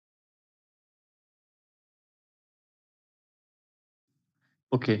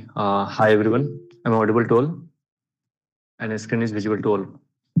Okay. Hi everyone. I'm audible to all, and screen is visible to all.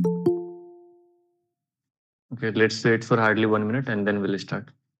 Okay. Let's wait for hardly 1 minute, and then we'll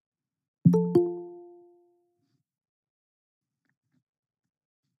start.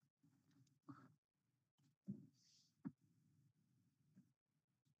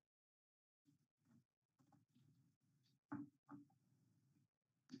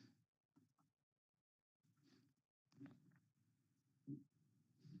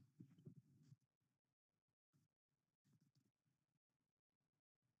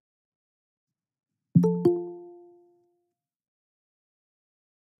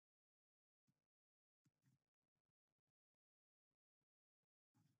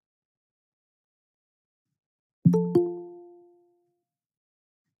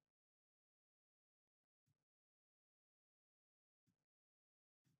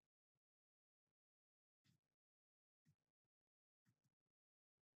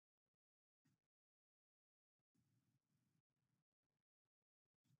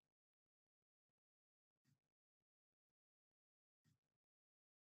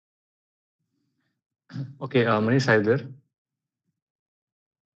 Okay. Manish, are you there?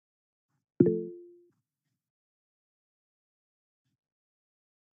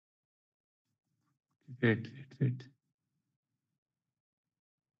 Wait.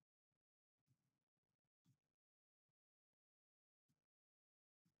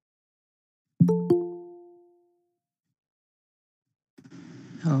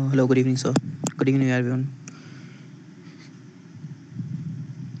 Hello, good evening, sir. Good evening, everyone.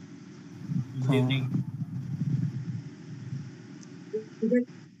 Good evening.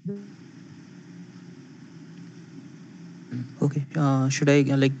 Okay, should I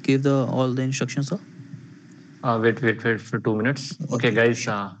give the all the instructions, sir? Wait for 2 minutes. Okay, Okay, guys.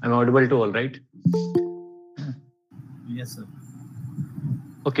 sure. I'm audible to all, right? Yes, sir.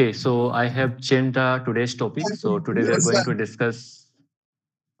 Okay. So I have changed today's topic. So today we are going to discuss.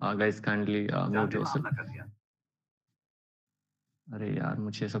 Guys, kindly mute yourself. अरे यार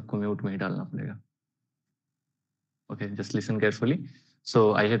मुझे सबको mute में ही डालना पड़ेगा. Okay, just listen carefully.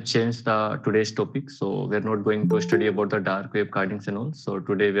 So I have changed the today's topic. So we're not going to study about the dark web cardings and all. So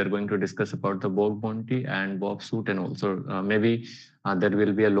today we are going to discuss about the bog bounty and bob suit and all. So maybe there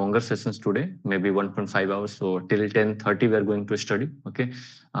will be a longer sessions today, maybe 1.5 hours. So till 10:30 we are going to study. Okay.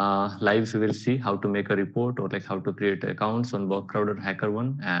 Live we will see how to make a report or like how to create accounts on bog or HackerOne,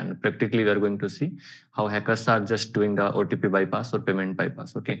 and practically we are going to see how hackers are just doing the OTP bypass or payment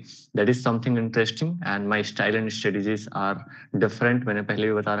bypass. Okay, that is something interesting, and my style and strategies are different. मैंने पहले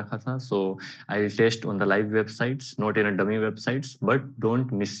भी बता रखा था. So I'll test on the live websites, not in a dummy websites, but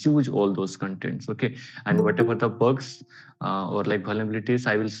don't misuse all those contents. Okay, and whatever the bugs or like vulnerabilities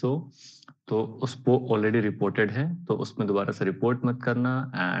I will show, तो उसको already reported है, तो उसमें दोबारा से report मत करना.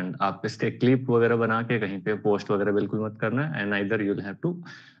 And आप इसके क्लिप वगैरह बना के कहीं पे पोस्ट वगैरह बिल्कुल मत करना. And either you will have to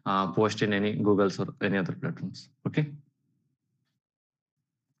post in any Googles or any other platforms. Okay,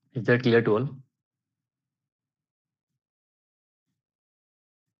 is that clear to all?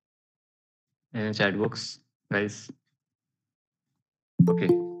 Any chat box, guys? Okay,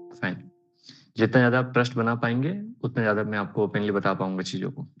 fine. जितना ज्यादा आप ट्रस्ट बना पाएंगे उतना ज्यादा मैं आपको ओपनली बता पाऊंगा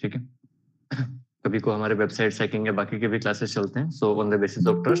चीजों को. ठीक है. कभी को हमारे वेबसाइट हैकिंग या बाकी के भी क्लासेस चलते हैं. So on the basis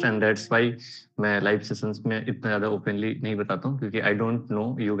of trust, and that's why मैं लाइव सेशंस में इतना ज्यादा ओपनली नहीं बताता हूँ, क्योंकि I don't know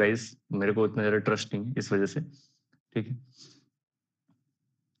you guys, मेरे को उतना ज्यादा ट्रस्ट नहीं है इस वजह से. ठीक है.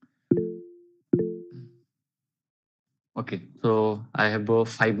 Okay, so I have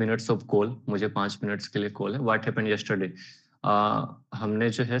 5 minutes of call. मुझे 5 मिनट्स के लिए कॉल है. व्हाट हैपेंड यस्टरडे, हमने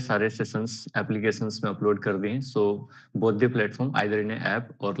जो है सारे सेशंस एप्लीकेशंस में अपलोड कर दिए हैं. So both the platform, either in app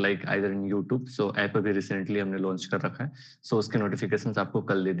और like either in YouTube. So app अभी रिसेंटली हमने लॉन्च कर रखा है. सो उसके नोटिफिकेशंस आपको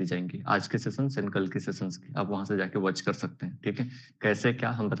कल दे दी जाएंगी. आज के सेशंस एंड कल के सेशंस की आप वहां से जाके वॉच कर सकते हैं. ठीक है. कैसे क्या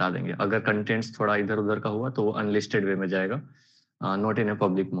हम बता देंगे. अगर कंटेंट्स थोड़ा इधर उधर का हुआ तो वो अनलिस्टेड वे में जाएगा, not in a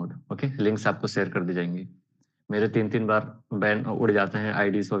public mode. Okay, links आपको शेयर कर दी जाएंगी. मेरे 3-3 बार बैन उड़ जाते हैं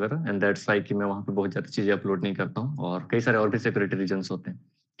आईडीज वगैरह, एंड दैट्स वाई कि मैं वहां पे बहुत ज्यादा चीजें अपलोड नहीं करता हूँ, और कई सारे और भी सिक्योरिटी रीजंस होते हैं.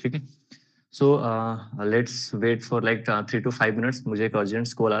 ठीक है. So let's wait for like 3 to 5 minutes. मुझे एक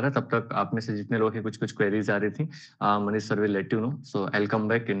अर्जेंट कॉल आ रहा है. तब तक आप में से जितने लोग हैं कुछ कुछ क्वेरीज आ रही थी, Manish sir will let you know. So I will come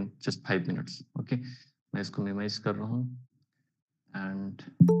back in just 5 minutes. Okay, मैं इसको मिनिमाइज कर रहा हूँ. एंड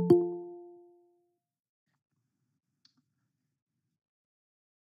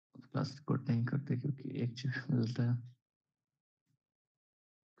क्लास रिकॉर्ड नहीं करते क्योंकि एक चीज मिलता है.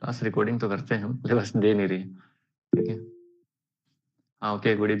 क्लास रिकॉर्डिंग तो करते हैं हम, बस दे नहीं रही. ठीक है. हाँ,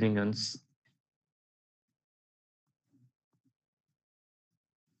 ओके. गुड इवनिंग हंस.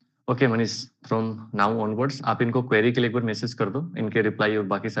 Okay Manish, from now onwards आप इनको क्वेरी के लिए एक बार मैसेज कर दो, इनके रिप्लाई और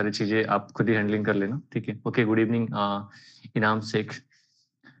बाकी सारी चीजें आप खुद ही हैंडलिंग कर लेना, ठीक है? ओके, गुड इवनिंग इनाम Sheikh,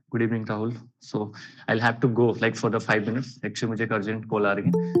 good evening Rahul. So I have to go like for the 5 minutes, actually मुझे एक अर्जेंट कॉल आ रही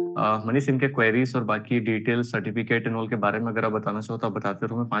है। मनीष, इनके क्वेरीज और बाकी डिटेल सर्टिफिकेट एंड ऑल के बारे में अगर आप बताना चाहो तो आप बताते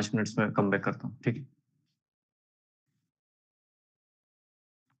रहो, मैं 5 मिनट्स में कम बैक करता हूँ, ठीक है?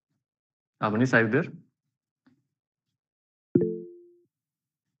 Manish, are you there?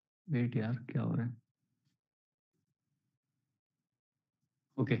 Wait यार, क्या हो रहा है?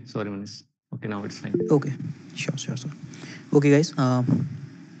 Okay, sorry Manish. Okay, now it's fine. Okay, sure, sir. Okay, guys,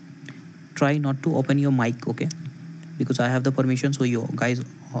 try not to open your mic, okay? Because I have the permission, so you guys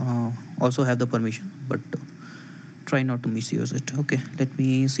also have the permission, but try not to misuse it. Okay, let me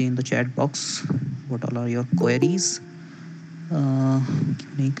see in the chat box what all are your queries.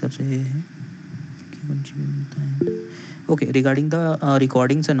 Okay, regarding the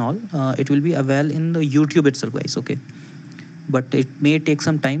recordings and all, it will be available in the YouTube itself, guys. Okay, but it may take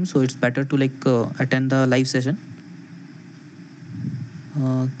some time, so it's better to like attend the live session.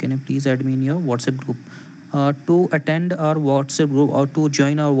 Can you please add me in your WhatsApp group? To attend our WhatsApp group or to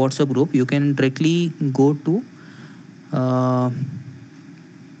join our WhatsApp group, you can directly go to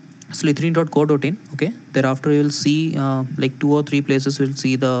Slytherin.co.in. Okay, thereafter you'll see like 2 or 3 places you'll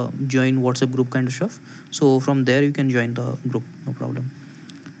see the join WhatsApp group kind of stuff. So from there you can join the group, no problem.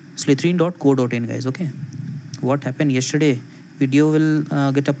 Slytherin.co.in, guys. Okay, what happened yesterday, video will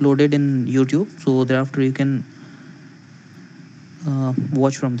get uploaded in YouTube, so thereafter you can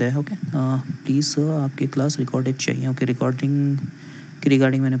watch from there. Okay, please sir, आपकी class recorded चाहिए. Okay, recording की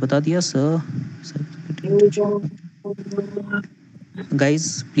regarding मैंने बता दिया sir. Guys,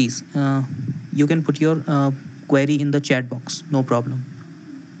 please you can put your query in the chat box, no problem.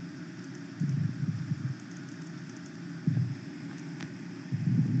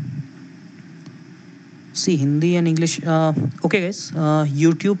 See, Hindi and English. Okay guys,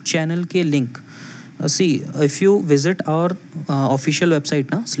 YouTube channel के link. See, if you visit our official website,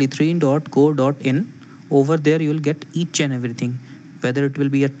 na, slytherin.co.in, over there you will get each and everything, whether it will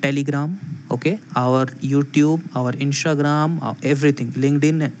be a Telegram, okay, our YouTube, our Instagram, everything,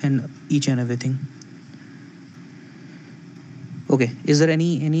 LinkedIn, and each and everything. Okay, is there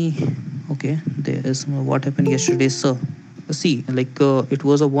any? Okay, there is. What happened yesterday, sir? See, like it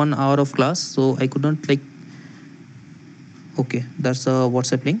was a 1 hour of class, so I could not like. Okay, that's a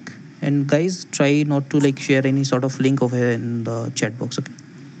WhatsApp link. And guys, try not to like share any sort of link over here in the chat box. Okay,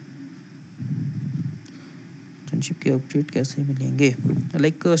 internship के update कैसे मिलेंगे?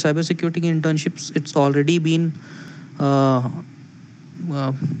 Like cyber security internships, it's already been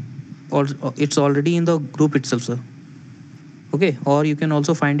it's already in the group itself, sir. Okay, or you can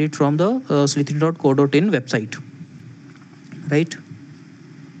also find it from the slytherin.co.in website, right?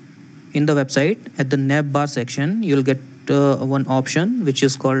 In the website, at the nav bar section, you'll get one option which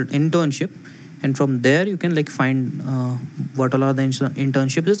is called internship, and from there you can like find what all are the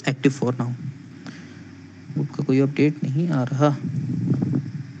internship is active for now. Group का कोई update नहीं आ रहा,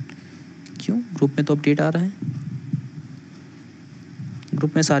 क्यों? Group में तो update आ रहा है,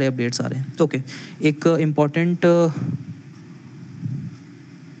 group में सारे अपडेट्स आ रहे हैं. ओके, एक इम्पॉर्टेंट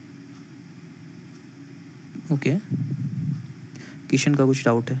ओके, किशन का कुछ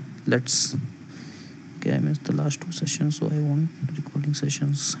डाउट है. Let's. Okay, I missed the last 2 sessions, so I want recording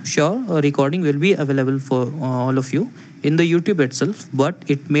sessions. Sure, a recording will be available for all of you in the YouTube itself, but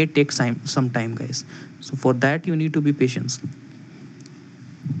it may take some time, guys. So for that, you need to be patient.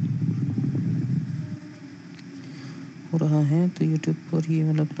 हो रहा है तो YouTube पर ये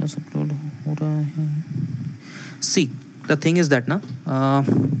वाला class upload हो रहा है. See, the thing is that na,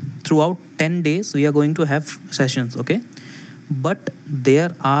 throughout 10 days we are going to have sessions, okay? But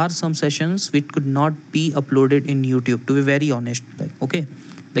there are some sessions which could not be uploaded in YouTube, to be very honest. Like, okay,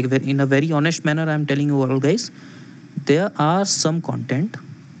 like in a very honest manner, I'm telling you all, guys, there are some content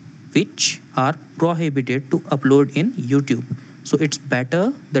which are prohibited to upload in YouTube. So it's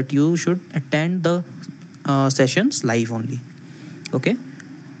better that you should attend the sessions live only. Okay,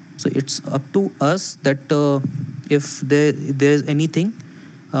 so it's up to us that if there's anything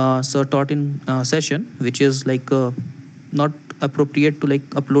so taught in session which is like not appropriate to like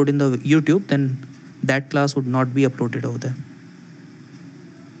upload in the YouTube, then that class would not be uploaded over there.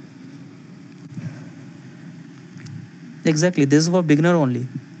 Exactly, this is for beginner only,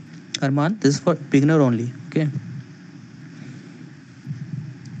 Arman. This is for beginner only. Okay,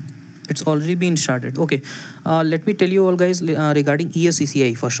 it's already been started. Okay, let me tell you all, guys, regarding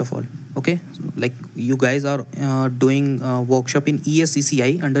EHCCI first of all. Okay, so, like you guys are doing workshop in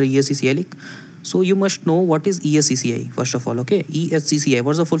EHCCI under EHCCI. Like So you must know what is EHCCI first of all. Okay, EHCCI.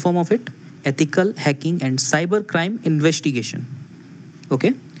 What's the full form of it? Ethical Hacking and Cyber Crime Investigation.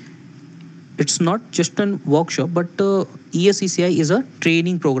 Okay, it's not just a workshop, but EHCCI is a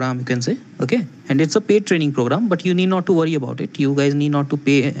training program, you can say. Okay, and it's a paid training program, but you need not to worry about it. You guys need not to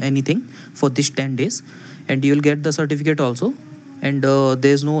pay anything for this 10 days, and you'll get the certificate also. And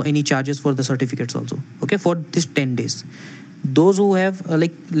there's no any charges for the certificates also. Okay, for this 10 days. Those who have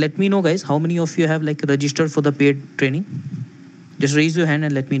like, let me know, guys, how many of you have like registered for the paid training? Just raise your hand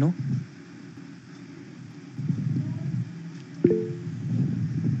and let me know.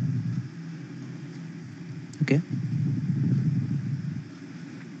 Okay.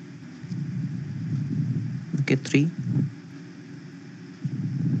 Okay, 3.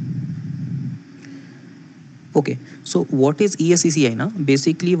 Okay, so what is EHCCI now?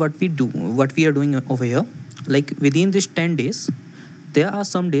 Basically, what we are doing over here, like within this 10 days, there are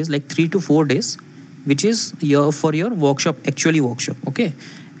some days like 3 to 4 days, which is your for your workshop, actually workshop. Okay,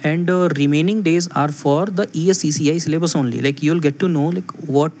 and remaining days are for the EHCCI syllabus only. Like you'll get to know like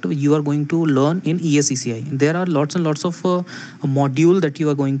what you are going to learn in EHCCI. There are lots and lots of module that you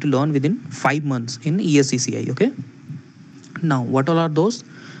are going to learn within 5 months in EHCCI. Okay, now what all are those?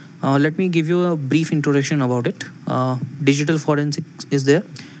 Let me give you a brief introduction about it. Digital forensics is there,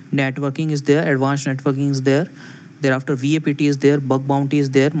 networking is there, advanced networking is there. Thereafter, VAPT is there, bug bounty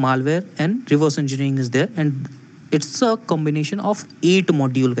is there, malware and reverse engineering is there, and it's a combination of 8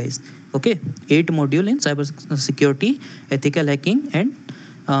 module, guys. Okay, 8 module in cyber security, ethical hacking, and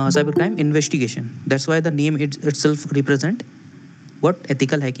cybercrime investigation. That's why the name itself represent what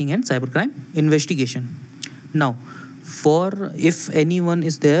ethical hacking and cybercrime investigation. Now, for if anyone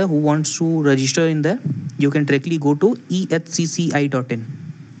is there who wants to register in there, you can directly go to ehcci.in.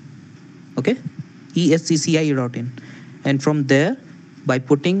 Okay, ehcci.in, and from there, by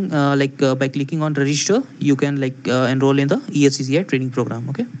putting by clicking on register, you can enroll in the EHCCI training program.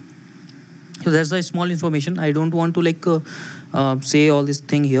 Okay, so that's the small information. I don't want to say all this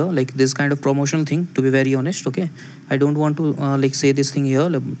thing here, like this kind of promotional thing, to be very honest. Okay, I don't want to say this thing here,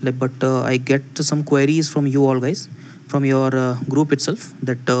 but I get some queries from you all guys, from your group itself,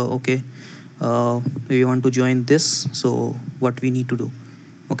 that okay, we want to join this, so what we need to do.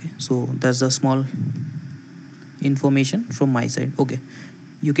 Okay, so that's a small information from my side. Okay,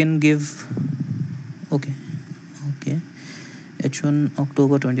 you can give. Okay, okay, H1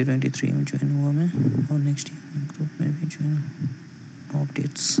 October 2023 में join हुआ मैं, और next year group में भी join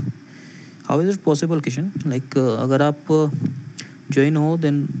updates. How is it possible, Kishan? Like अगर आप join हो,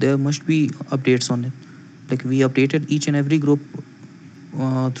 then there must be updates on it. Like we updated each and every group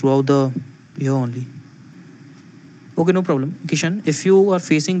throughout the year only. Okay, no problem, Kishan. If you are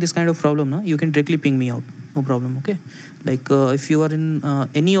facing this kind of problem, na, you can directly ping me out. No problem. Okay, like if you are in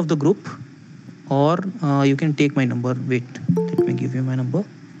any of the group, or you can take my number. Wait, let me give you my number.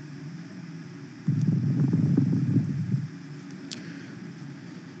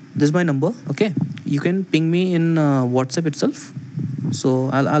 This is my number. Okay, you can ping me in WhatsApp itself. So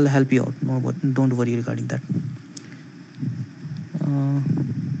I'll help you out. No, don't worry regarding that.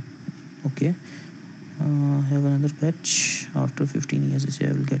 Okay. Have another batch after 15 years. I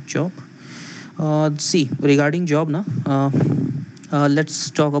will get job. See, regarding job, na, let's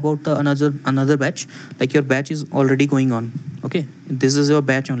talk about another batch. Like your batch is already going on. Okay, this is your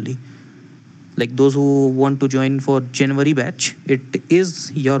batch only. Like those who want to join for January batch, it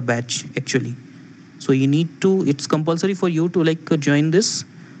is your batch actually. So you need to. It's compulsory for you to join this,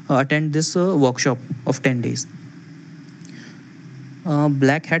 attend this workshop of 10 days.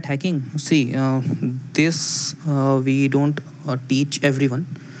 Black hat hacking. See, this we don't teach everyone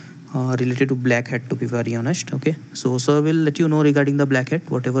related to black hat, to be very honest. Okay, so sir will let you know regarding the black hat,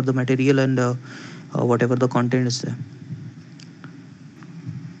 whatever the material and whatever the content is there.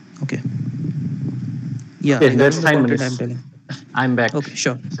 Okay. Yeah, Okay, regarding that's the fine, content Manish. I'm telling. I'm back. Okay,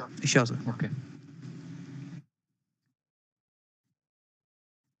 sure, sure, sir. Okay.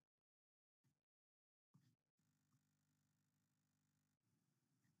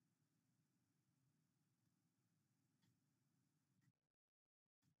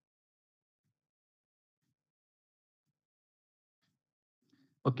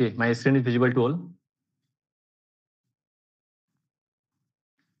 Okay, my screen is visible to all.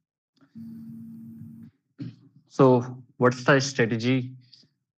 So what's the strategy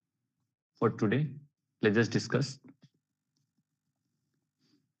for today? Let's just discuss.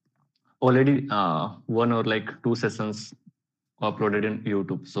 Already 1 or 2 sessions uploaded in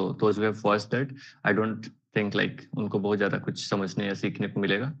YouTube. So those who have watched that, I don't think unko बहुत ज़्यादा कुछ समझने या सीखने को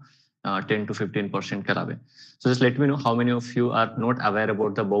मिलेगा. 10 to 15% करावे. So just let me know how many of you are not aware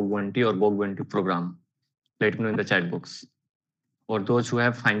about the bug bounty or bug bounty program. Let me know in the chat box. Or those who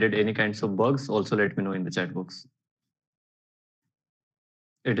have finded any kinds of bugs, also let me know in the chat box.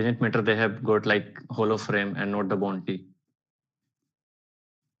 It doesn't matter they have got like hollow frame and not the bounty.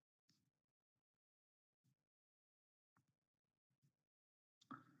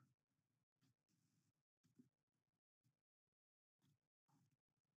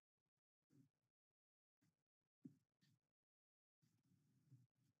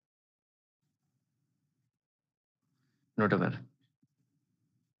 Not aware.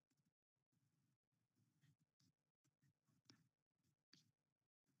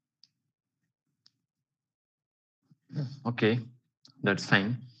 Okay, that's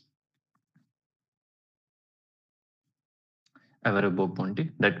fine. Aware of bug bounty.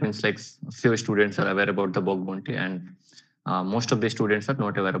 That means like few students are aware about the bug bounty and most of the students are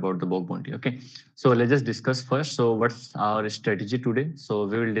not aware about the bug bounty. Okay, so let's just discuss first. So what's our strategy today? So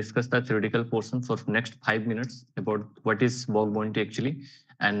we will discuss the theoretical portion for next 5 minutes about what is bug bounty actually.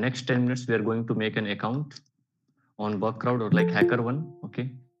 And next 10 minutes, we are going to make an account on Bugcrowd or like HackerOne.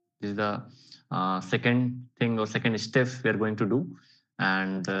 Okay, this is the second thing or second step we are going to do.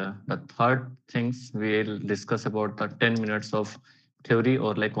 And the third things we'll discuss about the 10 minutes of theory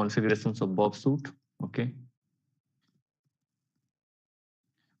or like configurations of Bob suit. Okay,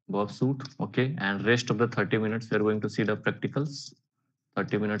 Bob suit. Okay, and rest of the 30 minutes we're going to see the practicals.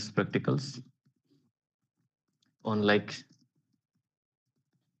 30 minutes practicals on like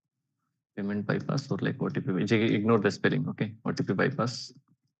payment bypass or like OTP. Ignore the spelling. Okay, OTP bypass.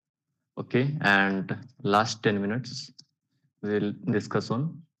 Okay, and last 10 minutes we'll discuss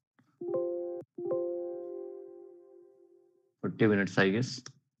on 40 minutes, I guess.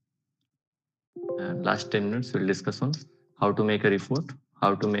 And last 10 minutes, we'll discuss on how to make a report,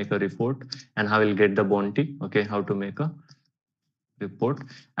 and how we'll get the bounty. Okay, how to make a report.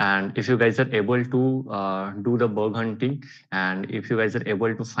 And if you guys are able to do the bug hunting, and if you guys are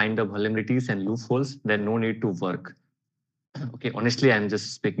able to find the vulnerabilities and loopholes, then no need to work. Okay, honestly, I'm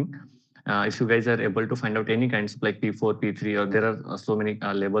just speaking. If you guys are able to find out any kinds of like P4, P3, or there are so many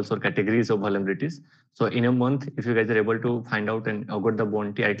levels or categories of vulnerabilities. So in a month, if you guys are able to find out and got the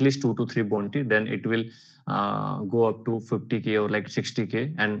bounty, at least 2 to 3 bounty, then it will go up to 50K or like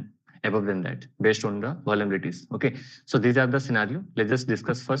 60K and above than that based on the vulnerabilities. Okay, so these are the scenario. Let's just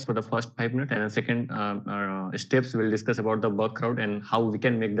discuss first for the first 5 minutes, and the second steps we'll discuss about the Bugcrowd and how we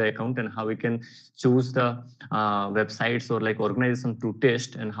can make the account and how we can choose the websites or like organization to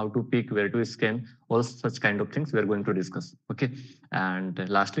test and how to pick where to scan, all such kind of things we are going to discuss. Okay, and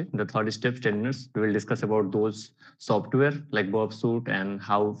lastly, the third step, 10 minutes, we will discuss about those software like BobSuit and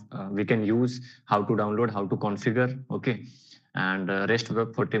how we can use, how to download, how to configure. Okay, and rest of the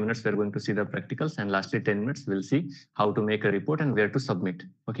 40 minutes we're going to see the practicals, and lastly 10 minutes we'll see how to make a report and where to submit.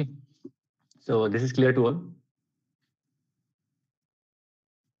 Okay, so this is clear to all.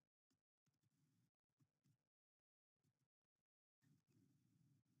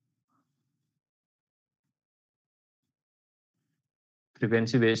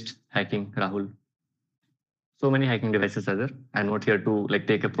 Frequency based hacking, Rahul. So many hacking devices are there. I'm not here to like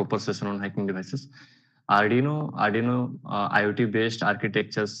take a proper session on hacking devices. Arduino IoT based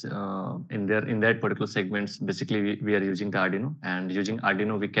architectures in that particular segments. Basically, we are using the Arduino, and using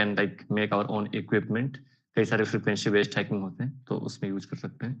Arduino we can like make our own equipment. कई सारे frequency based hacking होते हैं, तो उसमें use कर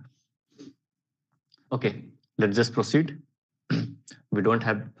सकते हैं. Okay, let's just proceed. We don't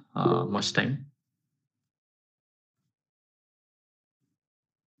have much time.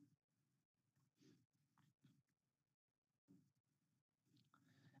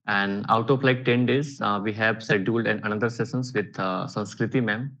 And out of like 10 days, we have scheduled another sessions with Sanskriti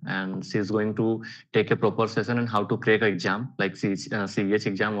ma'am, and she's going to take a proper session on how to crack an exam, like CEH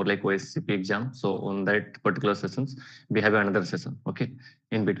exam or like OSCP exam. So on that particular sessions, we have another session, okay,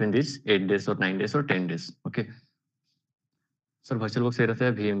 in between these 8 days or 9 days or 10 days, okay. Sir virtual book सही रहता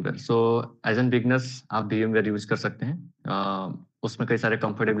है VMware. So as an beginners आप VMware use कर सकते हैं. उसमें कई सारे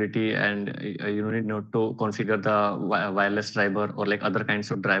comfortability and you need not to configure the wireless driver और like other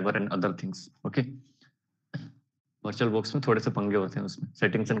kinds of driver and other things. Okay, virtual box में थोड़े से पंगे होते हैं, उसमें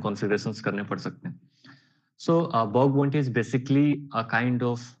सेटिंग्स एंड कॉन्फ़िगरेशंस करने पड़ सकते हैं. So bug bounty is basically a kind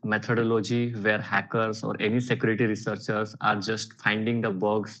of methodology where hackers or any security researchers are just finding the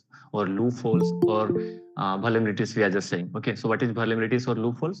bugs or loopholes or vulnerabilities we are just saying. Okay, so what is vulnerabilities or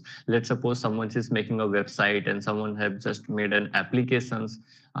loopholes? Let's suppose someone is making a website and someone have just made an applications.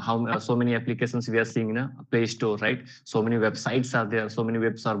 So many applications we are seeing in a Play Store, right? So many websites are there, so many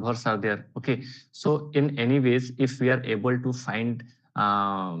web servers are there. Okay, so in any ways, if we are able to find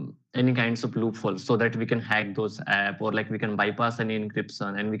any kinds of loopholes so that we can hack those app, or like we can bypass any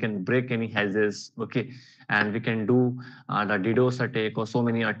encryption and we can break any hashes, okay, and we can do the DDoS attack or so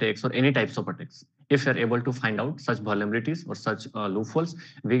many attacks or any types of attacks. If we are able to find out such vulnerabilities or such loopholes,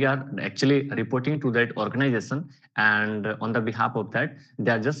 we are actually reporting to that organization, and on the behalf of that,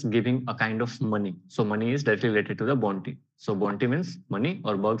 they are just giving a kind of money. So money is directly related to the bounty. So bounty means money,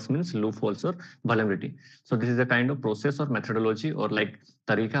 or bugs means loopholes or vulnerability. So this is a kind of process or methodology or like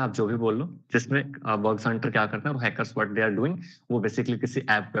तरीका, आप जो भी बोल लो, जिसमें bugs Hunter क्या करता है और hackers what they are doing, वो बेसिकली किसी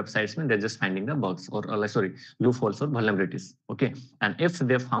ऐप वेबसाइट्स में they just finding the bugs और sorry loopholes or vulnerabilities, okay, and if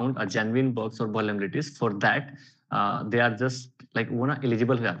they found a genuine bugs or vulnerabilities, for that they are just like वो ना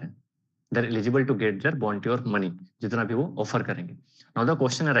eligible हो जाते हैं, they're eligible to get their bounty or money जितना भी वो offer करेंगे. Now the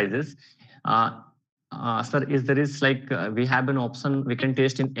question arises, sir, is there is like we have an option we can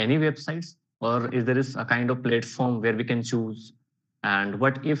test in any websites, or is there is a kind of platform where we can choose? And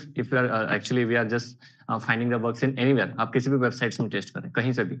what if we are actually we are just finding the bugs in anywhere, आप किसी भी websites में test करें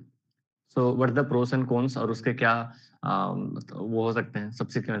कहीं से भी, so what are the pros and cons और उसके क्या वो हो सकते हैं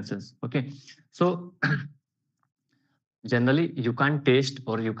subsequences, okay, so generally you can't test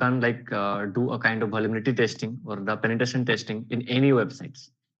or you can't like do a kind of vulnerability testing or the penetration testing in any websites,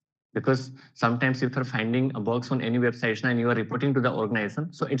 because sometimes if you're finding a bugs on any websites and you are reporting to the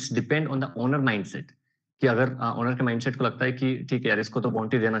organization, so it's depend on the owner mindset, कि अगर owner के mindset को लगता है कि ठीक है यार इसको तो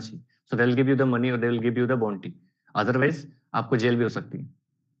बाउंटी देना चाहिए, सो they will give you the money और they will give you the bounty, otherwise आपको जेल भी हो सकती है,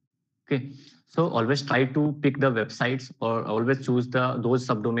 okay. So always try to pick the websites or always choose those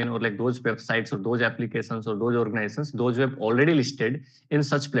subdomain or like those websites or those applications or those organizations those who have already listed in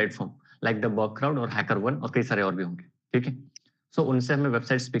such platform like the Bugcrowd or HackerOne और कई सारे और भी होंगे, ठीक है. So उनसे हमें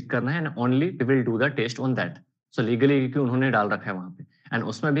वेबसाइट्स पिक करना है and only we will do the test on that. So legally क्योंकि उन्होंने डाल रखा है वहां पे, एंड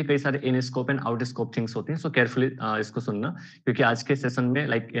उसमें भी कई सारे in scope and out scope things होते हैं, सो केयरफुली इसको सुनना, क्योंकि आज के सेशन में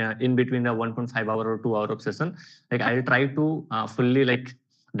like in between the 1.5 our और 2 hour of session, like I will try to fully like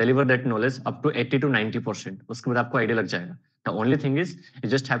deliver that knowledge up to 80 to 90%. उसके बाद आपको आइडिया लग जाएगा. The only thing is you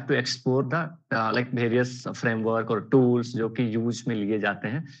just have to explore the like various framework और tools जो कि use में लिए जाते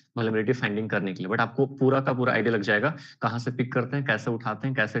हैं vulnerability finding करने के लिए, बट आपको पूरा का पूरा आइडिया लग जाएगा कहाँ से पिक करते हैं, कैसे उठाते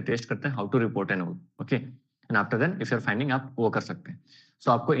हैं, कैसे टेस्ट करते हैं, how to report and all, okay. And after then if you're finding आप वो कर सकते हैं.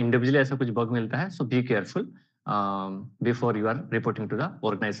 So आपको individually ऐसा कुछ bug मिलता है, so be careful before you are reporting to the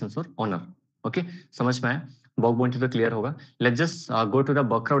organizations or owner, okay. समझ में आया? Bug bounty तो clear होगा. Let's just go to the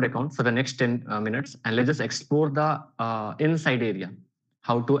Bugcrowd account for the next 10 minutes and let's just explore the inside area.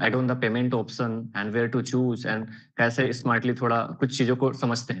 How to add on the payment option and where to choose and कैसे smartly थोड़ा कुछ चीजों को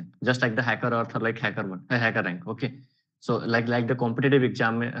समझते हैं. Just like the hacker earth or like hacker rank, okay. So like the competitive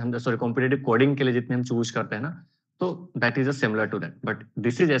exam में हम competitive coding के लिए जितने हम choose करते हैं ना, तो that is similar to that. But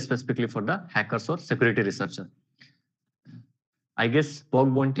this is specifically for the hackers or security researcher. I guess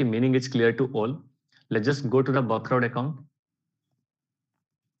bug bounty meaning is clear to all. Let's just go to the Bugcrowd account,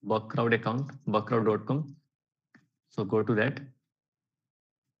 bugcrowd.com. So go to that.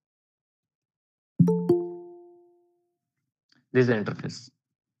 This is the interface,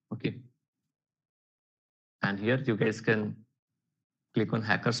 okay. And here you guys can click on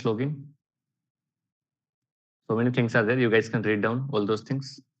hackers login. So many things are there. You guys can read down all those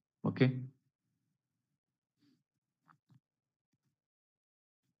things, okay.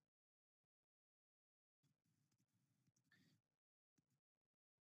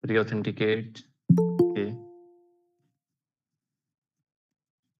 Re-authenticate, okay.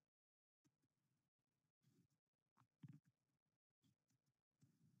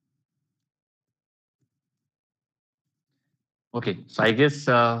 Okay, so I guess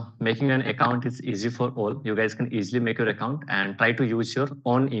making an account is easy for all. You guys can easily make your account and try to use your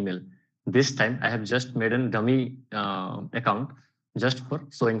own email. This time I have just made a dummy account just for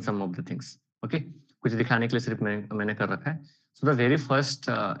showing some of the things. Okay, कुछ दिखाने के लिए सिर्फ मैंने कर रखा है. So the very first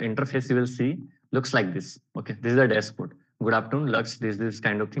interface you will see looks like this. Okay, this is the dashboard. Good afternoon, Laksh. This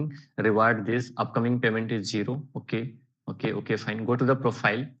kind of thing. Reward this. Upcoming payment is 0. Okay, fine. Go to the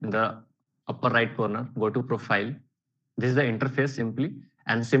profile in the upper right corner. Go to profile. This is the interface simply,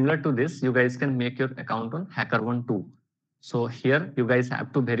 and similar to this, you guys can make your account on HackerOne too. So here you guys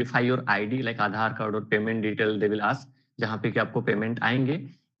have to verify your ID like Aadhaar card or payment detail. They will ask जहाँ पे कि आपको payment आएंगे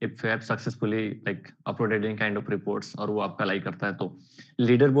if you have successfully like uploaded any kind of reports और वो आपका like करता है तो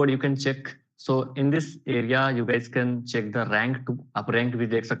leaderboard you can check. So in this area you guys can check the rank too. आप rank भी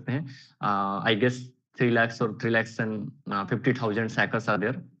देख सकते हैं. I guess 3 lakhs or 3 lakhs and 50,000 hackers are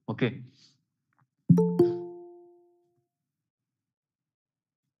there. Okay.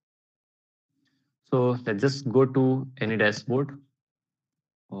 So let's just go to any dashboard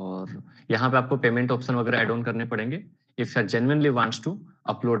और यहाँ पे आपको payment option वगैरह ऐड ऑन करने पड़ेंगे. if you genuinely wants to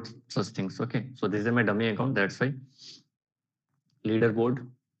upload such things. Okay, so this is my dummy account, that's why. Leaderboard,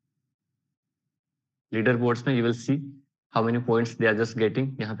 leaderboards में you will see how many points they are just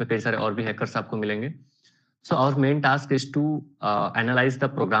getting. यहाँ पे कई सारे और भी hackers आपको मिलेंगे. So our main task is to analyze the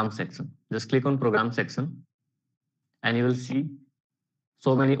program section. Just click on program section and you will see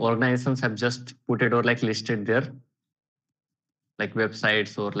so many organizations have just put it or like listed there, like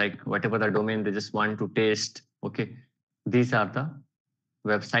websites or like whatever the domain they just want to test. Okay, these are the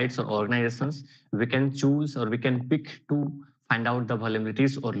websites or organizations we can choose or we can pick to find out the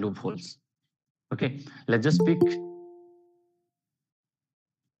vulnerabilities or loopholes. Okay, let's just pick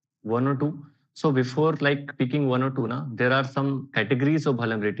one or two. So before like picking one or two, there are some categories of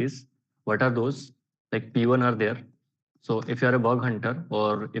vulnerabilities. What are those? Like P1 are there. So if you are a bug hunter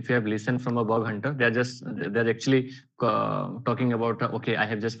or if you have listened from a bug hunter, they're actually talking about, okay, I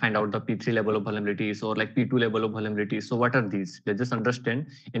have just find out the P3 level of vulnerabilities or like P2 level of vulnerabilities. So what are these? Let's just understand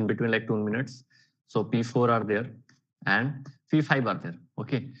in between like 2 minutes. So P4 are there and P5 are there.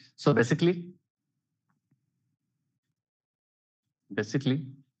 Okay. So basically,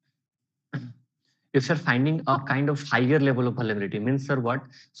 if you're finding a kind of higher level of vulnerability, means sir what?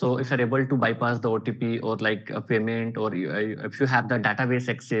 So if you're able to bypass the OTP or like a payment, or if you have the database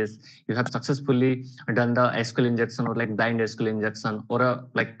access, you have successfully done the SQL injection or like blind SQL injection or a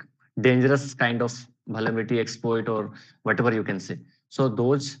like dangerous kind of vulnerability exploit or whatever you can say. So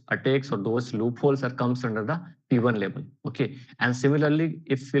those attacks or those loopholes are comes under the P1 level. Okay. And similarly,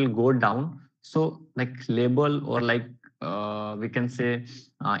 if we'll go down, so like label or like we can say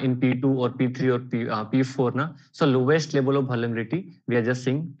in P2 or P3 or P4 na, so lowest level of vulnerability we are just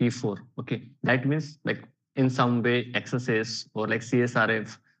saying P4. Okay, that means like in some way XSS or like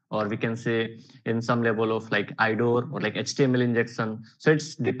CSRF, or we can say in some level of like IDOR or like HTML injection. So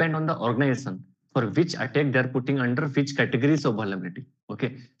it's depend on the organization for which attack they're putting under which categories of vulnerability.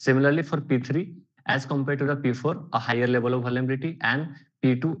 Okay, similarly for P3 as compared to the P4, a higher level of vulnerability, and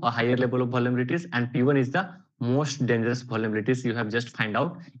P2 a higher level of vulnerabilities, and P1 is the most dangerous vulnerabilities you have just find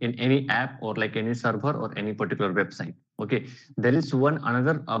out in any app or like any server or any particular website. Okay, there is one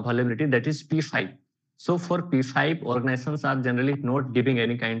another vulnerability, that is P5. So for P5, organizations are generally not giving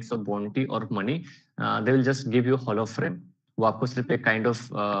any kinds of bounty or money. They will just give you hollow frame. वो आपको सिर्फ एक kind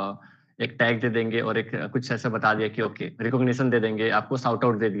of एक tag दे देंगे और एक कुछ ऐसा बता दिया कि ओके रिकॉग्निशन दे देंगे, आपको साउट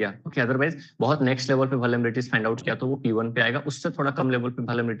आउट दे दिया. ओके, अदरवाइज बहुत नेक्स्ट लेवल पे वल्नरेबिलिटीज फाइंड आउट किया तो वो P1 पे आएगा, उससे थोड़ा कम लेवल पे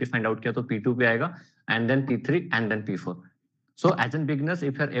वल्नरेबिलिटी फाइंड आउट किया तो P2 पे आएगा, and then P3 and then P4. So as in beginners,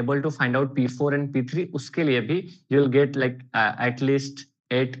 if you are able to find out P4 and P3, उसके लिए भी you will get like at least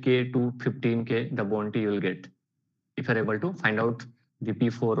 8K to 15K the bounty you will get if you are able to find out the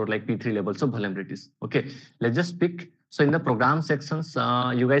P4 or like P3 levels of vulnerabilities. Okay, let's just pick. So in the program sections,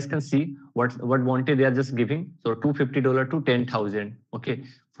 you guys can see what bounty they are just giving. So $250 to 10,000. Okay,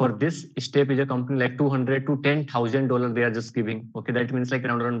 for this step is a company like $200 to $10,000 they are just giving. Okay, that means like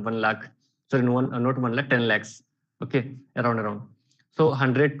around 1 lakh. Sorry, no, not 1 lakh, 10 lakhs. Okay, around. So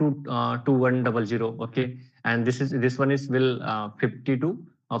 100 to 2100. Okay, and this one is will 50 to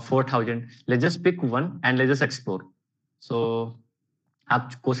 4,000. Let's just pick one and let's just explore. So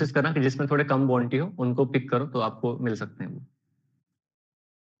आप कोशिश करना कि जिसमें थोड़े कम bounty हो उनको pick करो तो आपको मिल सकते हैं वो.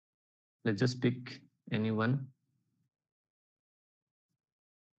 Let's just pick anyone.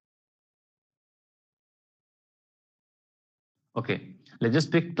 Okay, let's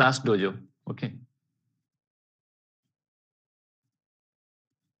just pick Class Dojo. Okay.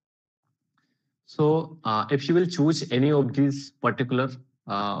 So if you will choose any of these particular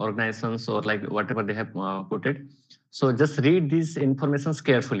organizations or like whatever they have put it, so just read these informations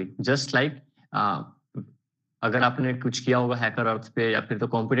carefully. Just like अगर आपने कुछ किया होगा hacker अर्थ पे या फिर तो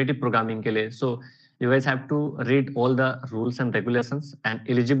competitive programming के लिए, so you guys have to read all the rules and regulations and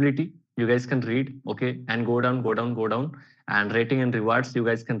eligibility. You guys can read, okay, and go down, and rating and rewards. You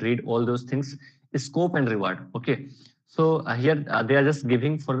guys can read all those things. Scope and reward, okay. So here they are just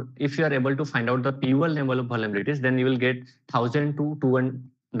giving for if you are able to find out the P1 level of vulnerabilities, then you will get 1,000 to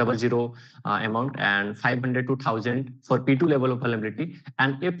 2,100 amount and 500 to 1,000 for P2 level of vulnerability.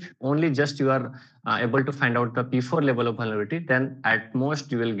 And if only just you are able to find out the P4 level of vulnerability, then at most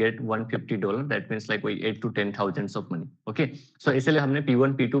you will get $150. That means like 8 to 10,000 of money. Okay, so इसलिए हमने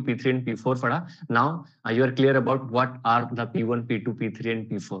P1, P2, P3 and P4 पढ़ा. Now you are clear about what are the P1, P2, P3 and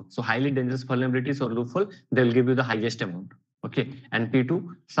P4. So highly dangerous vulnerabilities or loophole, they will give you the highest amount. Okay, and P2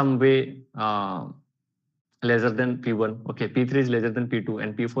 some way lesser than P1. Okay, P3 is lesser than P2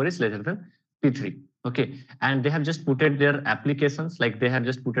 and P4 is lesser than P3. Okay, and they have just put it their applications, like they have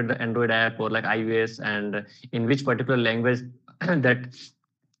just put it the Android app or like iOS, and in which particular language that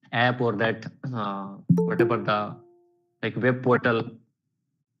app or that whatever the like web portal.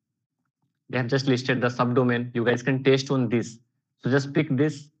 They have just listed the subdomain. You guys can test on this. So just pick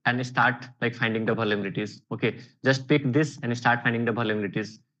this and start like finding the vulnerabilities. Okay, just pick this and start finding the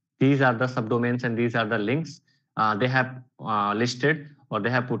vulnerabilities. These are the subdomains and these are the links they have listed or they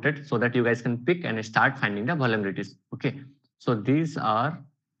have put it so that you guys can pick and start finding the vulnerabilities. Okay, so these are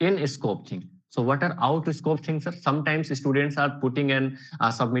in scope thing. So what are out scope things, sir? Sometimes students are putting and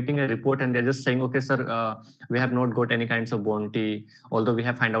submitting a report and they're just saying, okay, sir, we have not got any kinds of bounty, although we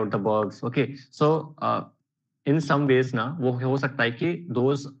have find out the bugs. Okay, so in some ways ना वो हो सकता है कि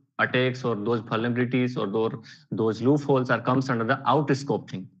those attacks or those vulnerabilities or those loopholes are comes under the out scope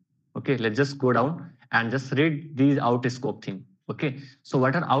thing. Okay, let's just go down and just read these out scope thing. Okay, so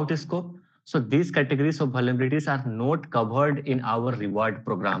what are out scope? So these categories of vulnerabilities are not covered in our reward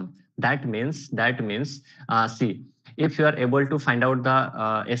program. That means see, if you are able to find out the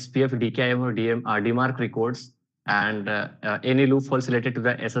SPF, DKIM or DMARC records and any loopholes related to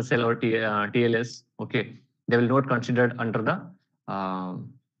the SSL or TLS, okay, they will not considered under the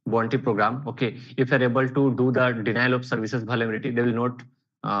bounty program. Okay, if you are able to do the denial of services vulnerability, they will not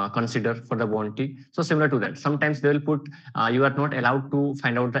consider for the bounty. So similar to that, sometimes they will put you are not allowed to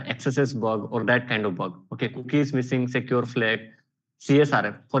find out the XSS bug or that kind of bug. Okay, cookies missing, secure flag,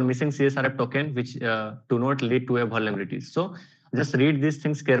 CSRF for missing CSRF token which do not lead to a vulnerability. So just read these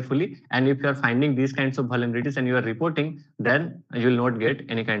things carefully, and if you are finding these kinds of vulnerabilities and you are reporting, then you will not get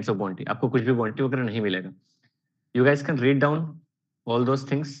any kinds of bounty. आपको कुछ भी bounty वगैरह नहीं मिलेगा. You guys can read down all those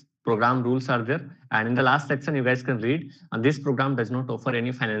things. Program rules are there, and in the last section you guys can read this program does not offer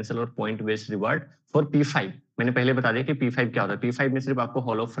any financial or point based reward for P5. मैंने पहले बता दिया कि P5 क्या होता है. P5 में सिर्फ आपको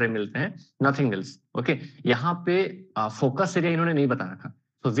हॉलो फ्रेम मिलते हैं, nothing else. Okay, यहाँ पे फोकस एरिया इन्होंने नहीं बता रखा.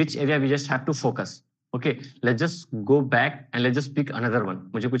 So which area we just have to focus. Okay, let's just go back and let's just pick another one.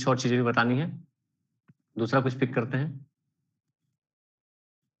 मुझे कुछ और चीजें भी बतानी है, दूसरा कुछ पिक करते हैं.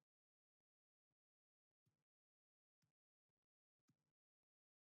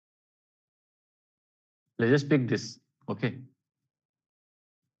 Let's just pick this. Okay.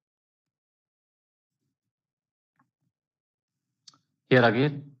 Here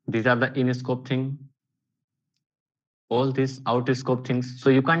again, these are the in scope thing. All these out scope things.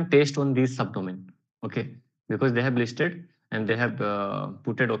 So you can't test on these subdomain. Okay, because they have listed and they have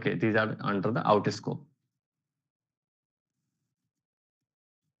put it. Okay, these are under the out scope.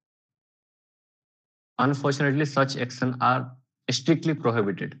 Unfortunately, such action are strictly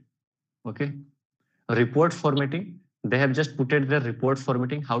prohibited. Okay, report formatting. They have just put it the report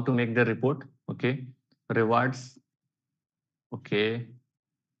formatting, how to make the report. Okay, rewards. Okay,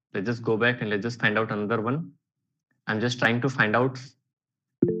 let's just go back and let's just find out another one. I'm just trying to find out.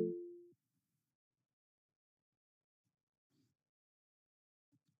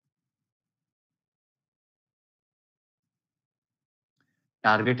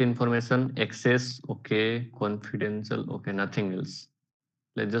 Target information, access, okay, confidential, okay, nothing else.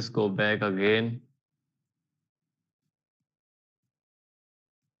 Let's just go back again.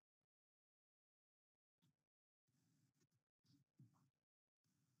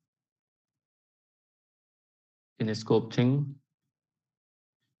 In scope thing.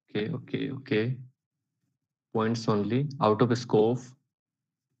 Okay. Points only, out of scope,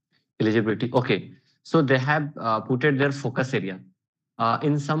 eligibility. Okay, so they have put it their focus area.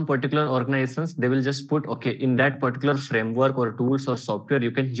 In some particular organizations, they will just put, okay, in that particular framework or tools or software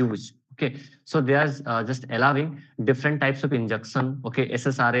you can use. Okay, so they are just allowing different types of injection. Okay,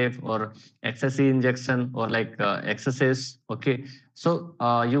 SSRF or XSE injection or like XSS. Okay, so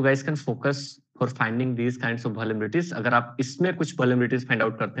you guys can focus for finding these kinds of vulnerabilities. अगर आप इसमें कुछ vulnerabilities find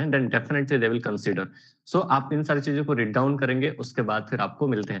out करते हैं, then definitely they will consider. So आप इन सारी चीजों को read down करेंगे, उसके बाद फिर आपको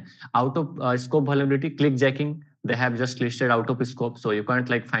मिलते हैं. Out of scope vulnerability, click jacking. They have just listed out of scope, so you can't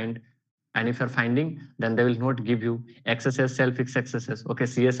like find. And if you're finding, then they will not give you XSS, self-fix XSS, okay,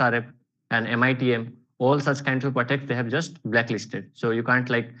 CSRF and MITM, all such kinds of attacks they have just blacklisted. So you can't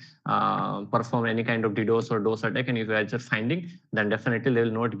like perform any kind of DDoS or DOS attack, and if you are just finding, then definitely they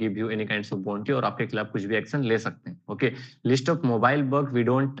will not give you any kinds of bounty और आपके खिलाफ कुछ भी action ले सकते हैं. Okay, list of mobile bug we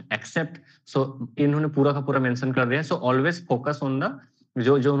don't accept. So इन्होंने पूरा का पूरा मेंशन कर दिया. So always focus on the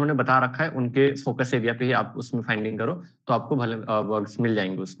जो उन्होंने बता रखा है उनके फोकस एरिया पे ही आप उसमें फाइंडिंग करो तो आपको भले बग्स मिल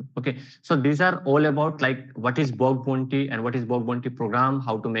जाएंगे उसमें. Okay, so these are all about like what is bug bounty and what is bug bounty program,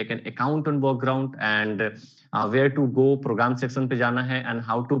 how to make an account on bug ground and where to go. Programme section पे जाना है and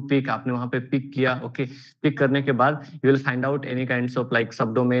how to pick. आपने वहां पे pick किया. Okay, pick करने के बाद you will find out any kinds of like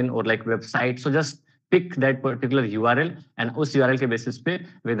subdomain और like website. So just pick that particular URL, and उस URL के basis पे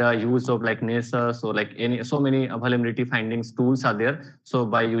with the use of like Nessus or like any so many vulnerability findings tools are there. So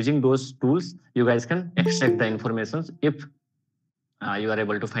by using those tools, you guys can extract the information if you are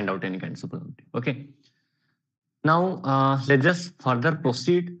able to find out any kinds of vulnerability. Okay. Now let's just further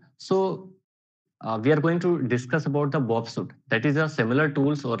proceed. So we are going to discuss about the Bob suite. That is a similar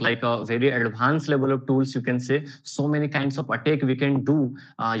tools or like a very advanced level of tools. You can say so many kinds of attack we can do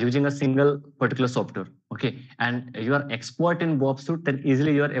using a single particular software. Okay, and you are expert in Bob suite, then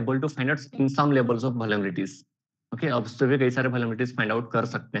easily you are able to find out in some levels of vulnerabilities. Okay अब उससे भी कई सारे vulnerabilities find out कर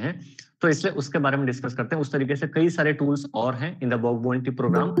सकते हैं, तो इसलिए उसके बारे में डिस्कस करते हैं. उस तरीके से कई सारे टूल्स और हैं in the Bob bounty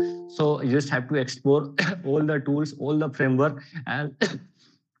programme. So you just have to explore all the tools, all the framework, and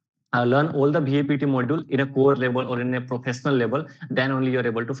learn all the VAPT module in a core level or in a professional level, then only you're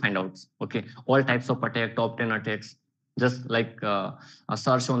able to find out, okay, all types of attack, top 10 attacks, just like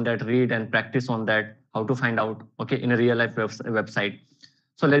search on that, read and practice on that, how to find out, okay, in a real life website.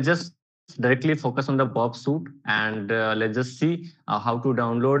 So let's just directly focus on the Bob suite, and let's just see how to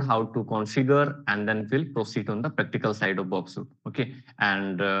download, how to configure, and then we'll proceed on the practical side of Bob suite, okay.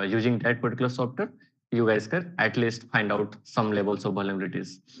 And using that particular software, you guys can at least find out some levels of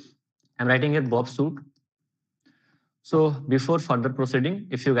vulnerabilities. I'm writing it Bob suite. So before further proceeding,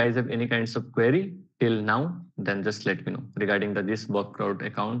 if you guys have any kinds of query till now, then just let me know regarding this Bob crowd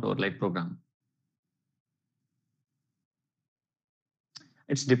account or like program.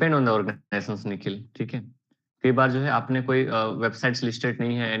 It's depend on the organisations Nikhil, ठीक है. कई बार जो है आपने कोई websites listed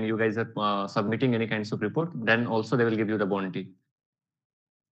नहीं है and you guys are submitting any kinds of report, then also they will give you the bounty.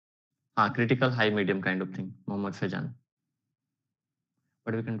 हाँ, critical high medium kind of thing, Mohammad Faizan,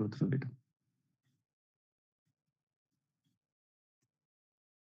 but we can do through it.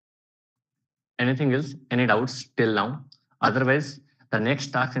 Anything else? Any doubts till now? Otherwise, the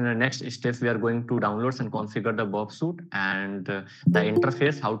next task in the next step, we are going to download and configure the Bob suite and the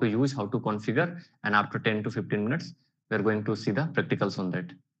interface, how to use, how to configure, and after 10 to 15 minutes, we are going to see the practicals on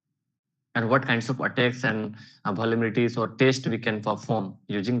that. And what kinds of attacks and vulnerabilities or tests we can perform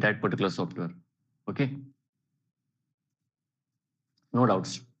using that particular software. Okay. No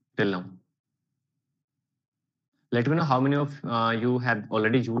doubts till now. Let me know how many of you have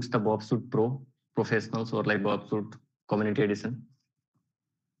already used the Bob suite Pro Professionals or like Bob suite Community Edition.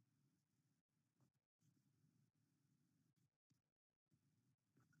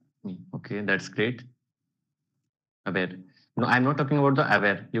 Okay, that's great. Aware. No, I'm not talking about the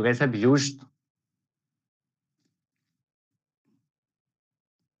aware. You guys have used.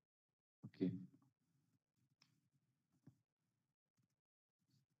 Okay.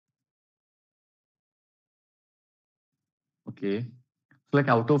 Okay. So like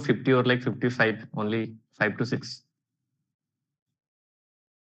out of 50 or like 55, only 5 to 6.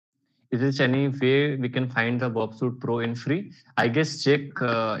 Is there any way we can find the Bob suite Pro in free? I guess check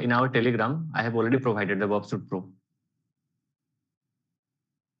in our Telegram. I have already provided the Bob suite Pro.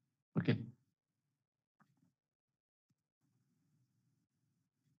 Okay.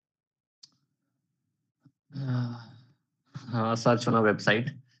 Search होना website,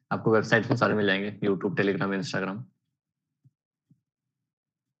 आपको website में सारे मिल जाएंगे, YouTube, Telegram, Instagram.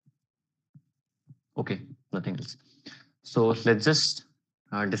 Okay, nothing else. So let's just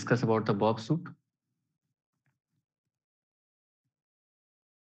discuss about the Bob suite.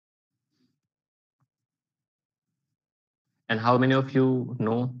 And how many of you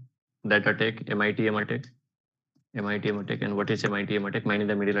know that attack, MITM attack? MITM attack, and what is MITM attack? Man in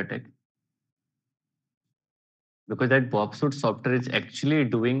the middle attack. Because that Bob suite software is actually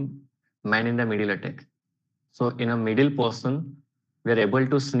doing man in the middle attack. So in a middle person, we are able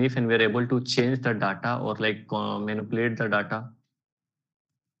to sniff and we are able to change the data or like manipulate the data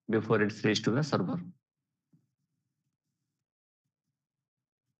before it's reached to the server.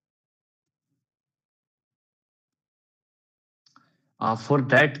 For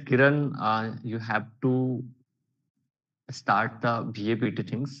that, Kiran, you have to start the VAPT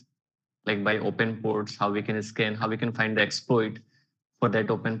things, like by open ports, how we can scan, how we can find the exploit for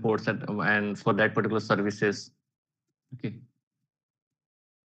that open ports and for that particular services. Okay.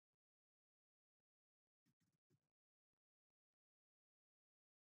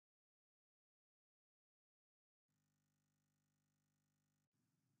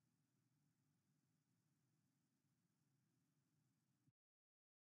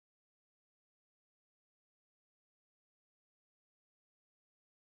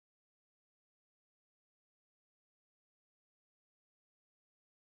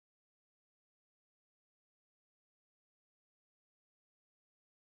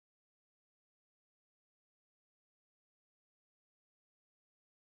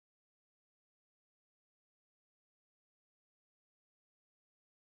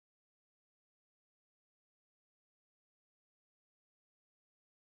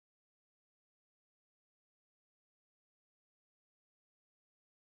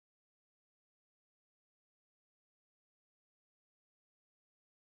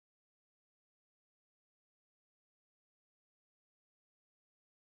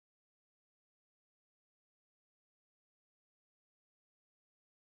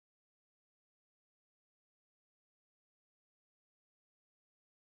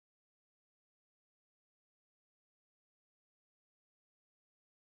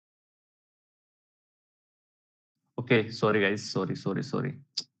 Okay, sorry guys, sorry.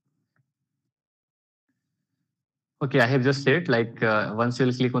 Okay, I have just said like once you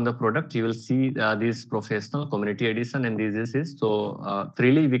will click on the product, you will see this professional community edition and this is so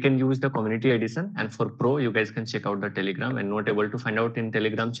freely we can use the community edition, and for pro you guys can check out the Telegram, and not able to find out in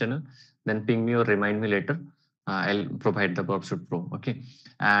Telegram channel, then ping me or remind me later. I'll provide the Bob Pro. Okay,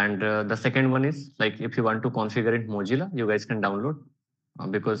 and the second one is like if you want to configure it Mozilla, you guys can download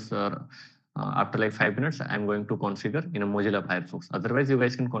because after like 5 minutes, I'm going to configure in a Mozilla Firefox. Otherwise, you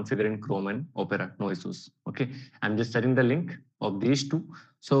guys can configure in Chrome and Opera, no issues. Okay, I'm just sharing the link of these two.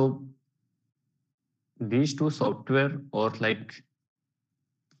 So these two software or like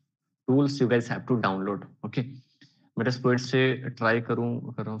tools you guys have to download. Okay, मैं exploit से try कर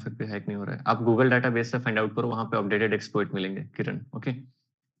रहा हूँ फिर भी hack नहीं हो रहा है. आप गूगल डाटाबेस से फाइंड आउट करो, वहां पे अपडेटेड एक्सप्लोइट मिलेंगे किरण. Okay,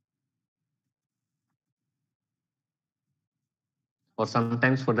 or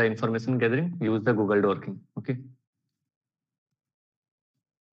sometimes for the information gathering use the Google Dorking. Okay,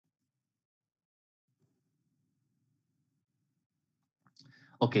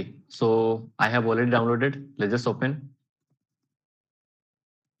 okay, so I have already downloaded. Let's just open.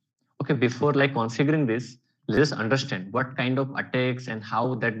 Okay, before like configuring this, let's understand what kind of attacks and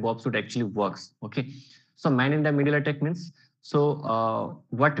how that Bob suit actually works. Okay, so man in the middle attack means, so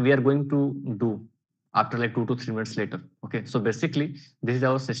what we are going to do after like 2 to 3 minutes later. Okay, so basically this is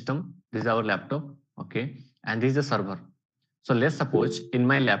our system, this is our laptop. Okay, and this is the server. So let's suppose in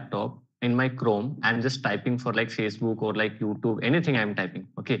my laptop, in my Chrome, I'm just typing for like Facebook or like YouTube, anything I'm typing.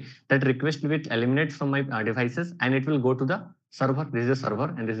 Okay, that request will eliminate from my devices and it will go to the server. This is the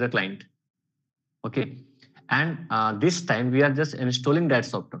server and this is the client. Okay, and this time we are just installing that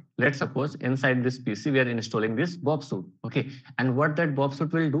software. Let's suppose inside this PC we are installing this Bob suit. Okay, and what that Bob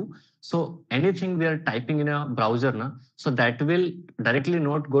suit will do, so anything we are typing in a browser na, so that will directly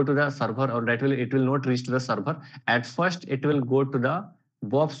not go to the server, or it will not reach to the server. At first it will go to the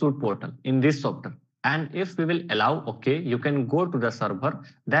Bob suit portal in this software, and if we will allow, okay, you can go to the server,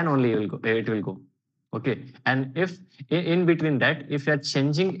 then only it will go. Okay, and if in between that, if you are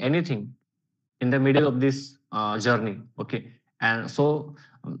changing anything in the middle of this journey, okay, and so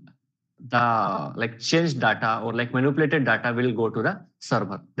the like changed data or like manipulated data will go to the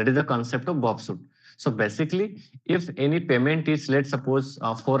server. That is the concept of Bob suit. So basically, if any payment is, let's suppose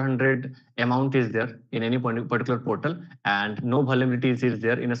 400 amount is there in any particular portal and no vulnerabilities is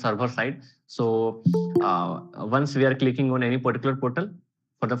there in a server side. So once we are clicking on any particular portal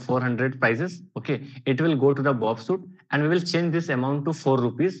for the 400 prices, okay, it will go to the Bob suit and we will change this amount to 4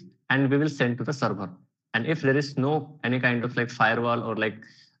 rupees and we will send to the server. And if there is no any kind of like firewall or like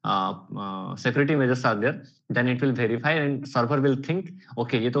security measures are there, then it will verify and server will think,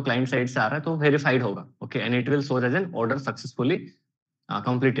 okay, ये तो client side से आ रहा है तो verified होगा. Okay, and it will show as an order successfully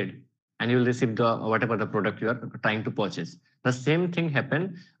completed, and you will receive the whatever the product you are trying to purchase. The same thing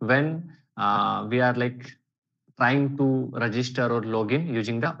happen when we are like trying to register or log in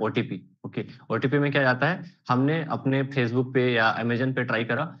using the OTP. Okay, OTP में क्या जाता है, हमने अपने Facebook पे या Amazon पे try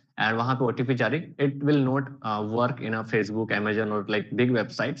करा and वहां पे OTP जा रही, it will not work in a Facebook, Amazon or like big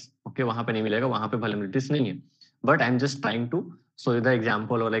websites. Okay, वहां पे नहीं मिलेगा, वहां पे vulnerabilities नहीं है. But I'm just trying to show you the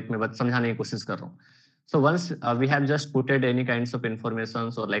example, or like मैं समझाने की कोशिश कर रहा हूँ. So once we have just put any kinds of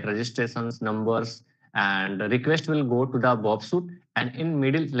informations or like registrations, numbers, and the request will go to the Bob suit, and in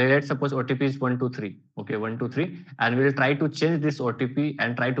middle, let's suppose OTP is 123. Okay, 123, and we will try to change this OTP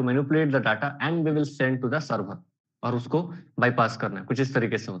and try to manipulate the data, and we will send to the server. और उसको bypass करना है, कुछ इस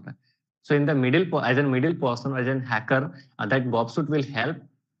तरीके से होता है. So in the middle, as a middle person, as a hacker, that Bob suit will help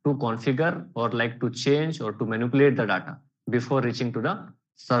to configure or like to change or to manipulate the data before reaching to the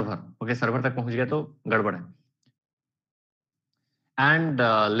server. Okay, server तक पहुंच गया तो गड़बड़ है. And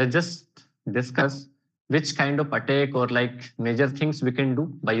let's just discuss which kind of attack or like major things we can do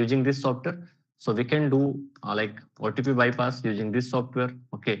by using this software. So we can do like OTP bypass using this software.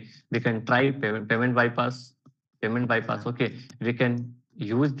 Okay, we can try payment bypass. Okay, we can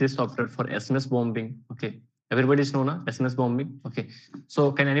use this software for SMS bombing. Okay, everybody's know na SMS bombing. Okay,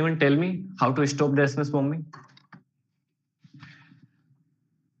 so can anyone tell me how to stop the SMS bombing?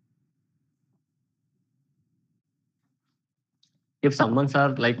 If someone's are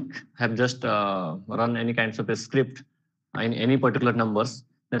like have just run any kinds of a script in any particular numbers,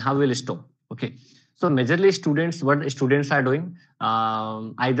 then how will it stop? Okay, so majorly students, what students are doing,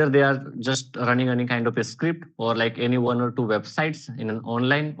 either they are just running any kind of a script or like any 1 or 2 websites in an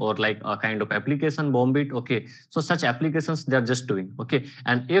online or like a kind of application bomb it. Okay, so such applications they are just doing. Okay,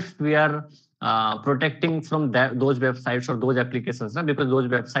 and if we are protecting from those websites or those applications, because those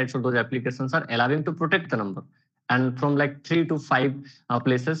websites or those applications are allowing to protect the number. And from like 3 to 5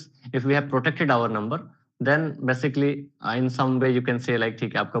 places, if we have protected our number, then basically in some way you can say like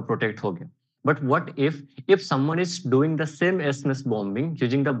ठीक है आपका protect हो गया. But what if someone is doing the same SMS bombing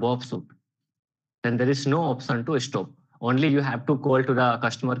using the Bob suit, then there is no option to stop. Only you have to call to the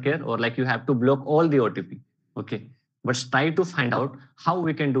customer care or like you have to block all the OTP. Okay. But try to find out how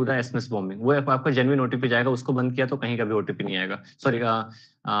we can do the SMS bombing. वो आपका genuine OTP जाएगा, उसको बंद किया तो कहीं का भी OTP नहीं आएगा. Sorry,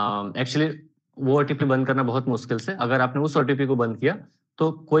 actually वो OTP बंद करना बहुत मुश्किल से. अगर आपने उस OTP को बंद किया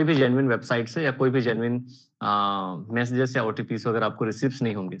तो कोई भी genuine वेबसाइट से या कोई भी genuine मैसेजेस या OTPs वगैरह आपको रिसीव्स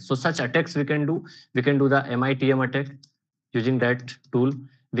नहीं होंगे. So such attacks we can do the MITM attack using that tool.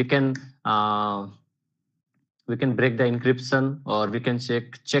 We can break the encryption, or we can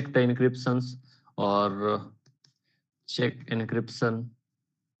check the encryptions, or check encryption.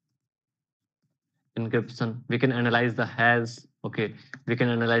 We can analyze the hash. Okay, we can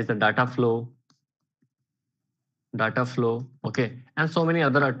analyze the data flow. Okay, and so many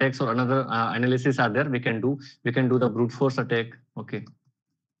other attacks or another analysis are there. We can do the brute force attack. Okay,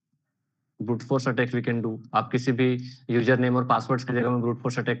 brute force attack we can do. आप किसी भी user name और passwords की जगह में brute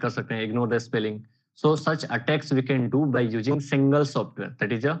force attack कर सकते हैं. Ignore the spelling. So such attacks we can do by using single software,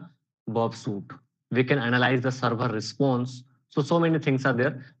 that is a Bob suit. We can analyze the server response. So many things are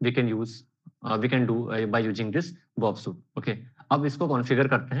there we can use. We can do by using this Bob suit. Okay. अब इसको configure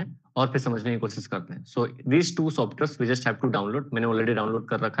करते हैं और फिर समझने की कोशिश करते हैं. So these two softwares we just have to download. मैंने already download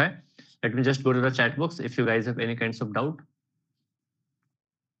कर रखा है. Let me just go to the chat box if you guys have any kinds of doubt.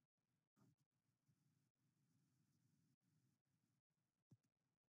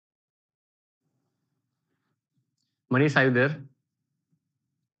 Manish, are you there?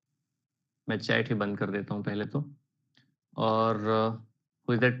 मैं चैट ही बंद कर देता हूं पहले तो. और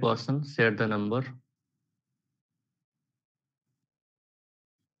who is that person? Share the number.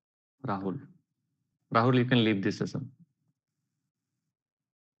 Rahul, you can leave this session.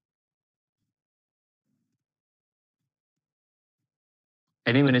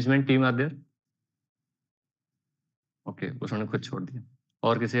 Any management team are there? Okay, उसने खुद छोड़ दिया.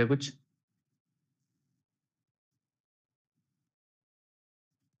 और किसी का कुछ?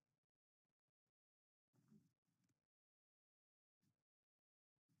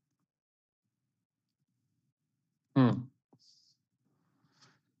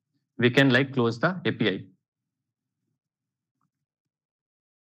 We can like close the API.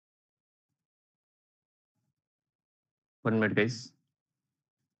 One minute, guys.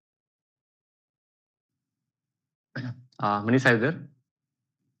 Manish, are you there?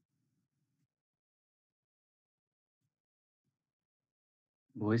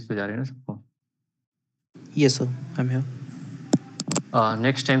 Voice तो जा रही है ना सबको? Yes, sir. I'm here.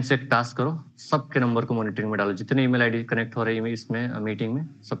 Next time से एक टास्क करो, सबके नंबर को मॉनिटरिंग में डालो. जितने ईमेल आईडी कनेक्ट हो रही है इसमें मीटिंग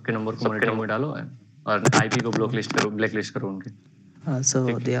में, सबके नंबर को मॉनिटरिंग में डालो और आईपी को ब्लॉक लिस्ट करो उनके. So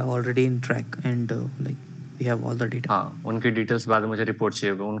they are already in track and like we have all the data. हाँ, उनकी डिटेल्स बाद में मुझे रिपोर्ट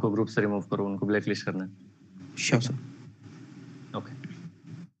चाहिए होगा. उनको ग्रुप से रिमूव करो, उनको ब्लैक लिस्ट करना है. Sure, sir. Okay.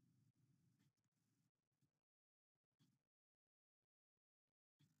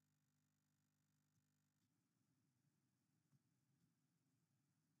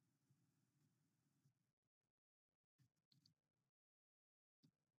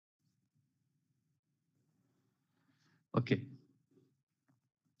 Okay,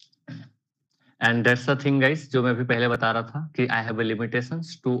 and that's the thing guys, जो मैं अभी पहले बता रहा था कि I have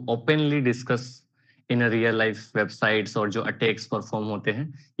limitations to openly discuss in real life websites, और जो अटैक्स परफॉर्म होते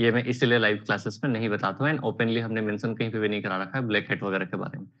हैं ये मैं इसलिए लाइव क्लासेस में नहीं बताता हूँ. एंड ओपनली हमने मेंशन कहीं पे भी नहीं करा रखा है ब्लैक हैट वगैरह के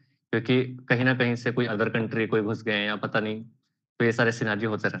बारे में, क्योंकि कहीं ना कहीं से कोई अदर कंट्री कोई घुस गए या पता नहीं, तो ये सारे सिनारियो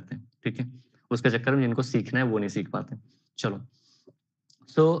होते रहते हैं. ठीक है, उसके चक्कर में जिनको सीखना है वो नहीं सीख पाते. चलो,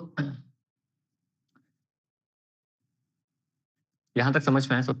 सो यहां तक समझ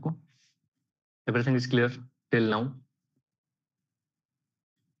में आया सबको? Everything is clear till now?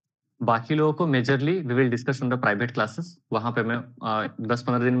 बाकी लोगों को majorly we will discuss in the private classes. वहां पे मैं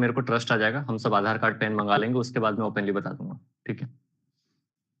 10-15 दिन मेरे को ट्रस्ट आ जाएगा, हम सब आधार कार्ड पेन मंगा लेंगे, उसके बाद मैं ओपनली बता दूंगा. ठीक है,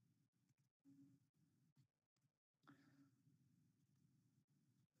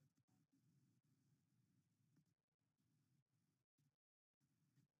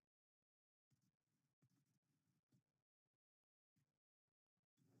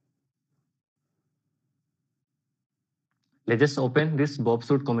 let's just open this Bob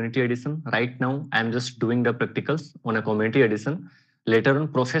Suit Community Edition. Right now, I'm just doing the practicals on a Community Edition. Later on,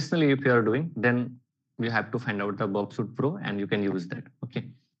 professionally, if you are doing, then you have to find out the Bob Suit Pro and you can use that. Okay.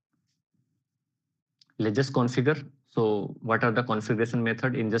 Let's just configure. So what are the configuration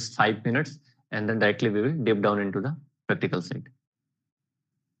method in just 5 minutes, and then directly we will dip down into the practical side.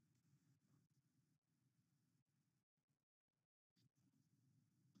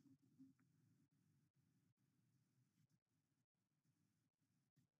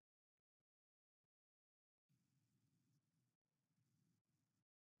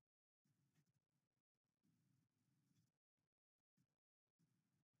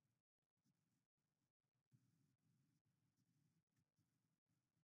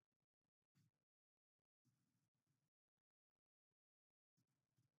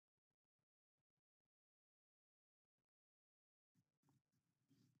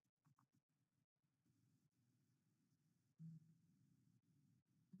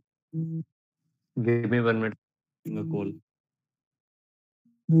 Give me 1 minute. A call.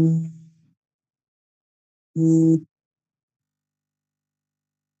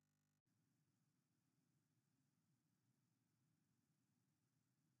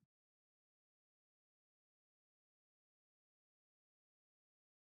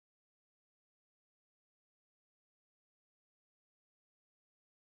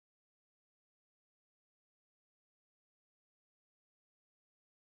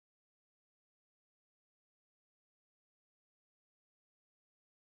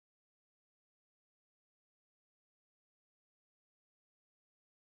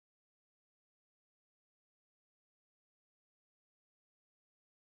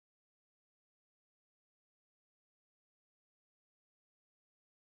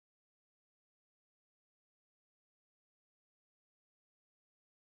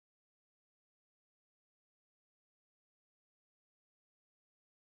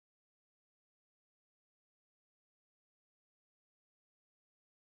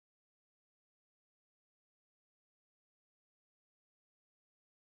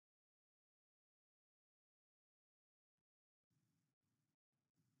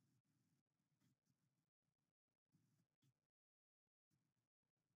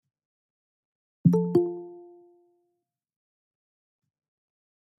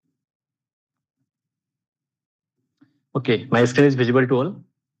 Okay, my screen is visible to all.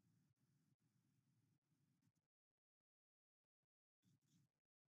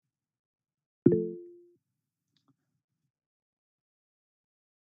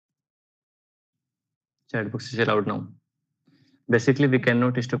 Chat box is allowed now. Basically, we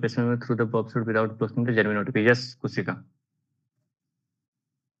cannot stop SMS through the pop-suit without blocking the genuine OTP. Yes, Kusika.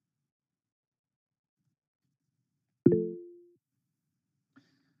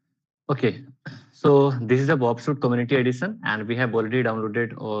 Okay, so this is a pop-suit community edition, and we have already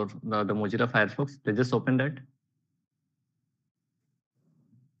downloaded or the Mozilla Firefox. Let's just open that.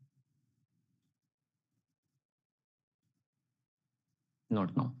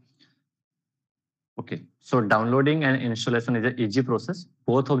 Not now. Okay, so downloading and installation is an easy process.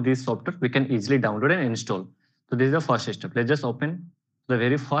 Both of these software we can easily download and install. So this is the first step. Let's just open the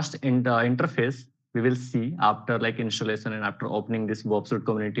very first interface we will see after like installation and after opening this pop-suit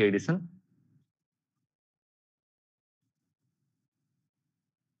community edition.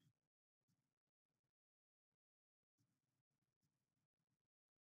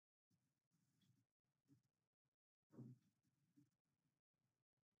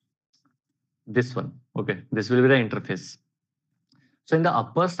 This one. Okay, this will be the interface. So in the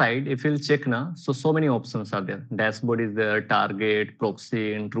upper side, if you'll check now, so many options are there. Dashboard is there, target,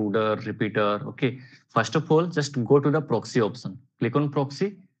 proxy, intruder, repeater. Okay. First of all, just go to the proxy option. Click on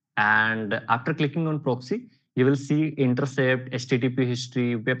proxy, and after clicking on proxy, you will see intercept, HTTP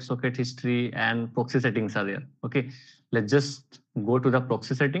history, WebSocket history, and proxy settings are there. Okay. Let's just go to the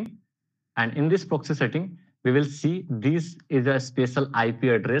proxy setting. And in this proxy setting, we will see this is a special IP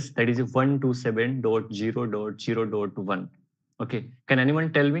address that is 127.0.0.1. Okay, can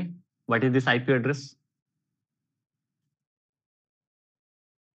anyone tell me what is this IP address?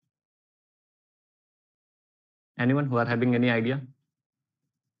 Anyone who are having any idea?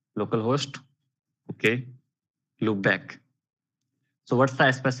 Localhost. Okay, loop back. So what's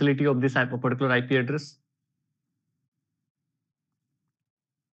the specialty of this particular IP address?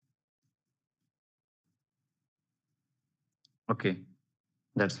 Okay,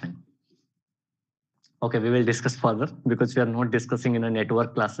 that's fine. Okay, we will discuss further because we are not discussing in a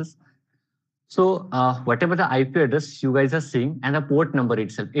network classes. So whatever the IP address you guys are seeing and the port number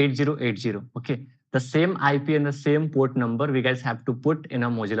itself, 8080, okay, the same IP and the same port number we guys have to put in a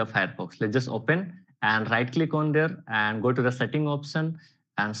Mozilla Firefox. Let's just open and right click on there and go to the setting option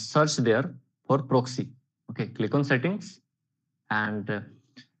and search there for proxy. Okay, click on settings and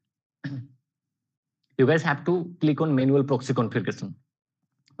you guys have to click on manual proxy configuration.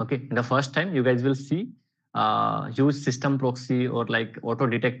 Okay, the first time you guys will see use system proxy or like auto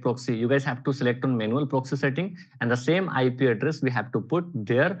detect proxy. You guys have to select on manual proxy setting and the same IP address we have to put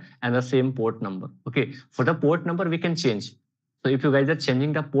there and the same port number. Okay, for the port number we can change. So if you guys are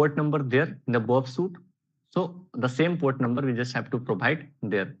changing the port number there in the pop-suit, so the same port number we just have to provide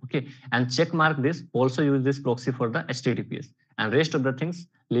there. Okay, and check mark this. Also use this proxy for the HTTPS and rest of the things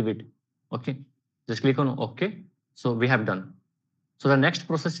leave it. Okay, just click on OK. So we have done. So the next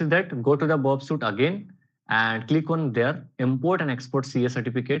process is that go to the pop-suit again and click on there, import and export CA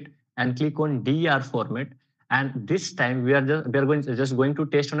certificate and click on DER format. And this time we are just going to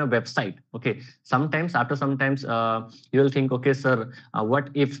test on a website. Okay. Sometimes you will think, okay, sir,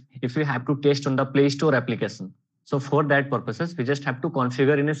 what if we have to test on the Play Store application? So for that purposes, we just have to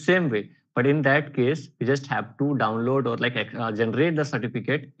configure in the same way. But in that case, we just have to download or like generate the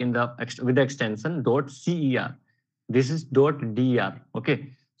certificate in the with the extension .cer. This is .dr. Okay.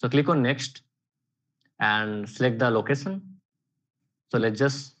 So click on next and select the location. So let's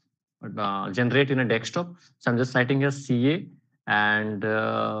just generate in a desktop. So I'm just writing here CA and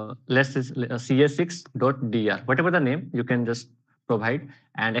let's CA6.dr. Whatever the name you can just provide,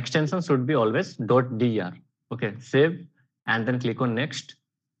 and extension should be always .dr. Okay, save and then click on next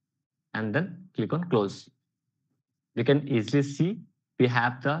and then click on close. We can easily see we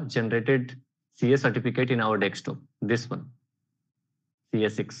have the generated CA certificate in our desktop. This one,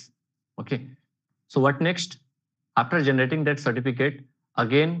 CA6. Okay. So what next? After generating that certificate,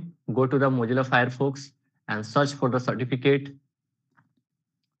 again go to the Mozilla Firefox and search for the certificate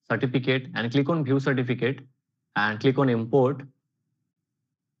and click on view certificate and click on import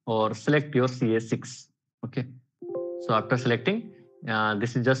or select your CA6. Okay. So after selecting,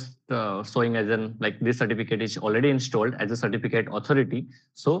 this is just showing as in like this certificate is already installed as a certificate authority.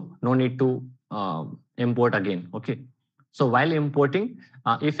 So no need to import again. Okay. So while importing,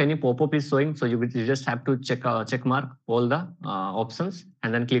 if any pop-up is showing, so you just have to check mark all the options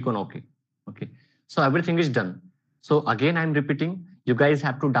and then click on OK. Okay. So everything is done. So again, I'm repeating, you guys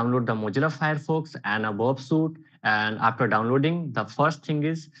have to download the Mozilla Firefox and a Bob suite. And after downloading, the first thing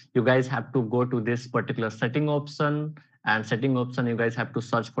is you guys have to go to this particular setting option. And setting option, you guys have to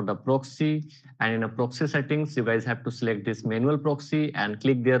search for the proxy. And in a proxy settings, you guys have to select this manual proxy and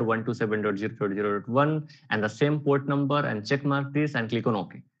click there 127.0.0.1 and the same port number and check mark this and click on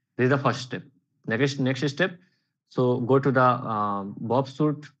OK. This is the first step. Next step. So go to the Bob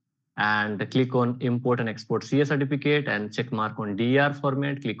suite and click on import and export CA certificate and check mark on DR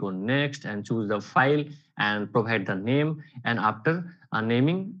format. Click on next and choose the file and provide the name. And after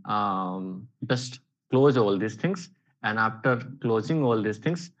naming, just close all these things. And after closing all these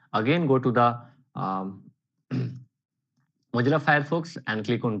things, again go to the Mozilla Firefox and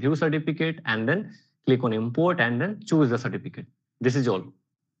click on view certificate and then click on import and then choose the certificate. This is all.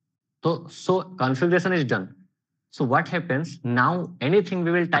 So configuration is done. So what happens now, anything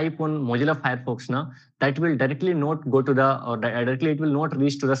we will type on Mozilla Firefox now, that will directly not go to the, or directly it will not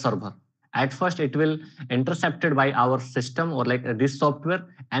reach to the server. At first, it will intercepted by our system or like this software.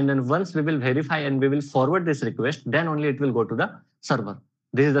 And then once we will verify and we will forward this request, then only it will go to the server.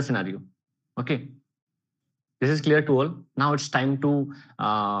 This is the scenario. Okay. This is clear to all. Now it's time to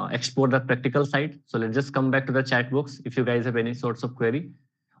explore the practical side. So let's just come back to the chat box. If you guys have any sorts of query,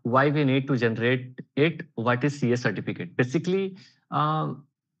 why we need to generate it, what is CA certificate? Basically, CA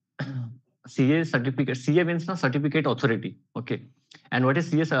certificate, CA means the certificate authority. Okay. And what is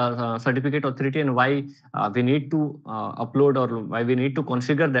CA certificate authority and why we need to upload or why we need to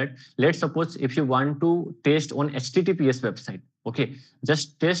configure that? Let's suppose if you want to test on HTTPS website, okay,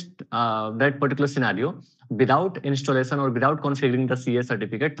 just test that particular scenario without installation or without configuring the CA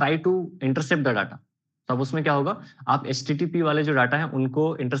certificate, try to intercept the data. तो अब उसमें क्या होगा, आप HTTP वाले जो data है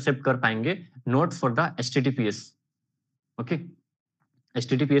उनको इंटरसेप्ट कर पाएंगे, not for the HTTPS. Okay,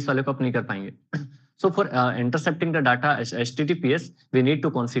 HTTPS वाले को आप नहीं कर पाएंगे. So for intercepting the data HTTPS, we need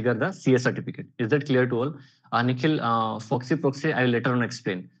to configure the CA certificate. Is that clear to all? Nikhil, Foxy proxy I will later on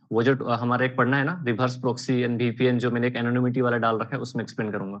explain. वो जो हमारा एक पढ़ना है ना, reverse proxy and VPN जो मैंने एक anonymity वाला डाल रखा है उसमें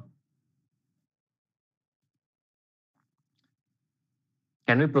explain करूंगा.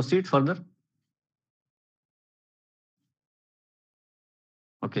 Can we proceed further?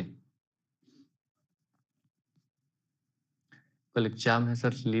 Okay. कल एग्जाम है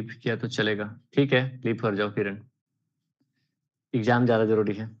सर, लीव किया तो चलेगा? ठीक है, लीव कर जाओ किरण. एग्जाम ज्यादा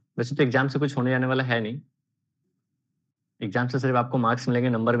जरूरी है. वैसे तो एग्जाम से कुछ होने जाने वाला है नहीं. एग्जाम से सिर्फ आपको मार्क्स मिलेंगे,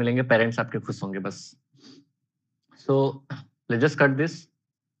 नंबर मिलेंगे, पेरेंट्स आपके खुश होंगे बस. So let's just cut this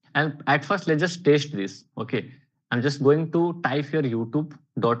and at first let's just test this. Okay, I'm just going to type your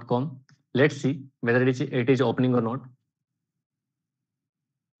youtube.com. Let's see whether it is opening or not.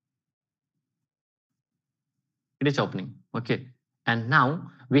 It is opening. Okay, and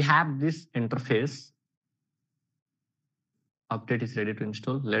now we have this interface. Update is ready to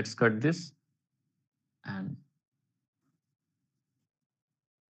install. Let's cut this and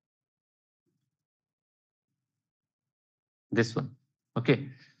this one. Okay,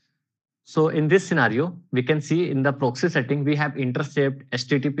 so in this scenario we can see in the proxy setting we have intercept,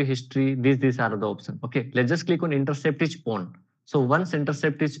 HTTP history. These are the options. Okay, let's just click on intercept is on. So once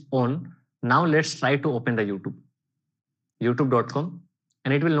intercept is on, now let's try to open the youtube.com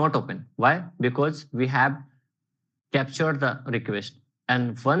and it will not open. Why? Because we have captured the request.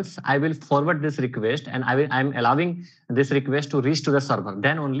 And once I will forward this request and I'm allowing this request to reach to the server,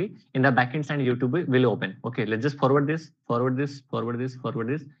 then only in the backend side YouTube will open. Okay, let's just forward this, forward this, forward this, forward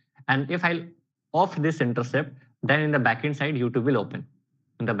this. And if I'll off this intercept, then in the backend side YouTube will open.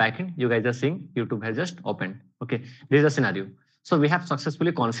 In the backend, you guys are seeing YouTube has just opened. Okay, this is a scenario. So we have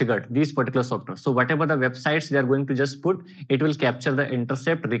successfully configured these particular software. So whatever the websites they are going to just put, it will capture the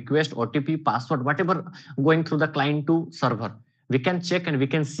intercept, request, OTP, password, whatever going through the client to server. We can check and we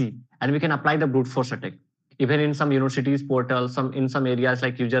can see, and we can apply the brute force attack. Even in some universities portal, in some areas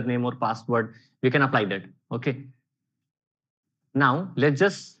like username or password, we can apply that. Okay. Now let's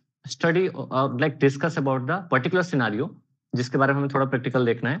just study like discuss about the particular scenario जिसके बारे में हमें थोड़ा practical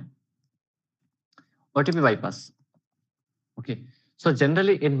देखना है. OTP bypass. Okay. So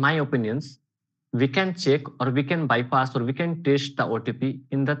generally, in my opinions, we can check or we can bypass or we can test the OTP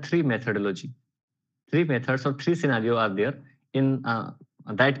in the three methodology. Three methods or three scenarios are there. In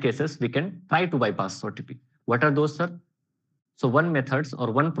that cases, we can try to bypass OTP. What are those, sir? So one methods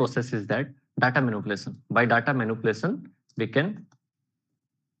or one process is that data manipulation. By data manipulation, we can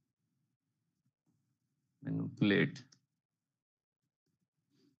manipulate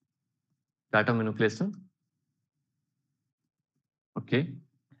data manipulation. Okay.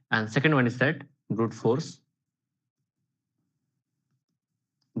 And second one is that brute force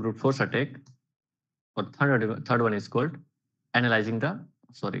attack. Or third one is called analyzing the,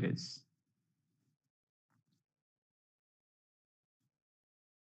 sorry guys.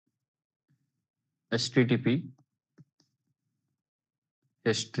 HTTP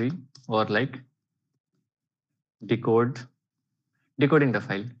history, or like decoding the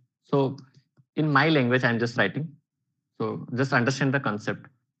file. So in my language, I'm just writing. So just understand the concept,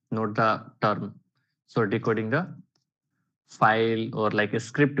 not the term. So decoding the file or like a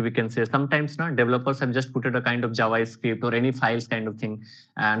script, we can say. Sometimes now developers have just put it a kind of JavaScript or any files kind of thing.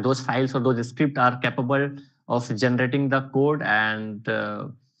 And those files or those scripts are capable of generating the code and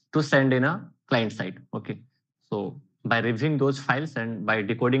to send in a client side. Okay. So by reviewing those files and by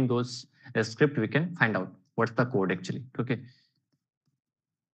decoding those script, we can find out what's the code actually. Okay.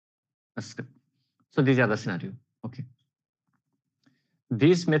 A script. So these are the scenario. Okay.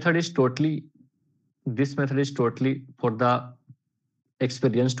 This method is totally for the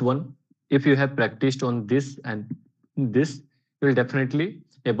experienced one. If you have practiced on this and this, you will definitely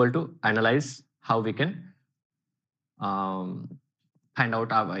able to analyze how we can find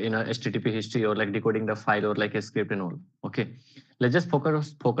out in a HTTP history or like decoding the file or like a script and all. Okay, let's just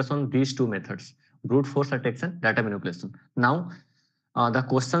focus on these two methods: brute force attacks and data manipulation. Now, the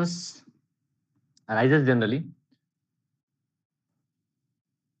questions arises generally.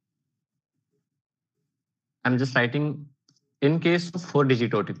 I'm just writing in case of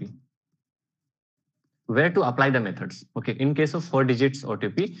 4-digit OTP, where to apply the methods. Okay, in case of 4 digits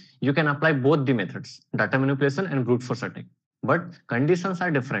OTP, you can apply both the methods, data manipulation and brute force attack. But conditions are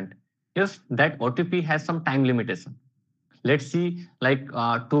different. If that OTP has some time limitation, let's see like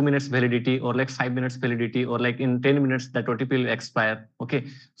 2 minutes validity or like 5 minutes validity or like in 10 minutes that OTP will expire. Okay,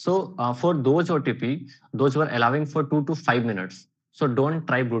 so for those OTP, those were allowing for 2 to 5 minutes. So don't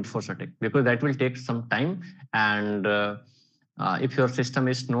try brute force attack because that will take some time. And if your system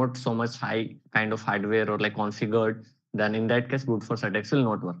is not so much high kind of hardware or like configured, then in that case, brute force attacks will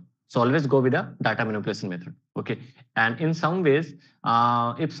not work. So always go with the data manipulation method. Okay. And in some ways,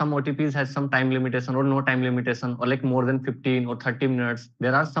 if some OTPs has some time limitation or no time limitation or like more than 15 or 30 minutes,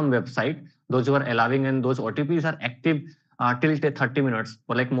 there are some website, those who are allowing and those OTPs are active till 30 minutes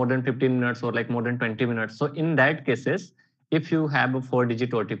or like more than 15 minutes or like more than 20 minutes. So in that cases, if you have a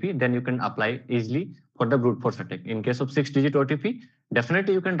 4-digit OTP, then you can apply easily for the brute force attack. In case of 6-digit OTP,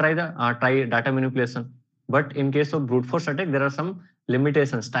 definitely you can try data manipulation. But in case of brute force attack, there are some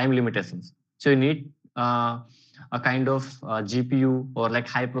limitations, time limitations. So you need a kind of GPU or like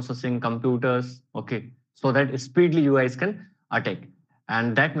high processing computers, okay, so that speedily you guys can attack.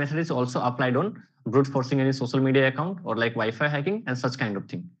 And that method is also applied on brute forcing any social media account or like Wi-Fi hacking and such kind of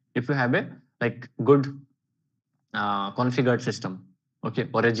thing. If you have a like good configured system, okay,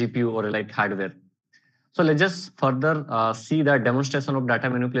 or a GPU or like hardware. So let's just further see the demonstration of data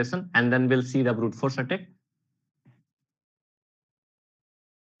manipulation and then we'll see the brute force attack.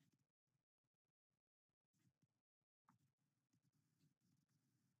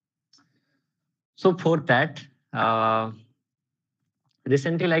 So for that,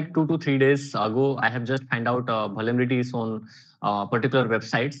 recently, like 2 to 3 days ago, I have just found out vulnerabilities on particular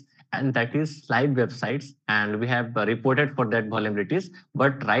websites, and that is live websites, and we have reported for that vulnerabilities.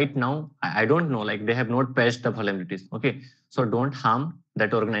 But right now, I don't know, like they have not patched the vulnerabilities. Okay, so don't harm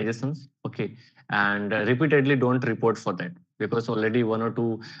that organizations. Okay, and repeatedly don't report for that because already 1 or 2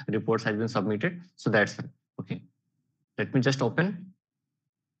 reports has been submitted, so that's it. Okay, let me just open.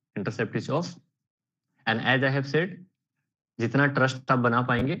 Intercept is off, and as I have said, जितना trust आप बना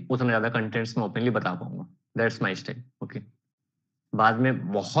पाएंगे उतना ज्यादा contents में openly बता पाऊंगा. That's my style. Okay, बाद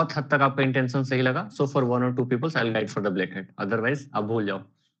में बहुत हद तक आपका इंटेंशन सही लगा, so for 1 or 2 peoples I will guide for the black head, otherwise आप भूल जाओ.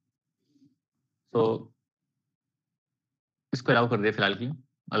 तो इसको अलाउ कर दिया फिलहाल के लिए,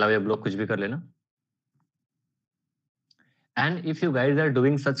 अलाउ या ब्लॉक कुछ भी कर लेना. And if you guys are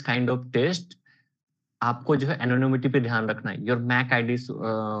doing such kind of test, आपको जो है एनोनिमिटी पे ध्यान रखना है. Your Mac ID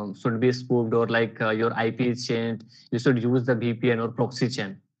should be spoofed और like your IP is changed. You should use the VPN और प्रॉक्सी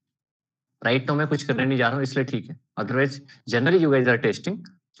चेन. राइट नाउ मैं कुछ करने नहीं जा रहा हूँ इसलिए ठीक है, otherwise generally you guys are testing,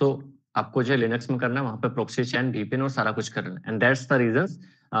 सो आपको जो है लिनक्स में करना है, वहां पे प्रॉक्सी चेन, वीपीएन और सारा कुछ करना है. एंड दैट्स द रीजंस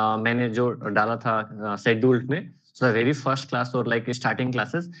मैंने जो डाला था शेड्यूल्ड में. So the very first class और like starting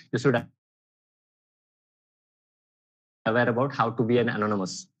classes you should aware about how to be an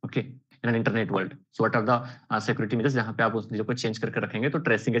anonymous, okay, in an internet world. So what are the security measures जहाँ पे आप उस चीजों को चेंज करके रखेंगे तो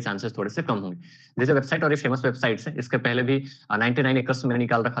ट्रेसिंग के चांसेस थोड़े से कम होंगे. दिस वेबसाइट और ये फेमस वेबसाइट्स है. इसके पहले भी 99 एकर्स मैंने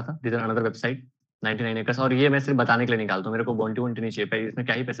निकाल रखा था. दिस अनदर वेबसाइट 99 एकर्स, और ये मैं सिर्फ बताने के लिए निकालता हूँ. मेरे को बॉन्टी वॉन्टी नहीं चाहिए, इसमें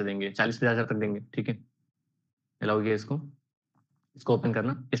क्या ही पैसे देंगे, 40,000 तक देंगे. ठीक है, अलाउ किया इसको. इसको ओपन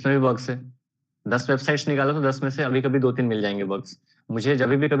करना. इसमें भी बग्स है. 10 वेबसाइट्स निकालो तो 10 में से अभी कभी 2-3 मिल जाएंगे बग्स. मुझे जब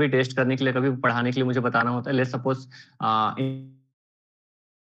भी कभी टेस्ट करने के लिए, कभी पढ़ाने के लिए मुझे बताना होता है. Let's suppose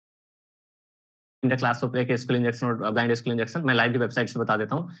in the class of एक एसक्यूएल इंजेक्शन और ब्लाइंड एसक्यूएल इंजेक्शन मैं लाइव वेबसाइट से बता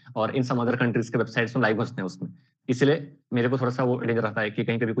देता हूँ, और इन सम अदर कंट्रीज के वेबसाइट्स में लाइव होते हैं उसमें. इसलिए मेरे को थोड़ा सा वो डेंजर रहता है कि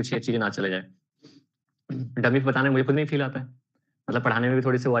कहीं कभी कुछ ये चीजें ना चले जाए. डमी बताने में मुझे खुद नहीं फील आता है, मतलब पढ़ाने में भी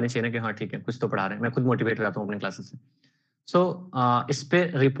थोड़ी सी वो आनी चाहिए ना कि हाँ ठीक है कुछ तो पढ़ा रहे हैं. मैं खुद मोटिवेट हो जाता हूँ अपने क्लासेस से. सो इस पे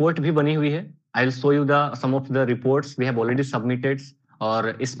रिपोर्ट भी बनी हुई है. I will show you the some of the reports we have already submitted, और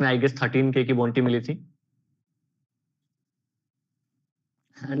इसमें आई गेस 13K की बोंटी मिली थी.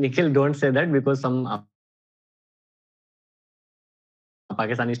 Nikhil don't say that because some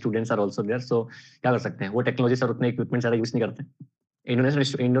Pakistani students are also there, सो क्या कर सकते हैं, वो टेक्नोलॉजी सर उतने इक्विपमेंट ज्यादा यूज नहीं करते.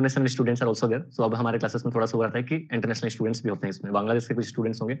 Indonesian students are also there, सो अब हमारे क्लासेस में थोड़ा सा हो रहा है कि इंटरनेशनल स्टूडेंट्स भी होते हैं इसमें. बांग्लादेश के कुछ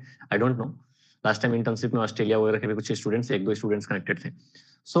स्टूडेंट्स होंगे, I don't know. Last time internship में ऑस्ट्रेलिया वगैरह के भी कुछ स्टूडेंट्स, 1-2 स्टूडेंट्स कनेक्टेड थे.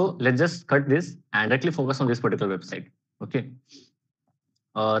 So let's just cut this and directly focus on this particular website. Okay,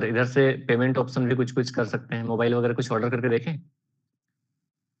 और इधर से पेमेंट ऑप्शन भी कुछ कुछ कर सकते हैं. मोबाइल वगैरह कुछ ऑर्डर करके देखें.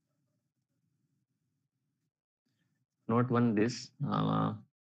 Not one this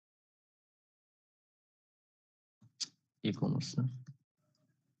e-commerce,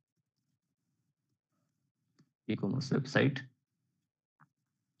 e-commerce website.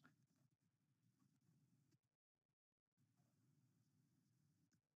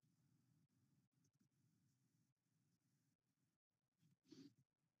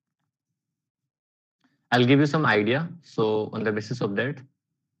 I'll give you some idea. So on the basis of that,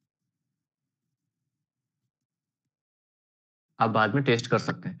 आप बाद में टेस्ट कर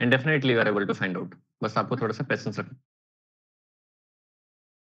सकते हैं. And definitely you are able to find out. बस आपको थोड़ा सा पेशेंस रखना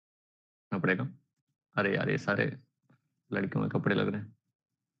पड़ेगा. अरे यार ये सारे लड़कियों के कपड़े लग रहे हैं.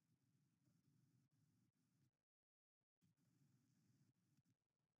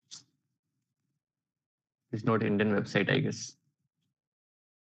 It's not Indian website, I guess.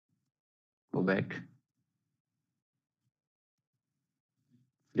 Go back.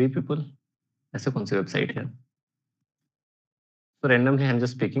 Free people. ऐसे कौन सी वेबसाइट है? तो randomly I am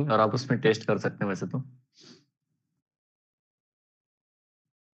just speaking, और आप उसमें टेस्ट कर सकते हैं वैसे तो.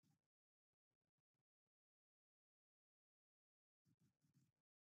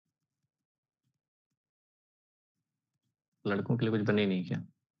 लड़कों के लिए कुछ बने ही नहीं क्या?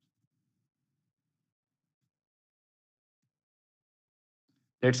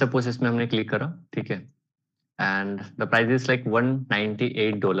 लेट्स सपोज इसमें हमने क्लिक करा, ठीक है, and the price is like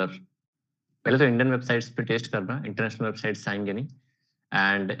 $198. पहले तो इंडियन वेबसाइट्स पे टेस्ट करना, इंटरनेशनल वेबसाइट्स आएंगे नहीं.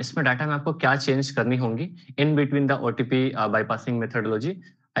 एंड इसमें डाटा में आपको क्या चेंज करनी होंगी in between the OTP bypassing methodology,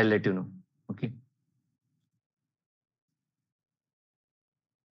 I let you know. Okay,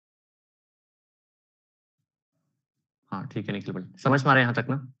 हाँ ठीक है निखिल, बढ़े समझ में आ रहा है यहाँ तक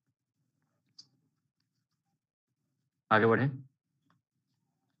ना? आगे बढ़े.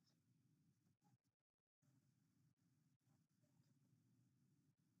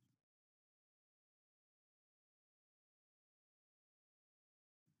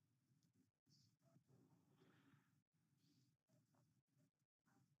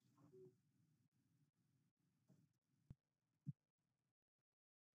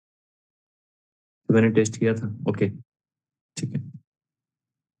 मैंने टेस्ट किया था. ओके ठीक है,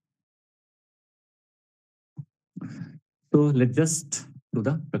 तो let's just do the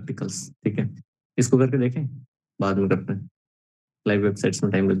practicals. ठीक है, इसको करके देखें, बाद में करते हैं. लाइव वेबसाइट्स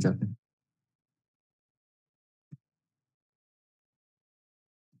में टाइम लग जाता है।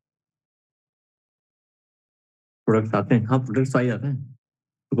 प्रोडक्ट्स आते हैं, हाँ प्रोडक्ट्स आ ही जाते हैं,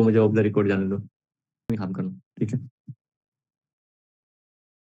 तो मुझे ऑफ द रिकॉर्ड जाने दो, काम करना, ठीक है।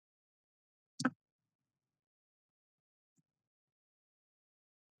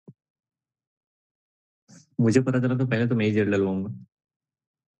 मुझे पता चला तो पहले तो मैं ही jail डलवाऊंगा।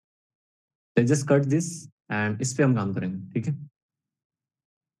 Just cut this and इस पे हम काम करेंगे, ठीक है।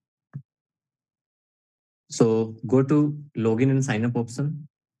 सो go to log in and sign up option,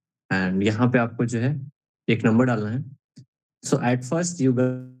 and यहाँ पे आपको जो है एक नंबर डालना है। सो at first you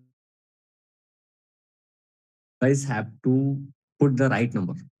guys have to put the right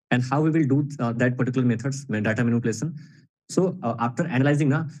number, and how we will do that particular methods data manipulation. So after analyzing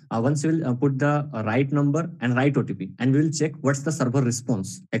now, once we will put the right number and right OTP, and we will check what's the server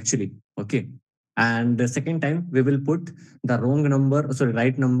response actually. Okay. And the second time we will put the wrong number, sorry,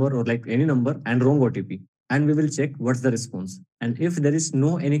 right number or like any number and wrong OTP, and we will check what's the response. And if there is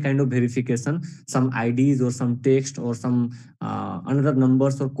no any kind of verification, some IDs or some text or some another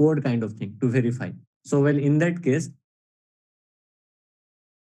numbers or code kind of thing to verify. So well, in that case,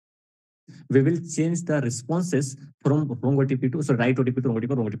 we will change the responses from wrong OTP to, so right OTP to wrong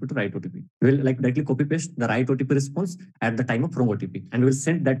OTP, wrong OTP to right OTP. We will like directly copy paste the right OTP response at the time of wrong OTP, and we will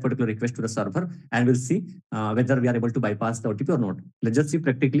send that particular request to the server, and we'll see whether we are able to bypass the OTP or not. Let's just see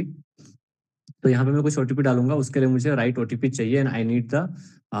practically. तो यहाँ पे मैं कुछ OTP डालूंगा, उसके लिए मुझे right OTP चाहिए and I need the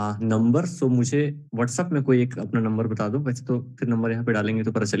number. सो मुझे व्हाट्सएप में कोई एक अपना नंबर बता दो, वैसे तो फिर नंबर यहाँ पे डालेंगे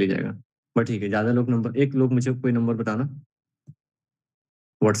तो पता चल ही जाएगा, बट ठीक है, ज्यादा लोग नंबर, एक लोग मुझे कोई नंबर बताना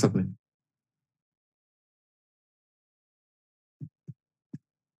व्हाट्सएप में।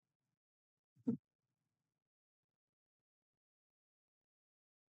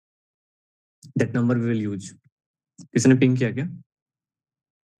 That number we will use. किसी ने पिंग किया क्या?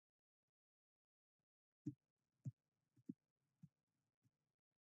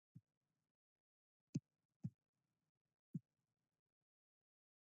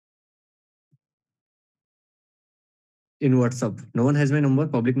 In WhatsApp, no one has my number,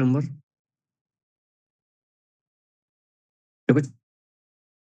 public number. देखो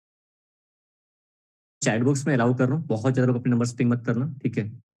चैट बॉक्स में अलाउ कर रहा हूँ, बहुत ज्यादा लोग अपने नंबर पिंग मत करना, ठीक है।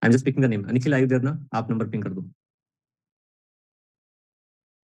 I am just picking the name, Nikhil आयु देना, आप नंबर पिंग कर दो।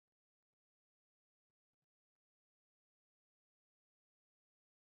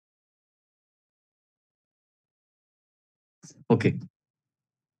 ओके,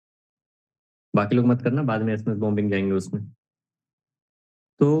 बाकी लोग मत करना, बाद में एसएमएस बॉम्बिंग जाएंगे उसमें।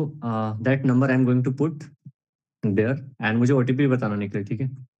 तो that number I am going to put there, and मुझे ओटीपी बताना निकले, ठीक है।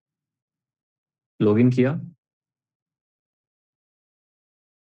 लॉगिन किया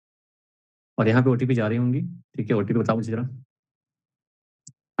और यहाँ पे ओटीपी जा रही होंगी, ठीक है। ओटीपी बताओ मुझे जरा।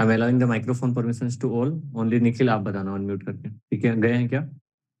 I am allowing the microphone permissions to all, only Nikhil आप बताना अनम्यूट करके, ठीक है। गए हैं क्या?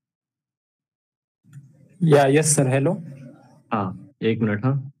 या यस सर, हेलो। हाँ, एक मिनट,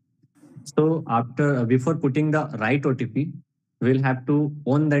 हाँ। So after before putting the right OTP, we'll have to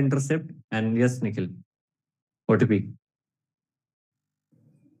on the intercept, and yes, Nikhil, OTP.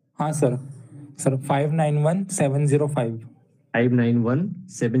 हाँ sir, 591705.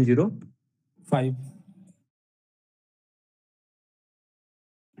 591705.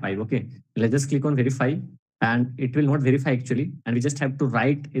 5. Okay, let's just click on verify, and it will not verify actually, and we just have to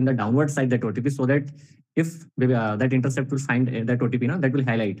write in the downward side that OTP, so that if that intercept will find that OTP, now that will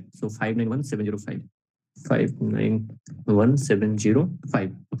highlight. So 591705.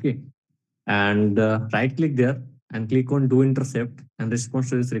 591705. Okay, and right click there and click on do intercept and response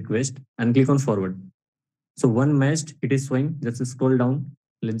to this request and click on forward. So one matched, it is showing. Just scroll down.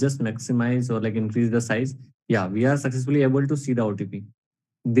 Let's just maximize or like increase the size. Yeah, we are successfully able to see the OTP.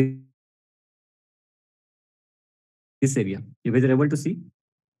 This area, you guys are able to see.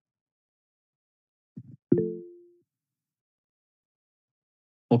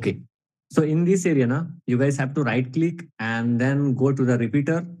 Okay. So in this area now, you guys have to right click and then go to the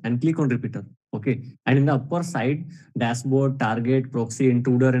repeater and click on repeater. Okay. And in the upper side, dashboard, target, proxy,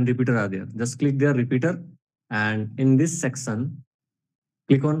 intruder, and repeater are there. Just click their repeater. And in this section,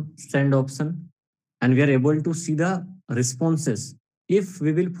 click on send option. And we are able to see the responses. If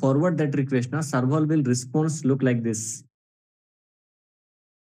we will forward that request, now server will response look like this.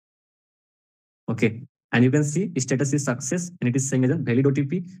 Okay. And you can see status is success, and it is saying as a valid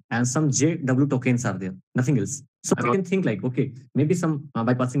OTP, and some JW tokens are there, nothing else. So you can think like, okay, maybe some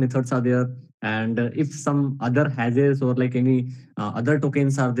bypassing methods are there, and if some other hashes or like any other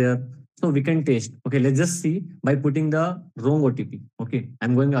tokens are there, so we can test. Okay, let's just see by putting the wrong OTP. Okay,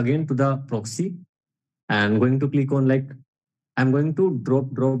 I'm going again to the proxy and going to click on like I'm going to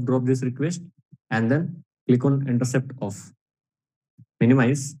drop this request and then click on intercept off,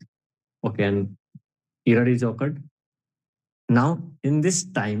 minimize. Okay, and error is occurred. Now in this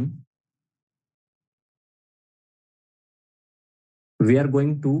time, we are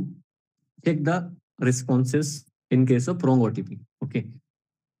going to check the responses in case of wrong OTP. Okay.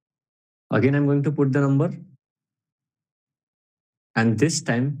 Again, I'm going to put the number. And this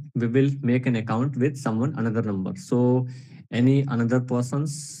time we will make an account with someone, another number. So any another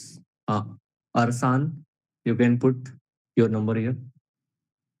person's, Arsan, you can put your number here.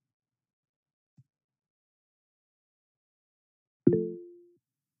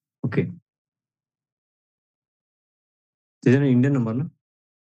 Okay. This is an Indian number, no?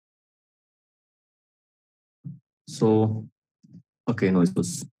 So, okay, no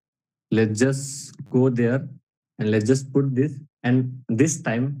issues. Let's just go there and let's just put this. And this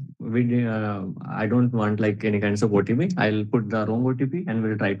time I don't want like any kinds of OTP. I'll put the wrong OTP and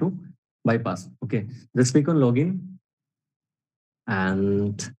we'll try to bypass. Okay, just click on login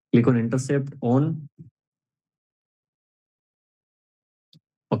and click on intercept on.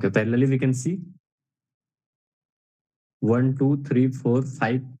 Okay, parallelly we can see 1, 2, 3, 4,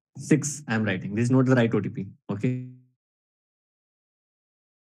 5, 6. I'm writing. This is not the right OTP. Okay.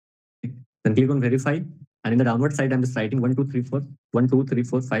 Then click on verify. And in the downward side, I'm just writing 1, 2, 3, 4, 1, 2, 3,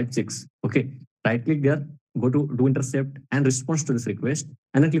 4, 5, 6. Okay. Right click there, go to do intercept and response to this request,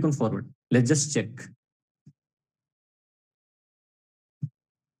 and then click on forward. Let's just check.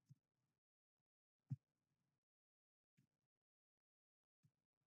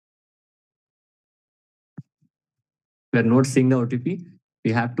 We are not seeing the OTP.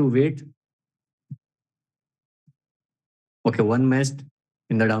 We have to wait. Okay, one matched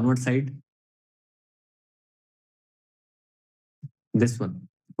in the downward side. This one.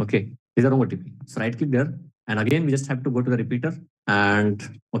 Okay, these are wrong OTP. So right click there. And again, we just have to go to the repeater. And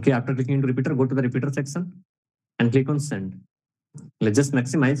okay, after clicking into repeater, go to the repeater section and click on send. Let's just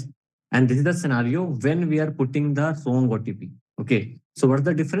maximize. And this is the scenario when we are putting the wrong OTP. Okay, so what's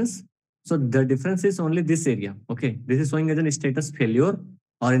the difference? So the difference is only this area. Okay, this is showing as a status failure,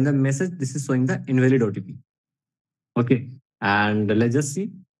 or in the message, this is showing the invalid OTP. Okay, and let's just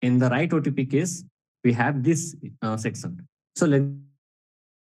see in the right OTP case, we have this section. So let's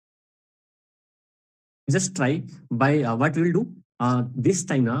just try by what we will do. This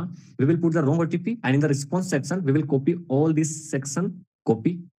time now, we will put the wrong OTP, and in the response section, we will copy all this section,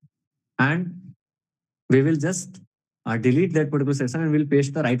 copy, and we will just delete that particular section and we'll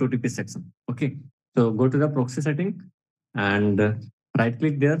paste the right OTP section. Okay, so go to the proxy setting and right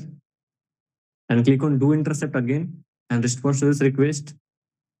click there and click on do intercept again and response to this request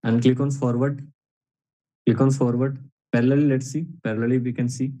and click on forward. Click on forward. Parallelly, let's see. Parallelly, we can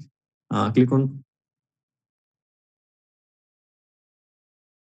see. Click on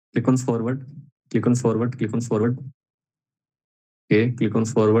forward. Click on forward. Click on forward. Okay, click on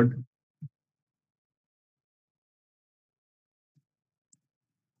forward.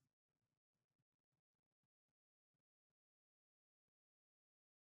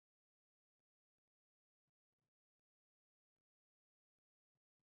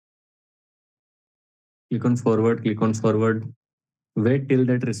 Click on forward. Click on forward. Wait till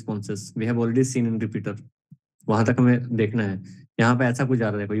that responses. We have already seen in repeater. वहां तक हमें देखना है. यहाँ पे ऐसा कुछ आ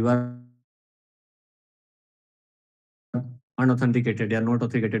रहा है, you are unauthenticated या not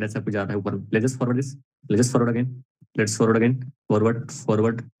authenticated ऐसा कुछ आ रहा है ऊपर. Let's just forward this. Let's just forward again. Let's forward again. Forward,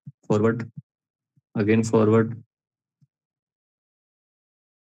 forward, forward. Again forward.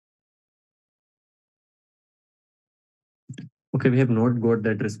 Okay, we have not got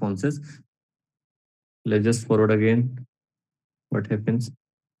that responses. Let's just forward again. What happens?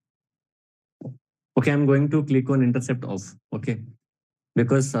 Okay, I'm going to click on intercept off. Okay,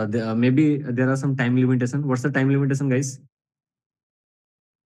 because maybe there are some time limitation. What's the time limitation, guys?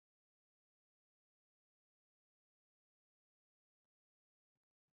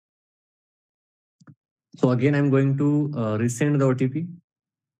 So again, I'm going to resend the OTP.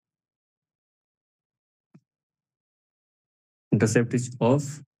 Intercept is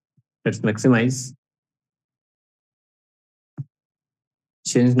off. Let's maximize.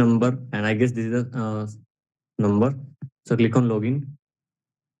 Change number, and I guess this is the number. So click on login.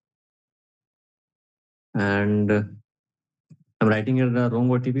 And I'm writing here the wrong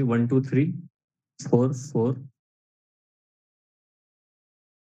OTP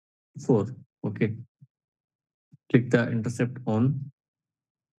 123444. Okay. Click the intercept on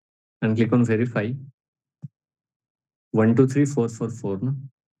and click on verify. 123444. No?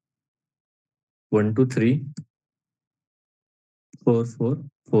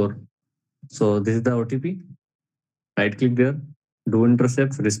 123444. So this is the OTP. right click there, do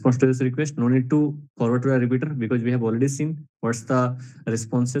intercept response to this request. No need to forward to a repeater because we have already seen what's the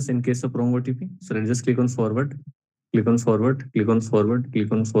responses in case of wrong OTP. So let's just click on forward, click on forward, click on forward,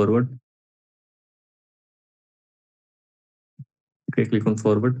 click on forward. Okay, click on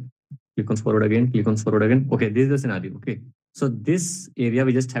forward, click on forward again, click on forward again. Okay, this is the scenario. Okay, so this area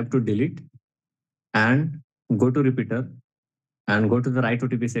we just have to delete and go to repeater and go to the right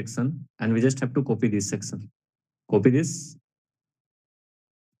OTP section, and we just have to copy this section. Copy this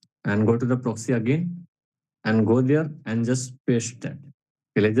and go to the proxy again and go there and just paste that.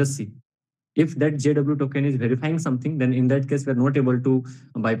 Okay, let's just see. If that JW token is verifying something, then in that case, we're not able to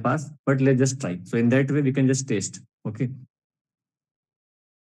bypass, but let's just try. So in that way, we can just test. Okay.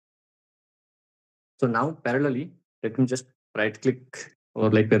 So now parallelly, let me just right click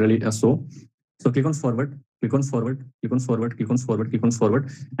or like parallelly so click on forward, click on forward, click on forward, click on forward, click on forward.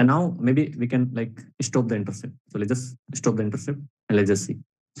 And now maybe we can like stop the intercept. So let's just stop the intercept and let's just see.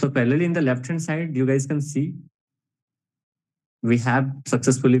 So parallelly in the left hand side, you guys can see we have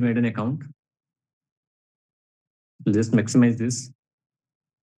successfully made an account. Just maximize this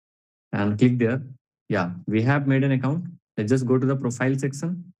and click there. Yeah, we have made an account. Let's just go to the profile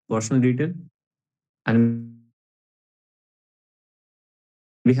section, personal detail, and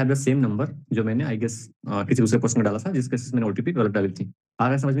we have the same number जो मैंने I guess किसी दूसरे person में डाला था जिसके मैंने OTP गलत डाली थी. आ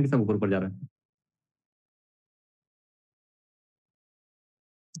रहा है समझ में कि सब ऊपर जा रहा है.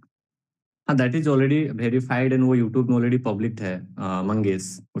 हाँ, that is already verified and वो YouTube में already public है मंगेश.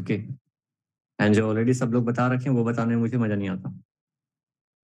 Okay. And जो already सब लोग बता रखे हैं वो बताने में मुझे मजा नहीं आता.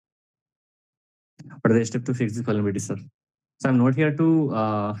 What is the step to fix this vulnerability, sir? So I'm not here to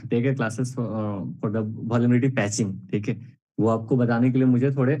take a classes for the vulnerability patching. ठीक है, वो आपको बताने के लिए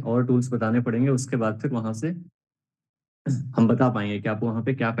मुझे थोड़े और टूल्स बताने पड़ेंगे. उसके बाद फिर वहां से हम बता पाएंगे कि आप वहां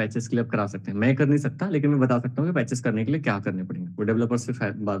पे क्या पैचेस के लिए आप करा सकते हैं. मैं कर नहीं सकता, लेकिन मैं बता सकता हूँ कि पैचेस करने के लिए क्या करने पड़ेंगे. वो डेवलपर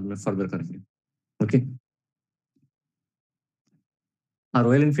से बाद में फर्दर करेंगे. ओके. हाँ,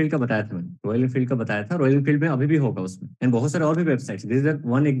 रॉयल एनफील्ड का बताया था मैंने. रॉयल एनफील्ड का बताया था. रॉयल एनफील्ड में अभी भी होगा उसमें, एंड बहुत सारे और भी websites. This is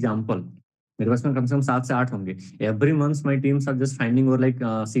one example. मेरे पास में कम से कम 7 से 8 होंगे. Every month my teams are just finding और लाइक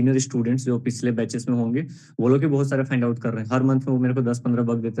सीनियर स्टूडेंट्स जो पिछले बैचेस में होंगे वो लोग भी बहुत सारे फाइंड आउट कर रहे हैं. हर मंथ में वो मेरे को 10-15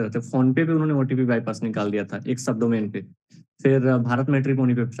 बग देते रहते हैं. फोन पे भी उन्होंने OTP बाईपास निकाल दिया था एक सब डोमेन पे. फिर भारत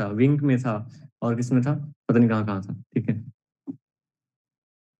मैट्रिमोनी पे था, विंक में था, और किसमें था पता नहीं कहाँ कहाँ था. ठीक है.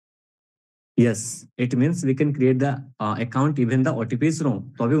 Yes, it means we can create the account even the OTP is wrong.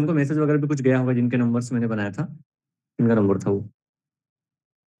 तो अभी उनको मैसेज वगैरह भी कुछ गया होगा जिनके नंबर से मैंने बनाया था. किनका नंबर था वो?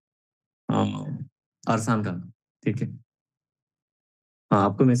 अरसान का. ठीक है. हाँ,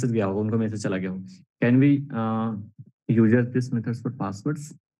 आपको मैसेज गया होगा, उनको मैसेज चला गया होगा. Can we user this methods for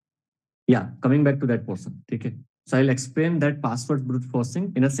passwords? Yeah, coming back to that portion. ठीक है. So I'll explain that password brute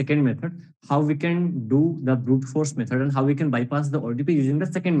forcing in a second method, how we can do the brute force method and how we can bypass the OTP using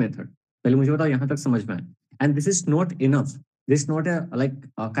the second method. पहले मुझे बताओ यहाँ तक समझ में आए. And this is not enough. This is not a like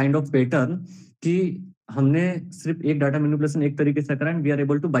a kind of pattern कि हमने सिर्फ एक डाटा मैनिपुलेशन एक तरीके से करा and we are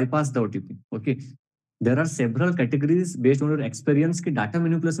able to bypass the OTP. Okay. There are several categories based on your experience कि data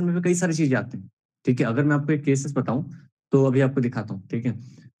manipulation में भी कई सारी चीजें आती हैं. ठीक है. अगर मैं आपको एक केसेस बताऊं तो अभी आपको दिखाता हूँ. ठीक है.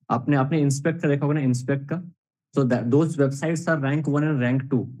 आपने इंस्पेक्ट का देखा होगा ना, इंस्पेक्ट का. So those websites are rank 1 and rank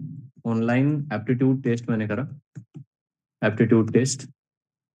 2. Online aptitude test मैंने करा, एप्टीट्यूड टेस्ट.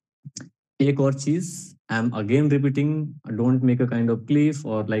 एक और चीज, I am again repeating, don't make a kind of Cliff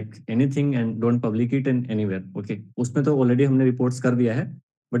और like anything and don't public it in anywhere. Okay. उसमें तो already हमने reports कर दिया है,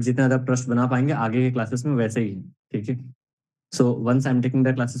 बट जितना ज्यादा ट्रस्ट बना पाएंगे आगे के क्लासेस में वैसे ही है. ठीक है. So once I am taking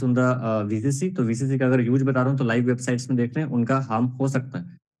the classes on the VCC, तो VCC का अगर यूज बता रहा हूँ तो लाइव वेबसाइट्स में देख रहे हैं उनका हार्म हो सकता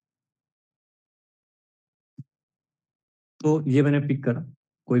है. तो ये मैंने पिक करा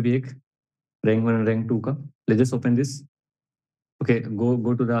कोई भी एक रैंक 1 रैंक 2 का. Let's just open this. Okay,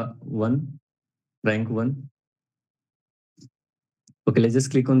 go to the 1, rank 1. Okay, let's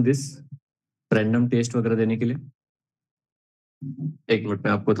just click on this random test वगैरह देने के लिए. एक मिनट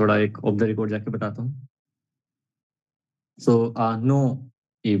में आपको थोड़ा एक ऑफ द रिकॉर्ड जाके बताता हूँ. So no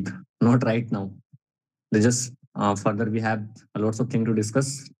ewe, not right now. Let's just further we have lots of thing to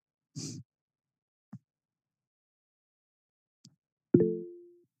discuss.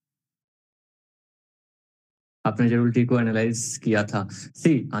 आपने जेबिलिटी को एनालाइज किया था.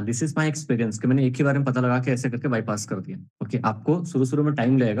 See this is my experience कि मैंने एक ही बार में पता लगा के ऐसे करके बाईपास कर दिया. ओके. आपको शुरू में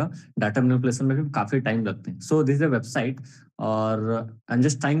टाइम लगेगा, डाटा मैनिपुलेशन में भी काफी टाइम लगते हैं. So this is a website और I am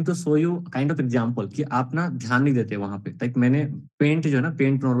just trying to show you kind of example कि आप ना ध्यान नहीं देते वहां पे. लाइक मैंने पेंट जो है ना,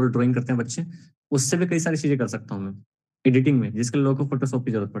 पेंट नॉर्मल ड्राइंग करते हैं बच्चे, उससे भी कई सारी चीजें कर सकता हूँ मैं एडिटिंग में, जिसके लिए लोगों को फोटोशॉप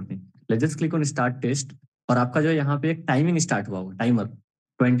की जरूरत पड़ती है. Let's just click on start test और आपका जो यहाँ पे एक टाइमिंग स्टार्ट हुआ होगा, टाइमर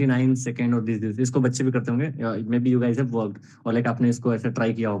 29 सेकेंड और दिस इसको बच्चे भी करते होंगे, may be you guys have worked और लाइक आपने इसको ऐसे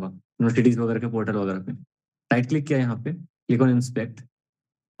ट्राई किया होगा यूनिवर्सिटीज वगैरह के पोर्टल वगैरह पे। राइट क्लिक किया यहाँ पे, क्लिक ऑन इंस्पेक्ट,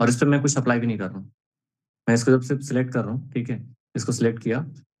 और इस पर मैं कुछ अप्लाई भी नहीं कर रहा हूँ, मैं इसको जब सिर्फ सिलेक्ट कर रहा हूँ, ठीक है, इसको सिलेक्ट किया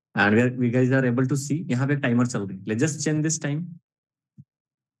and we guys are able to सी यहाँ पे टाइमर चल रही है। Let's just change this time.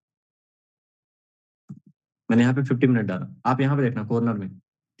 मैंने यहाँ पे 50 मिनट डाला, आप यहाँ पे देखना कॉर्नर में,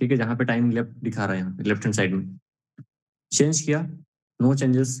 ठीक है, जहाँ पे टाइम लेफ्ट दिखा रहा है यहाँ पे लेफ्ट हैंड साइड में, चेंज किया, नो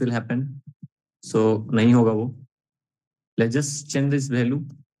चेंजेस विल हैपन, सो नहीं होगा वो। Let's just change this value,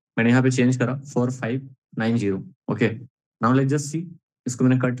 मैंने यहाँ पे चेंज करा 4590। Okay, now let's just see, इसको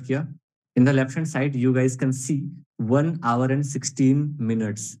मैंने कट किया। In the left hand side you guys can see 1 hour and 16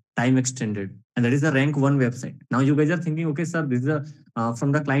 minutes time extended, and that is the rank 1 website. Now you guys are thinking, okay sir, this is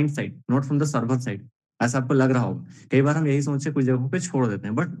from the client side, not from the server side. ऐसा आपको लग रहा होगा, कई बार हम यही सोच के कुछ जगहों पे छोड़ देते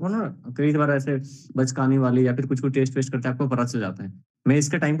हैं, बट वो ना कई बार ऐसे बचकाने वाली या फिर कुछ कुछ टेस्ट वेस्ट करते हैं, आपको पता चल जाता है। मैं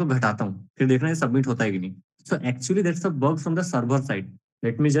इसके टाइम को घटाता हूँ, फिर देखना है सबमिट होता है कि नहीं। So actually that's a bug from the server side.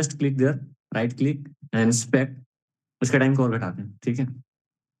 Let me just click there, right click and inspect, उसका टाइम को और घटाते हैं, ठीक है।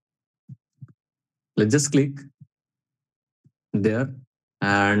 Let's just click there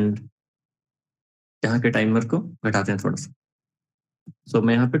and यहाँ के टाइमर को घटाते हैं थोड़ा सा। So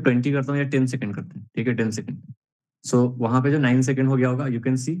मैं यहाँ पे 20 करता हूँ या 10 सेकंड करते हैं, ठीक है, 10 सेकंड। So वहां पे जो 9 सेकंड हो गया होगा, यू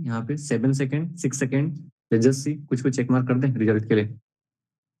कैन सी यहाँ पे 7 second, 6 second. Let's just see, कुछ कुछ चेक मार्क कर दें रिजल्ट के लिए।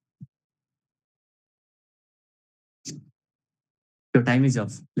 Your time is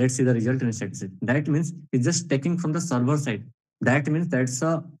up. Let's see the result in statistics. That means it's just taking from the server side. That means that's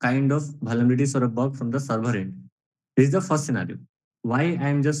a kind of vulnerabilities or a bug from the server end. This is the first scenario. Why I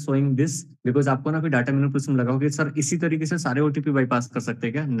am just showing this? Because आपको ना कोई data manipulation लगा होगा कि sir इसी तरीके से सारे ओटीपी बाईपास कर सकते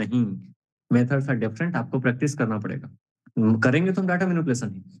हैं क्या? नहीं, मेथड्स आर डिफरेंट, आपको प्रैक्टिस करना पड़ेगा। करेंगे तो हम डाटा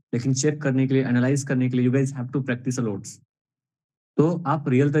मैनिपुलेशन ही, लेकिन चेक करने के लिए, एनालाइज करने के लिए you guys have to practice a lots. तो आप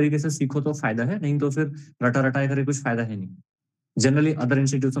रियल तरीके से सीखो तो फायदा है, नहीं तो फिर रटा रटाए करे कुछ फायदा है नहीं। Generally other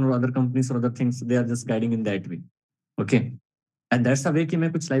institutions or other companies or other things, they are just guiding in that way. Okay, and that's the way कि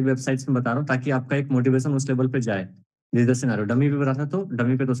मैं कुछ लाइव वेबसाइट्स में बता रहा हूँ ताकि आपका एक मोटिवेशन उस लेवल पे जाए। दिस द सिनेरियो, डमी पे बताता तो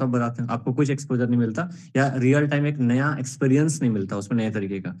डमी पे तो सब बताते हैं, आपको कुछ एक्सपोजर नहीं मिलता या रियल टाइम एक नया एक्सपीरियंस नहीं मिलता उसमें नए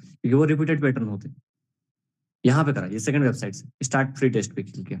तरीके का, क्योंकि वो रिपीटेड पैटर्न होते हैं। यहाँ पे करा, ये सेकंड वेबसाइट से स्टार्ट फ्री टेस्ट पे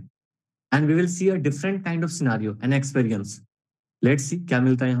क्लिक किया and we will see a different kind of scenario and experience. Let's see क्या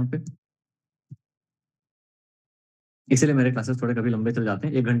मिलता है यहाँ पे। इसलिए मेरे क्लासेस थोड़े कभी लंबे चल जाते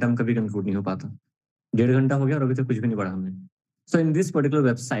हैं, 1 घंटा में कभी कंक्लूड नहीं हो पाता। 1.5 घंटा हो गया और अभी तक कुछ भी नहीं पढ़ा हमने। So in this particular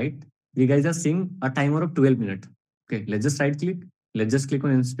website, we guys are seeing a timer of 12 minutes. Okay, let's just right click, let's just click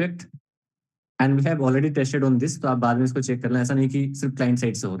on inspect, and we have already tested on this. तो आप बाद में इसको चेक करना, ऐसा नहीं कि सिर्फ क्लाइंट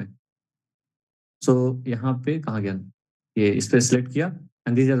साइड से हो रहे हैं। So यहाँ पे कहाँ गया, ये इस पे सिलेक्ट किया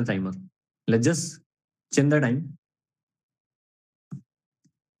and these are the timer. Let's just change the time.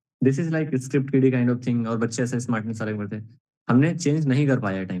 This is like script kiddie kind of thing, और बच्चे ऐसे स्मार्टनेस सारे करते हैं। हमने चेंज नहीं कर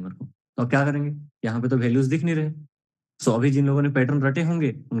पाया टाइमर को, तो क्या करेंगे, यहाँ पे तो वैल्यूज दिख नहीं रहे। सो अभी जिन लोगों ने पैटर्न रटे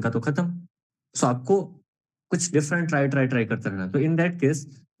होंगे उनका तो खत्म। सो आपको कुछ डिफरेंट ट्राई करते रहना। तो in that case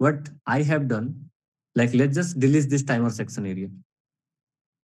what I have done, like let's just delete this timer section area,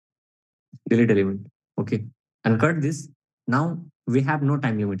 delete element, okay, and cut this. Now we have no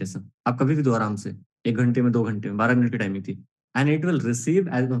time limitation, आप कभी भी दो आराम से, 1 घंटे में, 2 घंटे में, 12 मिनट की टाइमिंग थी, and it will receive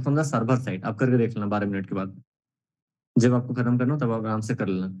from the server side. आप करके देख लेना 12 मिनट के बाद, जब आपको खत्म करना हो तब आप आराम से कर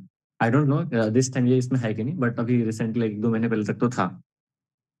लेना। I don't know this time ये इसमें है कि नहीं, बट अभी रिसेंटली 1-2 महीने पहले तक तो था।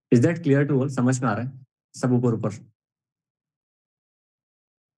 Is that clear to all, समझ में आ रहा है सब ऊपर ऊपर?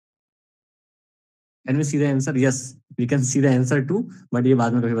 Can we see the answer? Yes, we can see the answer to, but ये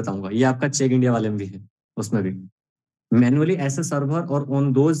बाद में कभी बताऊंगा। ये आपका चेक इंडिया वाले में भी है, उसमें भी मैनुअली ऐसे सर्वर और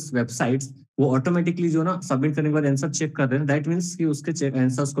ऑन दोज वेबसाइट्स वो ऑटोमेटिकली जो ना सबमिट करने के बाद आंसर चेक कर रहे हैं। दैट मींस कि उसके चेक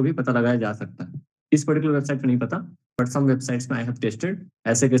आंसर्स को भी पता लगाया जा सकता है। इस पर्टिकुलर वेबसाइट पे नहीं पता, बट सम वेबसाइट्स में आई हैव टेस्टेड,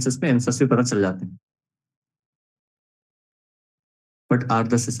 ऐसे केसेस पे आंसर्स भी पता चल जाते हैं। But are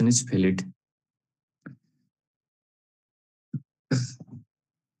the session is valid?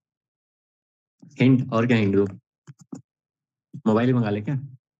 Hint और क्या हिंट दो? मोबाइल ही मंगा ले क्या?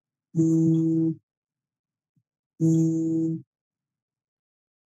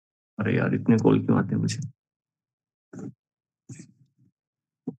 अरे यार इतने कॉल क्यों आते हैं मुझे?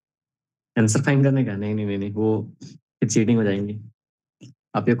 आंसर फाइंड करने का? नहीं नहीं नहीं नहीं, वो चीटिंग हो जाएंगी।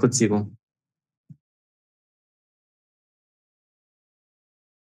 आप ये खुद सीखो।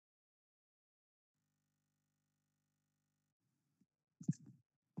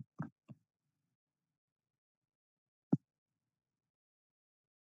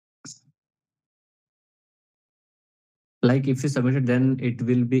 Like if you submit it, then it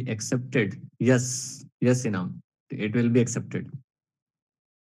will be accepted. Yes, yes, Inam, it will be accepted.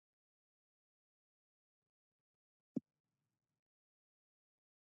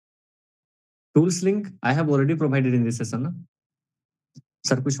 Tools link I have already provided in this session ना.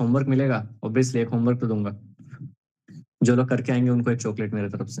 सर कुछ होमवर्क मिलेगा? Obviously एक होमवर्क तो दूंगा. जो लोग करके आएंगे उनको एक चॉकलेट मेरे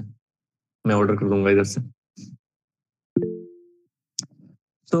तरफ से मैं ऑर्डर कर दूंगा इधर से.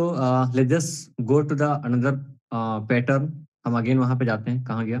 So let's just go to the another pattern. हम अगेन वहां पे जाते हैं.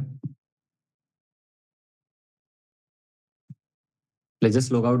 कहाँ गया? Let's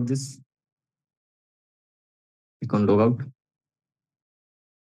just log out this. Click on log out.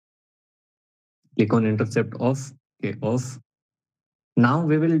 Click on intercept off. Okay, off. Now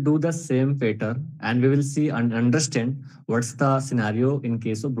we will do the same pattern and we will see and understand what's the scenario in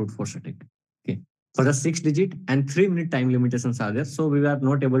case of brute force attack. Okay. For the 6-digit and 3-minute time limitations are there. So we are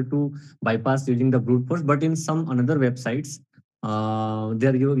not able to bypass using the brute force, but in some another websites,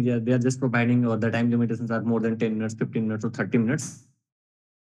 they are just providing or the time limitations are more than 10 minutes, 15 minutes or 30 minutes.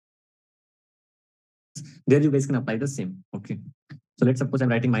 There you guys can apply the same. Okay. So let's suppose I'm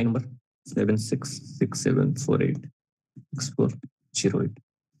writing my number 7667486408.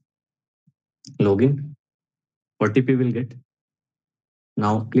 Login. OTP will get.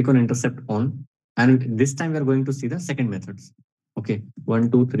 Now click on intercept on. And this time we are going to see the second methods. Okay.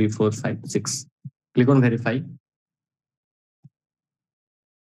 1, 2, 3, 4, 5, 6. Click on verify.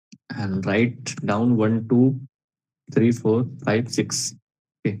 And write down 1, 2, 3, 4, 5, 6.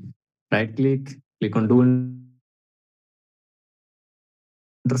 Okay. Right click on do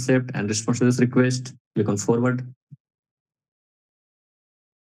intercept and response to this request. Click on forward.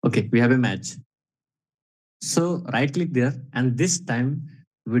 Okay, we have a match. So right click there, and this time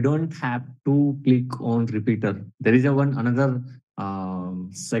we don't have to click on repeater. There is another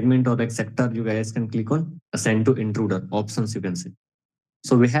segment or like sector you guys can click on, send to intruder options you can see.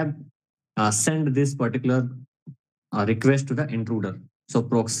 So we have send this particular request to the intruder. So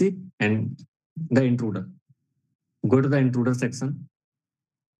proxy and the intruder. Go to the intruder section.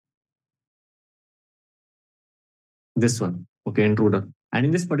 This one, okay, intruder. And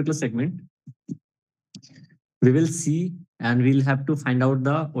in this particular segment, we will see and we'll have to find out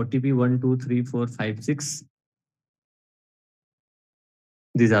the OTP 1, 2, 3, 4, 5, 6.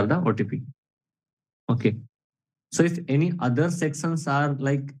 These are the OTP. Okay. So if any other sections are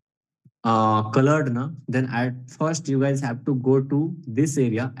like colored now, then at first you guys have to go to this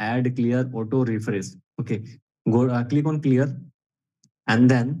area, add clear auto refresh. Okay. Go click on clear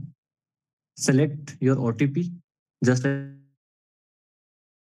and then select your OTP. Just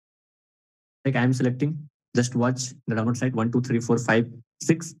like I'm selecting, just watch the download site 1, 2, 3, 4, 5,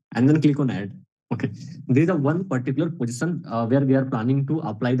 6, and then click on add. Okay, there is a one particular position where we are planning to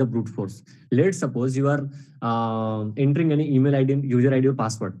apply the brute force. Let's suppose you are entering any email ID, user ID or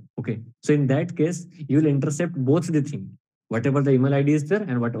password. Okay, so in that case, you will intercept both the thing, whatever the email ID is there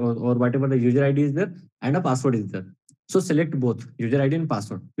and or whatever the user ID is there and a password is there. So select both user ID and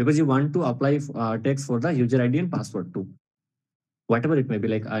password because you want to apply text for the user ID and password too. Whatever it may be,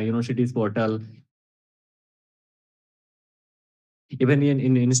 like university's portal. Even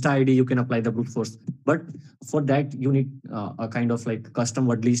in Insta ID, you can apply the brute force. But for that, you need a kind of like custom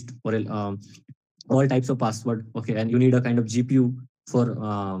word list or all types of password. Okay, and you need a kind of GPU for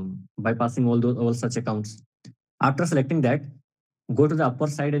bypassing all such accounts. After selecting that, go to the upper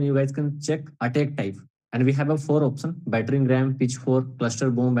side and you guys can check attack type. And we have a 4 option: battering ram, pitchfork,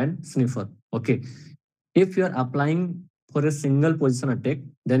 cluster bomb, and sniffer. Okay, if you are applying for a single position attack,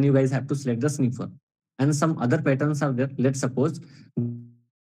 then you guys have to select the sniffer. And some other patterns are there. Let's suppose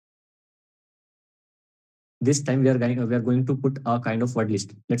this time we are going to put a kind of word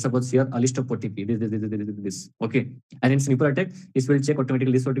list. Let's suppose here a list of OTP. This. Okay. And in sniffer attack, it will check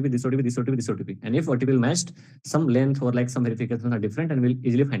automatically this OTP, this OTP, this OTP, this OTP. And if OTP will matched, some length or like some verifications are different and we'll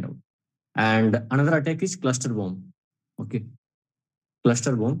easily find out. And another attack is cluster bomb. Okay.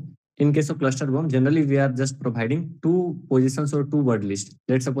 Cluster bomb. In case of cluster bomb, generally we are just providing 2 positions or 2 word list.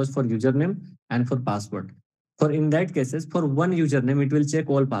 Let's suppose for username and for password. For in that cases, for one username, it will check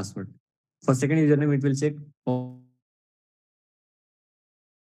all password. For second username, it will check all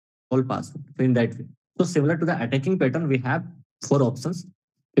password. So in that way. So similar to the attacking pattern, we have 4 options.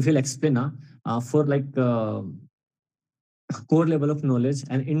 If you'll explain for like core level of knowledge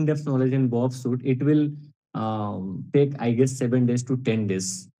and in-depth knowledge in Bob suit, it will take, I guess, 7 days to 10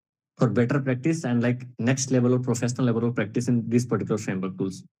 days for better practice and like next level of professional level of practice in these particular framework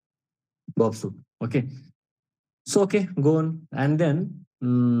tools. Bob suit. Okay. So, okay, go on. And then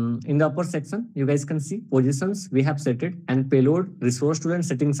in the upper section, you guys can see positions we have set it and payload, resource tool and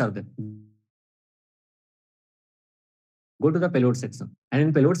settings are there. go to the payload section. And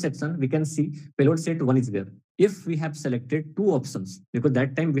in payload section, we can see payload set 1 is there. If we have selected 2 options, because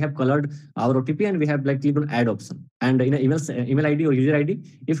that time we have colored our OTP and we have like clicked on add option. And in an email ID or user ID,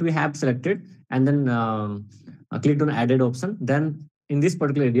 if we have selected and then clicked on added option, then in this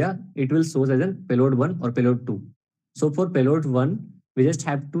particular area, it will show as a payload 1 or payload 2. So for payload 1, we just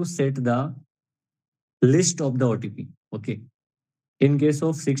have to set the list of the OTP. Okay. In case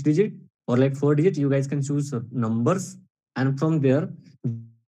of 6 digit or like 4 digit, you guys can choose numbers, and from there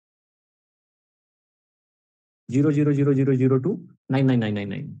 0000002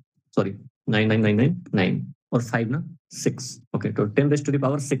 sorry 99999 or 5 na 6. Okay, so 10 raised to the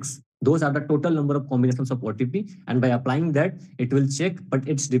power 6. Those are the total number of combinations of OTP, and by applying that, it will check, but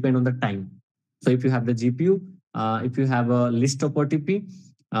it's depend on the time. So if you have the GPU, if you have a list of OTP,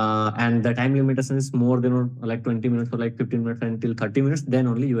 and the time limitation is more than like 20 minutes or like 15 minutes until 30 minutes, then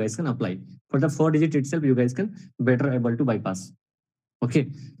only you guys can apply. For the 4 digit itself, you guys can better able to bypass. Okay,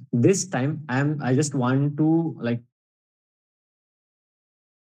 this time I just want to like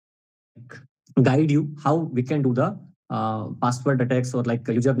guide you how we can do the password attacks or like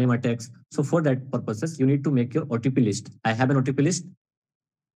username attacks. So for that purposes, you need to make your OTP list. I have an OTP list.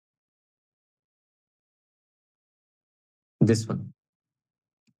 This one.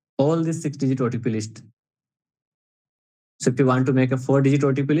 All this 6-digit OTP list. So if you want to make a 4-digit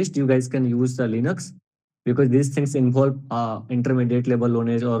OTP list, you guys can use the Linux, because these things involve intermediate level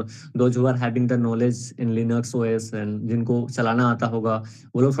knowledge, or those who are having the knowledge in Linux OS and जिनको चलाना आता होगा,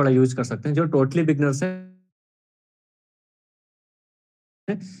 वो लोग थोड़ा use कर सकते हैं. जो टोटली बिगनर्स है,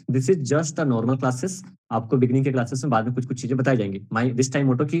 this is just a normal classes. आपको बिगनिंग के क्लासेस में बाद में कुछ कुछ चीजें बताई जाएंगी. माई दिस टाइम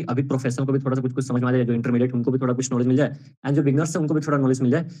मोटो की अभी प्रोफेशनल को भी थोड़ा सा कुछ कुछ समझ में आ जाए, जो इंटरमीडिएट उनको भी थोड़ा कुछ नॉलेज मिल जाए, एंड जो बिगनर्स है उनको भी थोड़ा नॉलेज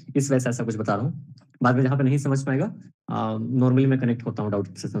मिल जाए. इस वजह से ऐसा कुछ बता रहा हूँ. बाद में जहाँ पे नहीं समझ पाएगा, नॉर्मली मैं कनेक्ट होता हूँ डाउट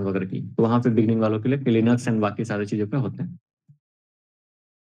सेशन वगैरह की, तो वहाँ पे बिगनिंग वालों के लिए लिनक्स एंड बाकी सारी चीजों पे होते हैं.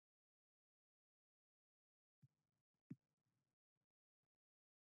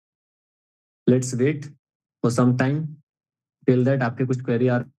 Let's wait for some time. Till that आपके कुछ क्वेरी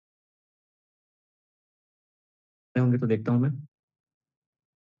आ रहे होंगे तो देखता हूँ मैं.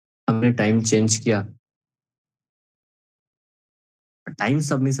 हमने टाइम चेंज किया. टाइम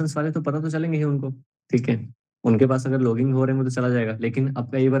सबमिशंस वाले तो पता तो चलेंगे ही उनको, ठीक है. उनके पास अगर लॉगिंग हो रहे होंगे तो चला जाएगा. लेकिन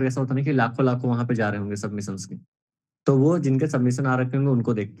अब कई बार ऐसा होता है कि लाखों लाखों वहां पे जा रहे होंगे सबमिशंस के, तो वो जिनके सबमिशन आ रखे होंगे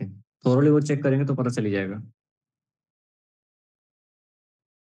उनको देखते हैं. थोरली वो चेक करेंगे तो पता चली जाएगा.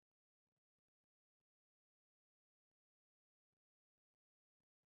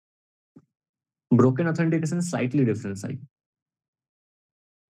 Broken authentication slightly different side.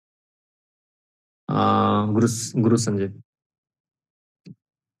 Guru Sanjay.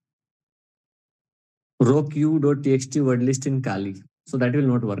 roq.txt word list in Kali, so that will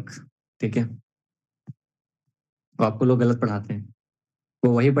not work. ठीक है. तो आपको लोग गलत पढ़ाते हैं.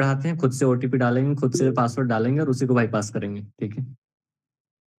 वो वही पढ़ाते हैं, खुद से ओटीपी डालेंगे, खुद से पासवर्ड डालेंगे और उसी को बाईपास करेंगे. ठीक है.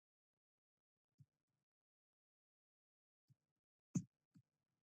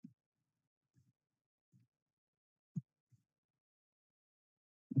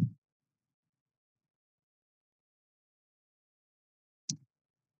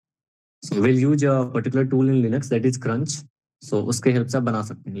 So we'll use a particular tool in Linux that is Crunch. So उसके हेल्प से आप बना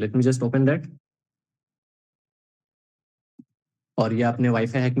सकते हैं. Let me just open that. और ये अपने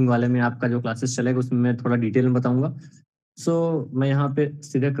वाईफाई हैकिंग वाले में आपका जो क्लासेस चलेगा उसमें मैं थोड़ा डिटेल में बताऊंगा. सो मैं यहाँ पे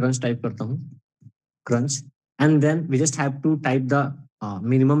सीधे क्रंच टाइप करता हूँ. Crunch, and then we just have to type the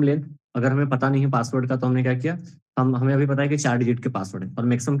minimum length. अगर हमें पता नहीं है पासवर्ड का तो हमने क्या किया, हमें अभी पता है कि 4 डिजिट के पासवर्ड है, और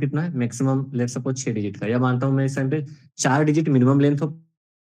मैक्सिमम कितना है, मैक्सिमम लेट सपोज 6 डिजिट का. या मानता हूँ मैं इस टाइम पे 4 डिजिट मिनिमम लेंथ हो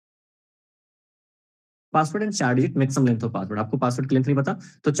password and 4 digit maximum length of password. आपको पासवर्ड की लेंथ नहीं पता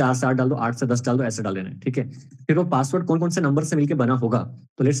तो 4 से 8 डाल दो, 8 से 10 डाल दो, ऐसे डाल देना है. ठीक है. फिर वो पासवर्ड कौन कौन से नंबर से मिलकर बना होगा,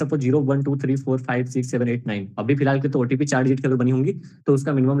 तो लेट सपोज 0 1 2 3 4 5 6 7 8 9. अभी फिलहाल के तो ओटीपी 4 डिजिट की अगर बनी होंगी तो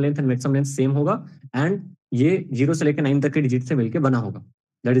उसका minimum length and maximum length same होगा, एंड ये 0 से लेकर 9 तक के डिजिट से मिलकर बना होगा.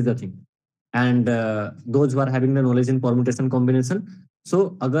 That is the thing. And those are having the knowledge in permutation combination. सो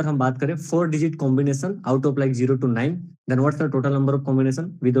अगर हम बात करें 4 digit combination out of like 0 to 9, then what's the total number of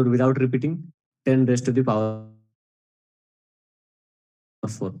combination without repeating, 10 raised to the power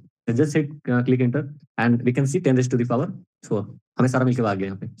 4. Just hit click enter and we can see 10 raised to the power 4. हमें सारा मिलके आ गया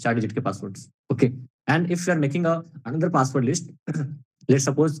यहाँ पे 4 digit के passwords. Okay. And if you are making another password list, let's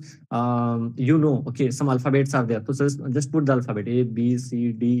suppose you know, okay, some alphabets are there, so just put the alphabet A B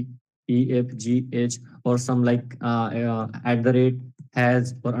C D E F G H or some like at the rate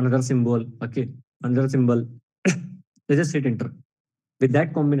has or another symbol. Okay, another symbol. Just hit enter. With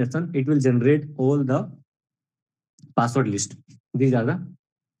that combination, it will generate all the password list. These are the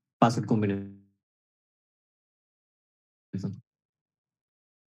password combination.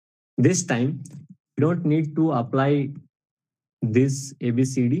 This time, we don't need to apply this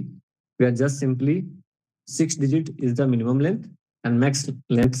ABCD. We are just simply 6 digit is the minimum length and max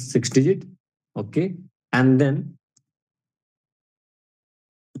length 6 digit. Okay. And then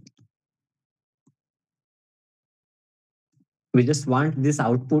we just want this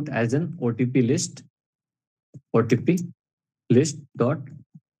output as an OTP list, OTP list dot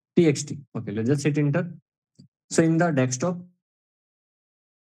txt. Okay, let's just hit enter. So in the desktop,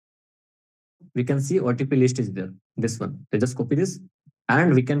 we can see OTP list is there. This one. Let's just copy this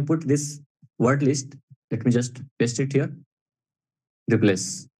and we can put this word list. Let me just paste it here.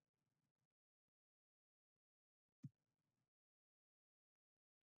 Replace.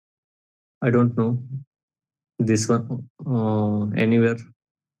 I don't know this one anywhere.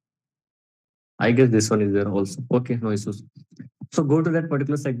 I guess this one is there also. Okay, no issues. So go to that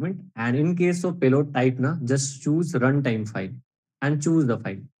particular segment and in case of payload type, just choose runtime file and choose the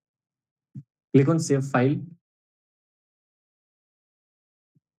file. Click on save file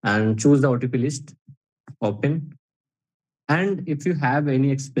and choose the OTP list, open. And if you have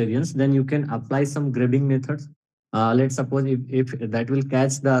any experience, then you can apply some grabbing methods. Let's suppose if that will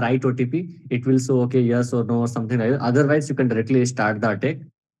catch the right OTP, it will show, okay, yes or no or something like that. Otherwise, you can directly start the attack.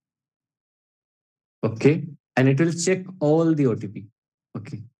 Okay. And it will check all the OTP.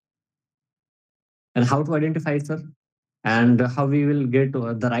 Okay. And how to identify, sir? And how we will get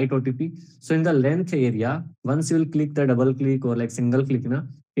the right OTP. So in the length area, once you will click the double click or like single click,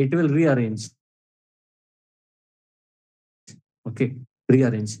 it will rearrange. Okay,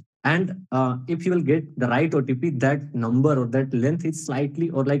 rearrange. And if you will get the right OTP, that number or that length is slightly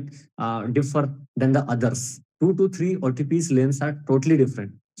or like differ than the others. 2 to 3 OTPs lengths are totally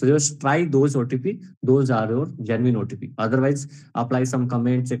different. So just try those OTP. Those are your genuine OTP. Otherwise, apply some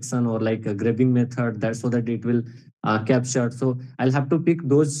comment section or like a grabbing method that so that it will capture. So I'll have to pick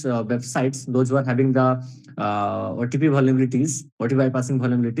those websites, those who are having the OTP vulnerabilities, OTP bypassing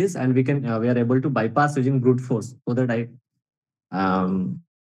vulnerabilities, and we are able to bypass using brute force so that I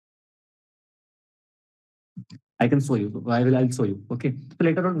can show you. I'll show you. Okay. So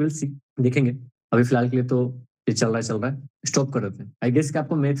later on we'll see. देखेंगे. अभी फिलहाल के लिए तो ये चल रहा है. स्टॉप कर देते हैं. I guess कि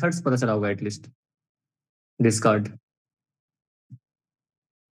आपको मेथड्स पता चला होगा एटलीस्ट. डिस्कार्ड.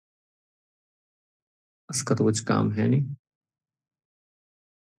 इसका तो कुछ काम है नहीं.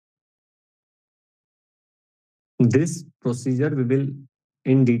 This procedure we will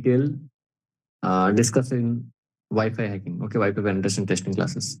in detail discuss in Wi-Fi hacking. Okay, Wi-Fi penetration testing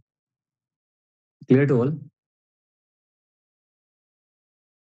classes. Clear to all?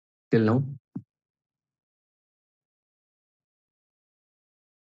 Till now?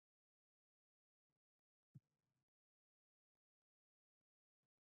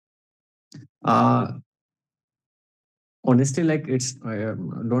 Honestly, like it's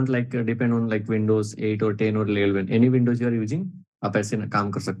don't like depend on like Windows 8 or 10 or 11. Any Windows you are using, आप ऐसे ना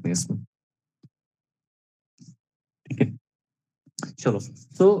काम कर सकते हैं इसमें. ठीक है. चलो.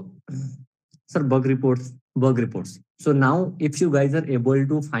 So, sir, bug reports. So now, if you guys are able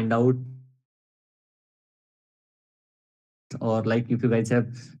to find out, or like if you guys have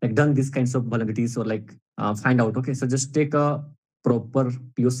like done these kinds of vulnerabilities or like find out, okay, so just take a proper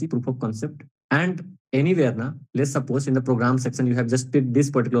POC, proof of concept, and anywhere now, let's suppose in the program section you have just picked this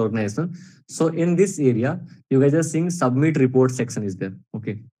particular organization. So in this area, you guys are seeing submit report section is there.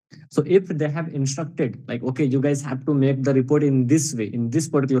 Okay. So if they have instructed like, okay, you guys have to make the report in this way, in this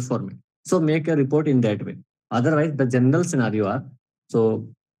particular format. So make a report in that way. Otherwise, the general scenario are, so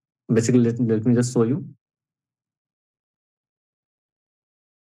basically let me just show you.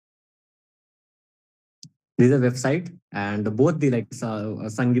 This is a website and both the like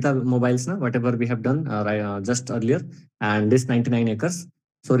Sangeeta mobiles, whatever we have done just earlier, and this 99 acres.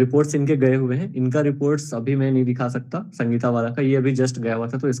 So reports इनके गए हुए हैं. इनका reports अभी मैं नहीं दिखा सकता. संगीता वाला का ये अभी just गया हुआ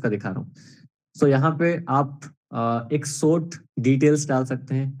था तो इसका दिखा रहा हूँ. So यहाँ पे आप एक short details डाल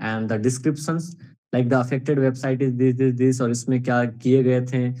सकते हैं and the descriptions like the affected website is this और इसमें क्या किए गए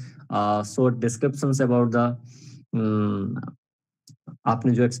थे. Short descriptions about the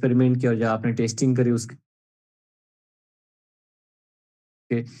आपने जो experiment किया या आपने testing करी उसके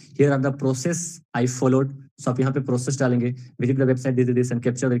here are the process I followed. So आप यहाँ पे प्रोसेस डालेंगे. Visit the website this and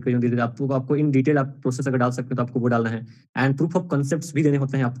capture the equation this. आपको इन डिटेल आप प्रोसेस अगर डाल सकते हो तो आपको वो डालना है. एंड प्रूफ ऑफ कॉन्सेप्ट्स भी देने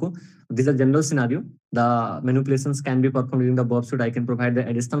होते हैं आपको. This are general scenario. The manipulations can be performed during the verb shoot. I can provide the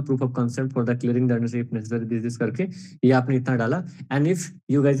additional proof of concept for the clearing the if necessary this करके ये आपने इतना डाला. And if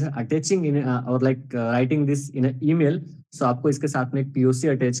you guys are attaching इन और like writing this in a email, सो आपको इसके साथ में एक पीओसी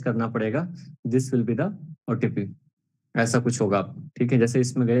अटैच करना पड़ेगा. This will be the OTP. ऐसा कुछ होगा. ठीक है, जैसे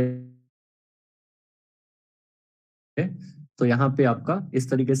इसमें गए तो यहाँ पे आपका इस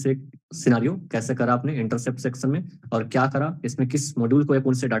तरीके से सिनारियो कैसे करा आपने इंटरसेप्ट सेक्शन में और क्या करा इसमें, किस मॉड्यूल को या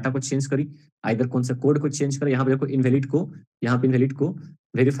कौन से डाटा को चेंज करी, आइदर कौन से कोड को चेंज करा। यहाँ पे देखो इनवैलिड को, यहाँ पे इनवैलिड को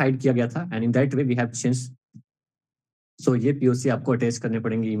वेरीफाइड किया गया था and in that way we have change. सो ये पीओसी आपको अटैच करने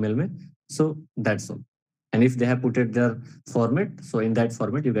पड़ेंगे ईमेल में। So that's all and if they have put it there format, so in that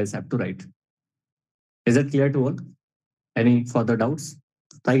format you guys have to right. Is it clear to all? Any further doubts?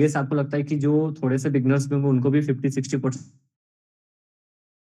 तो I guess आपको लगता है कि जो थोड़े से beginners भी होंगे उनको भी 50-60%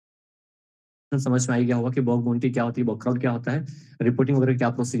 समझ में आ गया होगा कि बग बाउंटी क्या होती है, बग क्राउड क्या होता है, रिपोर्टिंग वगैरह क्या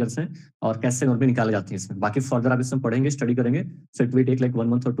प्रोसीजर्स हैं और कैसे नॉर्मल निकाले जाती हैं इसमें। बाकी फर्दर आप इसमें पढ़ेंगे, स्टडी करेंगे। So it will take like 1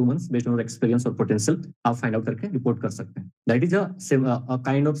 month और 2 मंथ्स बेस्ड ऑन एक्सपीरियंस और पोटेंशियल आप फाइंड आउट करके रिपोर्ट कर सकते हैं। That is a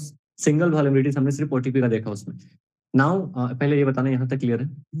kind of single vulnerabilities, हमने सिर्फ ओटीपी का देखा उसमें। नाउ पहले ये बताना यहाँ तक क्लियर है?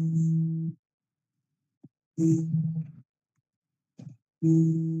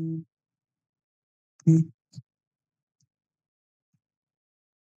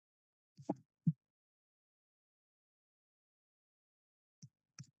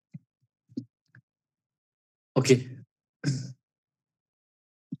 Okay,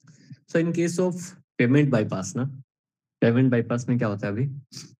 so in case of payment bypass ना, पेमेंट बाईपास में क्या होता है अभी,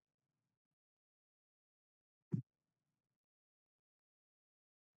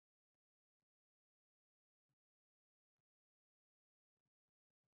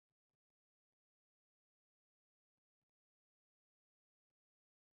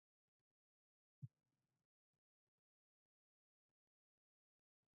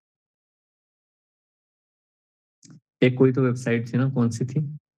 एक कोई तो वेबसाइट थी ना, कौन सी थी,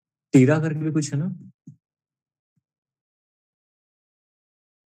 टीरा करके भी कुछ है ना?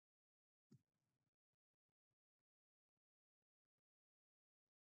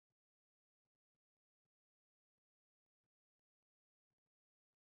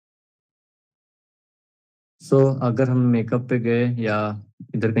 सो अगर हम मेकअप पे गए या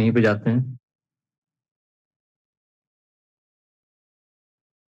इधर कहीं पे जाते हैं,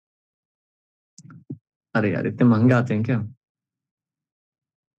 अरे यार इतने महंगे आते हैं क्या?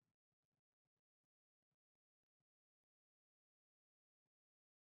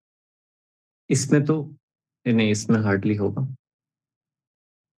 इसमें तो नहीं, इसमें हार्डली होगा।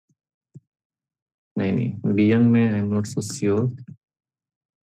 नहीं नहीं, बीयंग में I am not so sure.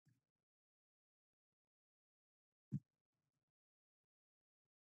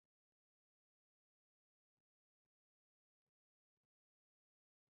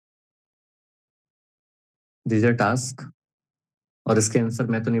 This a task और इसके आंसर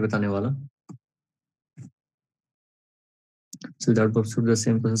मैं तो नहीं बताने वाला। So without pursuit the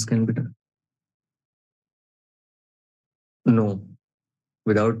same process can be done. No,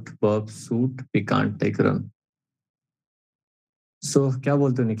 without verb suit we can't take run. So क्या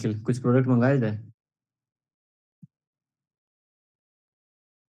बोलते हो निखिल, कुछ प्रोडक्ट मंगाया जाए?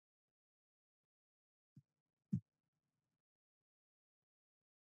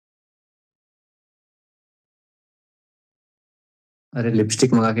 अरे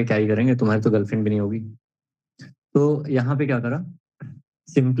लिपस्टिक मंगा के क्या ही करेंगे, तुम्हारी तो गर्लफ्रेंड भी नहीं होगी। तो यहाँ पे क्या करा,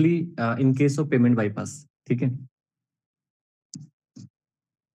 simply in case of payment bypass, ठीक है,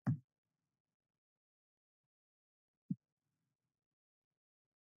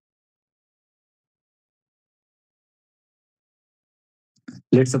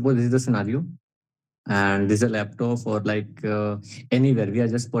 let's suppose this is the scenario and this is a laptop or like anywhere we are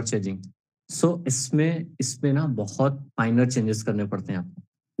just purchasing. So इसमें ना बहुत माइनर चेंजेस करने पड़ते हैं आपको।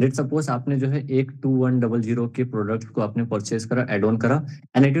 लेट सपोज आपने जो है एक 2100 के प्रोडक्ट को आपने परचेज करा, एड ऑन करा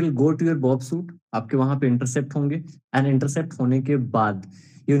and it will go to your Bob suit, आपके वहां पे इंटरसेप्ट होंगे एंड इंटरसेप्ट होने के बाद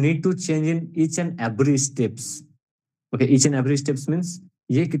you need to change in each and every steps. Okay, each and every steps means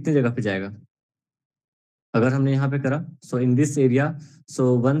ये कितने जगह पे जाएगा। अगर हमने यहाँ पे करा, सो in this area,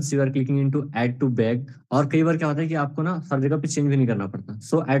 so once you are clicking into add to bag, और कई बार क्या होता है कि आपको ना हर जगह पे चेंज भी नहीं करना पड़ता।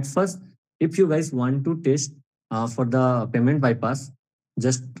 सो at first if you guys want to test for the payment bypass,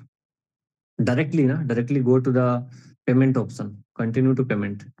 just directly go to the payment option, continue to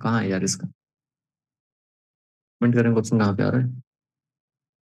payment. कहाँ है यार इसका पेमेंट करने का ऑप्शन, कहाँ पे आ रहा है,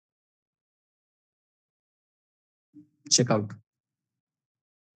 चेकआउट।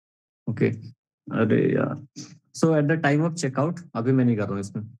 ओके, अरे यार, सो at the time of checkout, अभी मैं नहीं कर रहा हूँ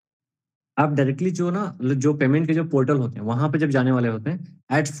इसमें, आप डायरेक्टली जो पेमेंट के जो पोर्टल होते हैं वहां पे जब जाने वाले होते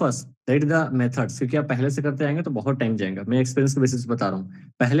हैं at first that the methods, क्योंकि आप पहले से करते आएंगे तो बहुत टाइम जाएगा, मैं एक्सपीरियंस के बेसिस पे बता रहा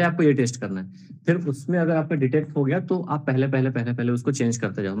हूँ। पहले आपको ये टेस्ट करना है, फिर उसमें अगर आपका डिटेक्ट हो गया तो आप पहले उसको चेंज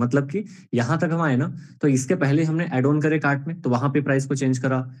करते जाओ। मतलब कि यहाँ तक हम आए ना, तो इसके पहले हमने एड ऑन करे कार्ट में, तो वहां पे प्राइस को चेंज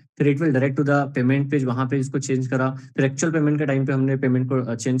करा, फिर it will direct to the payment page, वहां पे इसको चेंज करा, फिर एक्चुअल पेमेंट के टाइम पे हमने पेमेंट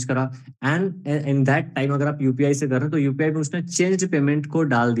को चेंज करा। एंड इन दैट टाइम अगर आप यूपीआई से कर रहे हैं तो यूपीआई में उसने चेंज पेमेंट को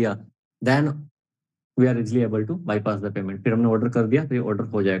डाल दिया, then we are easily able to bypass the payment. फिर हमने ऑर्डर कर दिया तो ये ऑर्डर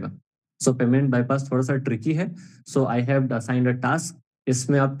हो जाएगा। सो पेमेंट बाईपास थोड़ा सा ट्रिकी है। सो I have assigned a task,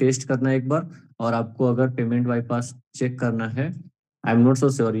 इसमें आप टेस्ट करना एक बार, और आपको अगर पेमेंट बाईपास चेक करना है, I am not so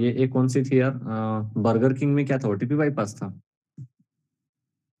sure ये कौन सी थी यार, बर्गर किंग में क्या था, ओटीपी बाईपास था?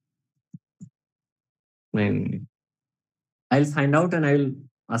 नहीं, I will find out and I will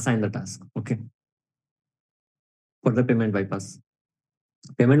assign the task, okay, for the payment bypass.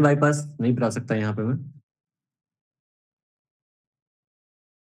 Payment bypass नहीं करा सकता यहाँ पे मैं।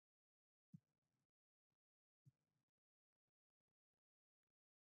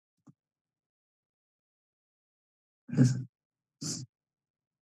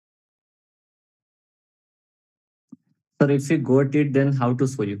 Sir, if you got it, then how to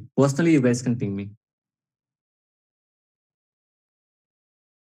show you? Personally, you guys can ping me.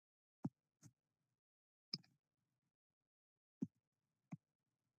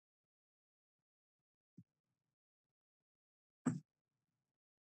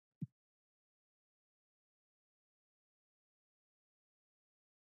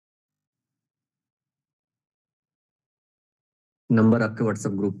 Number आपके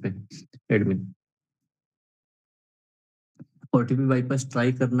WhatsApp group पे, admin. OTP bypass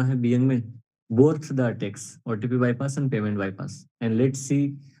try करना है बीइंग में, both the takes OTP bypass and payment bypass, and let's see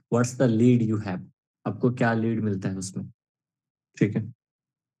what's the lead you have, आपको क्या lead मिलता है उसमें। ठीक है,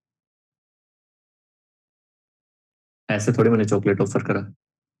 ऐसे थोड़ी मैंने चॉकलेट ऑफर करा।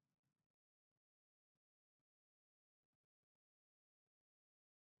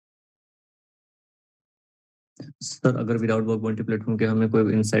 सर अगर विदाउट बग बाउंटी प्लेटफॉर्म के हमें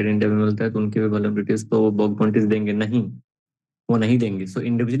कोई इनसाइड इंडिया में मिलता है तो उनकी भी वल्नरेबिलिटीज तो वो बग बाउंटीज देंगे नहीं, वो नहीं देंगे। सो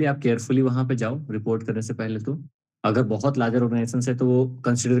इंडिविजुअली आप केयरफुली वहां पे जाओ रिपोर्ट करने से पहले। तो अगर बहुत लार्जर ऑर्गेनाइजेशन है तो वो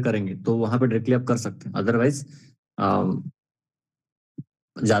कंसिडर करेंगे, तो वहां पे डायरेक्टली आप कर सकते हैं, अदरवाइज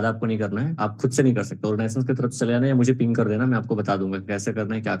ज्यादा आपको नहीं करना है, आप खुद से नहीं कर सकते, ऑर्गेनाइजेशन की तरफ चले जाना या मुझे पिंग कर देना, मैं आपको बता दूंगा कैसे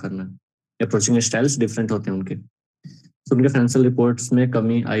करना है क्या करना है। अप्रोचिंग स्टाइल्स डिफरेंट होते हैं उनके। तो उनके फाइनेंशियल रिपोर्ट्स में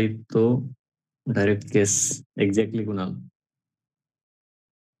कमी आई तो direct case, exactly Kunal.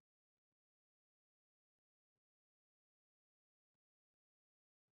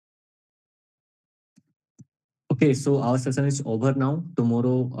 Okay, so our session is over now.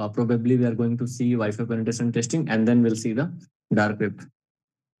 Tomorrow, probably we are going to see Wi-Fi penetration testing, and then we'll see the dark web.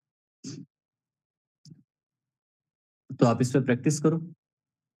 तो आप इस पे प्रैक्टिस करो,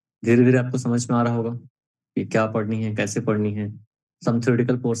 धीरे धीरे आपको समझ में आ रहा होगा कि क्या पढ़नी है, कैसे पढ़नी है। सम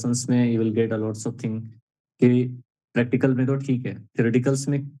थ्योरेटिकल पोर्शंस में you will get a lots of thing, कि प्रैक्टिकल में तो ठीक है, थ्योरेटिकल्स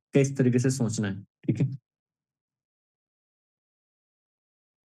में किस तरीके से सोचना है। ठीक है,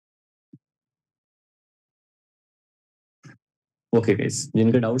 ओके गाइस,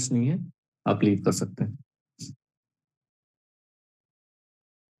 जिनके डाउट्स नहीं है आप लीव कर सकते हैं।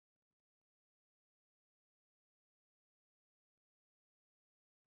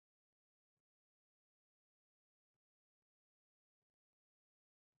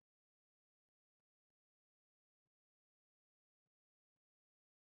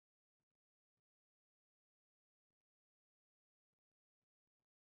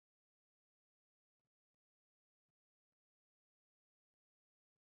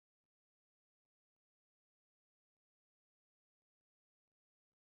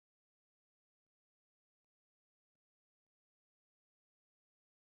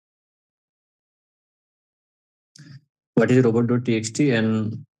 What is robot.txt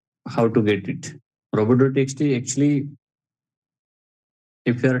and how to get it? Robot.txt actually,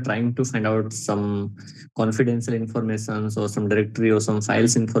 if you are trying to find out some confidential informations or some directory or some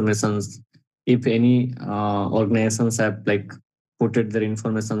files informations, if any organizations have like put it their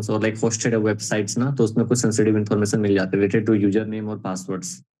informations or like hosted a websites ना, तो उसमें कुछ sensitive information मिल जाते हैं related to username और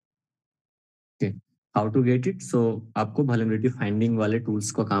passwords. Okay, how to get it? So आपको vulnerability finding वाले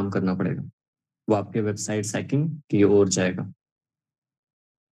tools को काम करना पड़ेगा, वो आपके वेबसाइट हैकिंग की ओर जाएगा।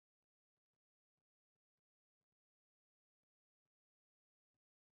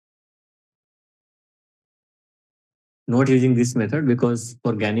 Not using this method, because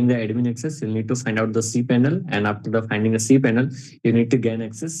for gaining the admin access, you'll need to find out the cPanel, and after the finding a cPanel, you need to gain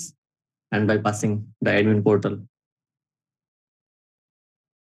access and bypassing the admin portal.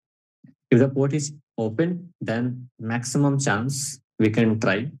 If the port is open, then maximum chance we can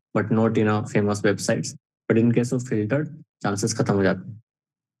try, but not in a famous websites. But in case of filtered, chances खत्म हो जाते हैं.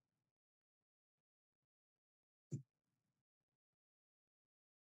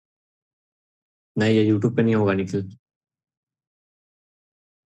 नहीं, ये YouTube पे नहीं होगा Nikhil.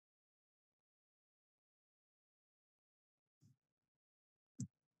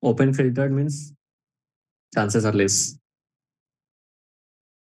 Open filtered means chances are less.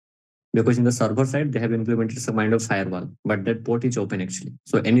 Because in the server side, they have implemented some kind of firewall, but that port is open actually.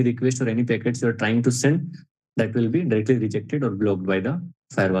 So any request or any packets you're trying to send, that will be directly rejected or blocked by the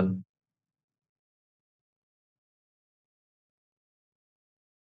firewall.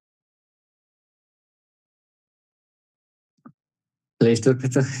 Play store पे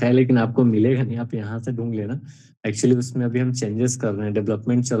तो है, लेकिन आपको मिलेगा नहीं, आप यहाँ से ढूंढ लेना. एक्चुअली उसमें अभी हम चेंजेस कर रहे हैं,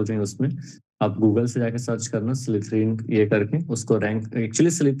 डेवलपमेंट चल रहे हैं उसमें. आप गूगल से जाके सर्च करना स्लिथरिन ये करके, उसको रैंक.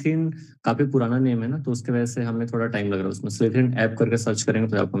 एक्चुअली स्लिथरिन काफी पुराना नेम है ना, तो उसके वजह से हमें थोड़ा टाइम लग रहा है. उसमें स्लिथरिन ऐप करके सर्च करेंगे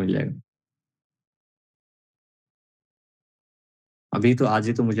तो आपको मिल जाएगा. अभी तो आज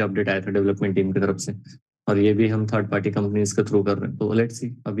ही तो मुझे अपडेट आया था डेवलपमेंट टीम की तरफ से, और ये भी हम थर्ड पार्टी कंपनीज के थ्रू कर रहे हैं. तो लेट्स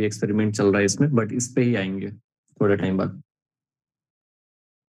सी, अभी एक्सपेरिमेंट चल रहा है इसमें, बट इस पे ही आएंगे थोड़े टाइम बाद.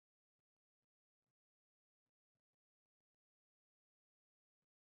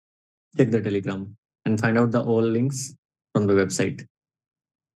 Check the Telegram and find out the all links from the website.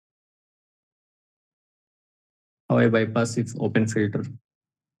 How I bypass if open filter.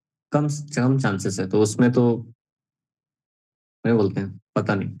 Come come chances है, तो उसमें तो मैं बोलते हैं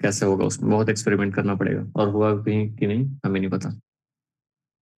पता नहीं कैसे होगा, उसमें बहुत एक्सपेरिमेंट करना पड़ेगा, और हुआ भी कि नहीं हमें नहीं पता.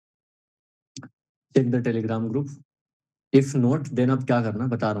 Check the Telegram group. If not, then अब क्या करना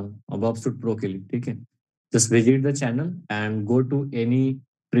बता रहा हूँ अब आप प्रो के लिए. ठीक है, just visit the channel and go to any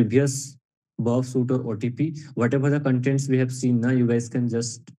previous buff suit or OTP, whatever the contents we have seen. Now you guys can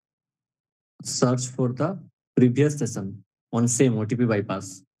just search for the previous session on same OTP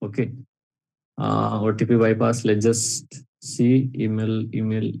bypass. Okay, OTP bypass. Let's just see. Email.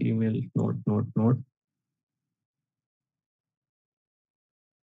 Note.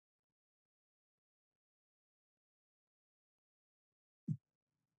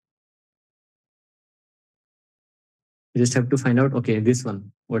 You just have to find out. Okay, this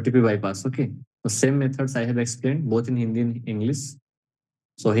one OTP bypass. Okay, the same methods I have explained both in Hindi and English.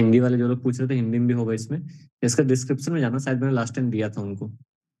 So Hindi वाले जो लोग पूछ रहे थे, हिंदी में भी होगा इसमें. इसका डिस्क्रिप्शन में जाना, शायद मैंने लास्ट टाइम दिया था उनको,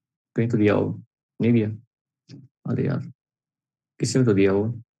 कहीं तो दिया होगा. नहीं दिया? अरे यार, किसी में तो दिया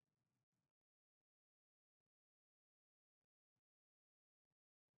होगा.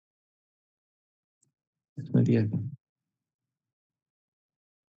 इसमें दिया क्या?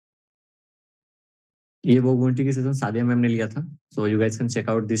 ये वो गुंटी की सेशन सादिया मैम ने लिया था. So you guys can check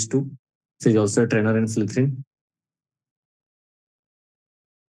out this to. She is also trainer in स्लिथरिन.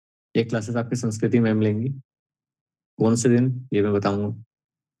 एक क्लासेस आपकी संस्कृति मैम लेंगी. कौन से दिन ये मैं बताऊंगा.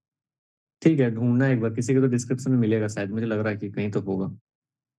 ठीक है, ढूंढना एक बार, किसी के तो डिस्क्रिप्शन में मिलेगा शायद, मुझे लग रहा है कि कहीं तो होगा.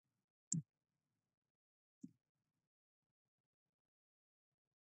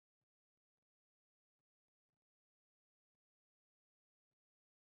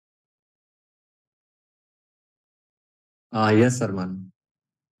 यस सरमान.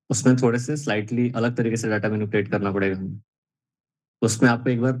 उसमें थोड़े से स्लाइटली अलग तरीके से डाटा मैनिपुलेट करना पड़ेगा हमें. उसमें आपको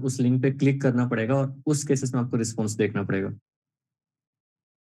एक बार उस लिंक पे क्लिक करना पड़ेगा, और उस केसेस में आपको रिस्पॉन्स देखना पड़ेगा.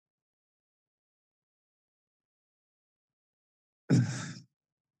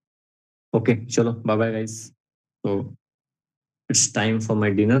 ओके चलो, बाय बाय गाइस. तो it's time for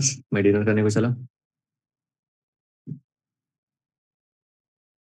my dinner. मैं डिनर करने को चला.